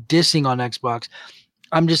 I'm not dissing on Xbox.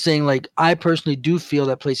 I'm just saying, like, I personally do feel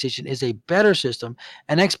that PlayStation is a better system,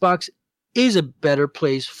 and Xbox is a better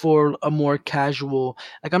place for a more casual.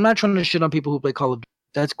 Like, I'm not trying to shit on people who play Call of Duty.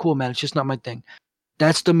 That's cool, man. It's just not my thing.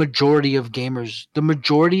 That's the majority of gamers. The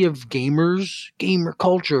majority of gamers, gamer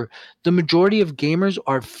culture, the majority of gamers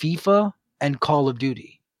are FIFA and Call of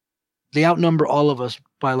Duty. They outnumber all of us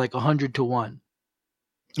by like 100-1.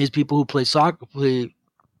 Is people who play soccer, play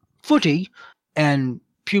footy, and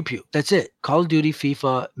pew pew. That's it. Call of Duty,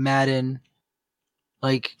 FIFA, Madden.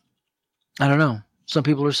 Like, I don't know. Some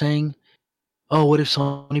people are saying, oh, what if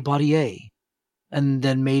Sony bought EA and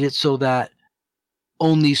then made it so that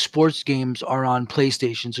only sports games are on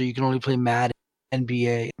PlayStation, so you can only play Madden,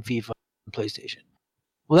 NBA, and FIFA on PlayStation.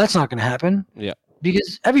 Well, that's not going to happen. Yeah.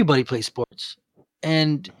 Because everybody plays sports,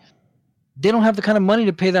 and they don't have the kind of money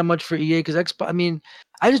to pay that much for EA. Because Xbox, I mean,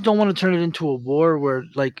 I just don't want to turn it into a war where,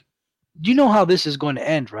 like, you know how this is going to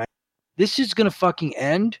end, right? This is going to fucking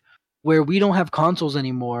end where we don't have consoles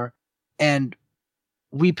anymore, and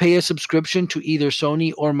we pay a subscription to either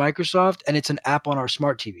Sony or Microsoft, and it's an app on our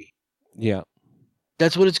smart TV. Yeah.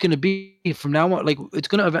 That's what it's going to be from now on. Like, it's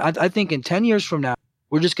going to, I think in 10 years from now,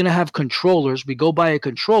 we're just going to have controllers. We go buy a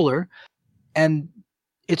controller, and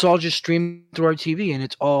it's all just streamed through our TV, and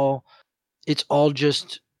it's all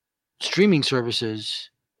just streaming services.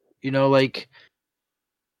 You know, like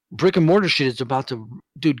brick and mortar shit is about to,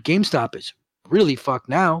 dude, GameStop is really fucked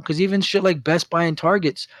now, because even shit like Best Buy and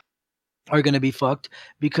Targets are going to be fucked,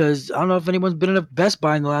 because I don't know if anyone's been in a Best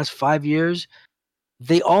Buy in the last 5 years.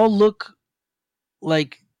 They all look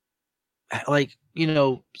like, you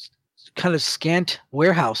know, kind of scant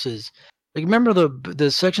warehouses. Like, remember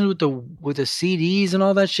the sections with the CDs and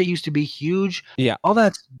all that shit used to be huge? Yeah. All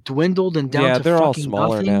that's dwindled and down to they're all fucking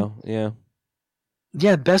smaller nothing. now. Yeah.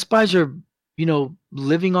 Yeah, Best Buys are, you know,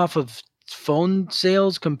 living off of phone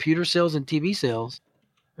sales, computer sales, and TV sales.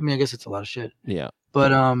 I mean, I guess it's a lot of shit. Yeah.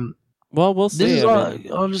 But well, we'll see. this is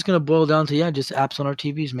all just gonna boil down to just apps on our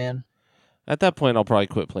TVs, man. At that point, I'll probably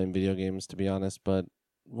quit playing video games, to be honest. But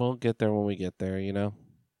we'll get there when we get there, you know.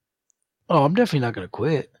 Oh, I'm definitely not gonna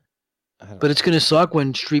quit. But it's gonna suck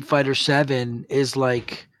when Street Fighter 7 is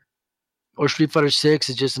like, or Street Fighter 6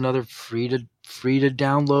 is just another free to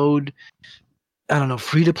download. I don't know,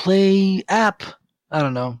 free to play app. I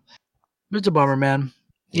don't know. It's a bummer, man.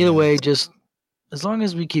 Either way, just as long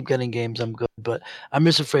as we keep getting games, I'm good. But I'm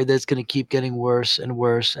just afraid that it's gonna keep getting worse and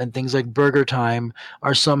worse, and things like Burger Time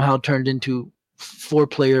are somehow turned into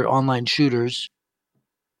 4-player online shooters,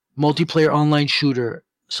 multiplayer online shooter.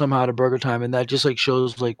 Somehow to Burger Time, and that just like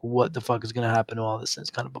shows like what the fuck is gonna happen to all this. And it's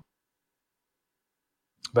kind of,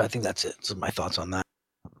 but I think that's it. So my thoughts on that.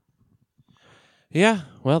 Yeah,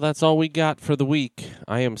 well, that's all we got for the week.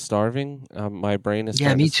 I am starving. My brain is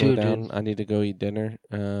starting to slow down. Dude. I need to go eat dinner.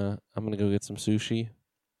 I'm gonna go get some sushi.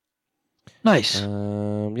 Nice.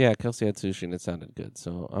 Yeah, Kelsey had sushi and it sounded good,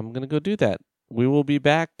 so I'm gonna go do that. We will be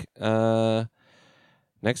back.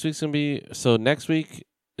 Next week's gonna be next week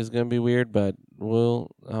is gonna be weird, but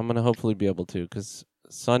I'm gonna hopefully be able to, because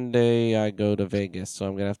Sunday I go to Vegas, so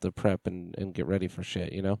I'm gonna have to prep and get ready for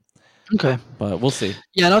shit, you know. Okay, but we'll see.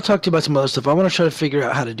 Yeah, and I'll talk to you about some other stuff. I want to try to figure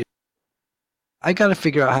out how to do. I gotta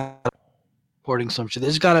figure out how to recording some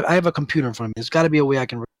shit. I have a computer in front of me. There's got to be a way I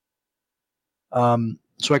can.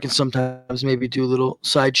 So I can sometimes maybe do a little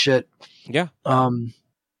side shit. Yeah. And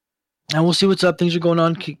we'll see what's up. Things are going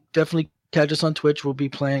on. Definitely catch us on Twitch. We'll be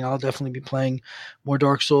playing. I'll definitely be playing more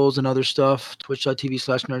Dark Souls and other stuff.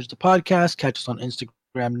 Twitch.tv/nerds the podcast. Catch us on Instagram,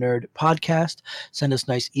 Nerd Podcast. Send us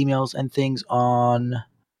nice emails and things on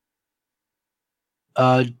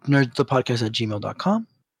nerdsthepodcast@gmail.com.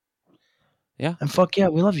 Yeah. And fuck yeah,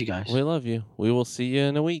 we love you guys. We love you. We will see you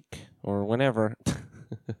in a week or whenever.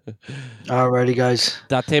 Alrighty, guys.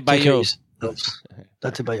 Date bayo.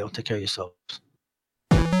 Date bayo. Take care of yourselves.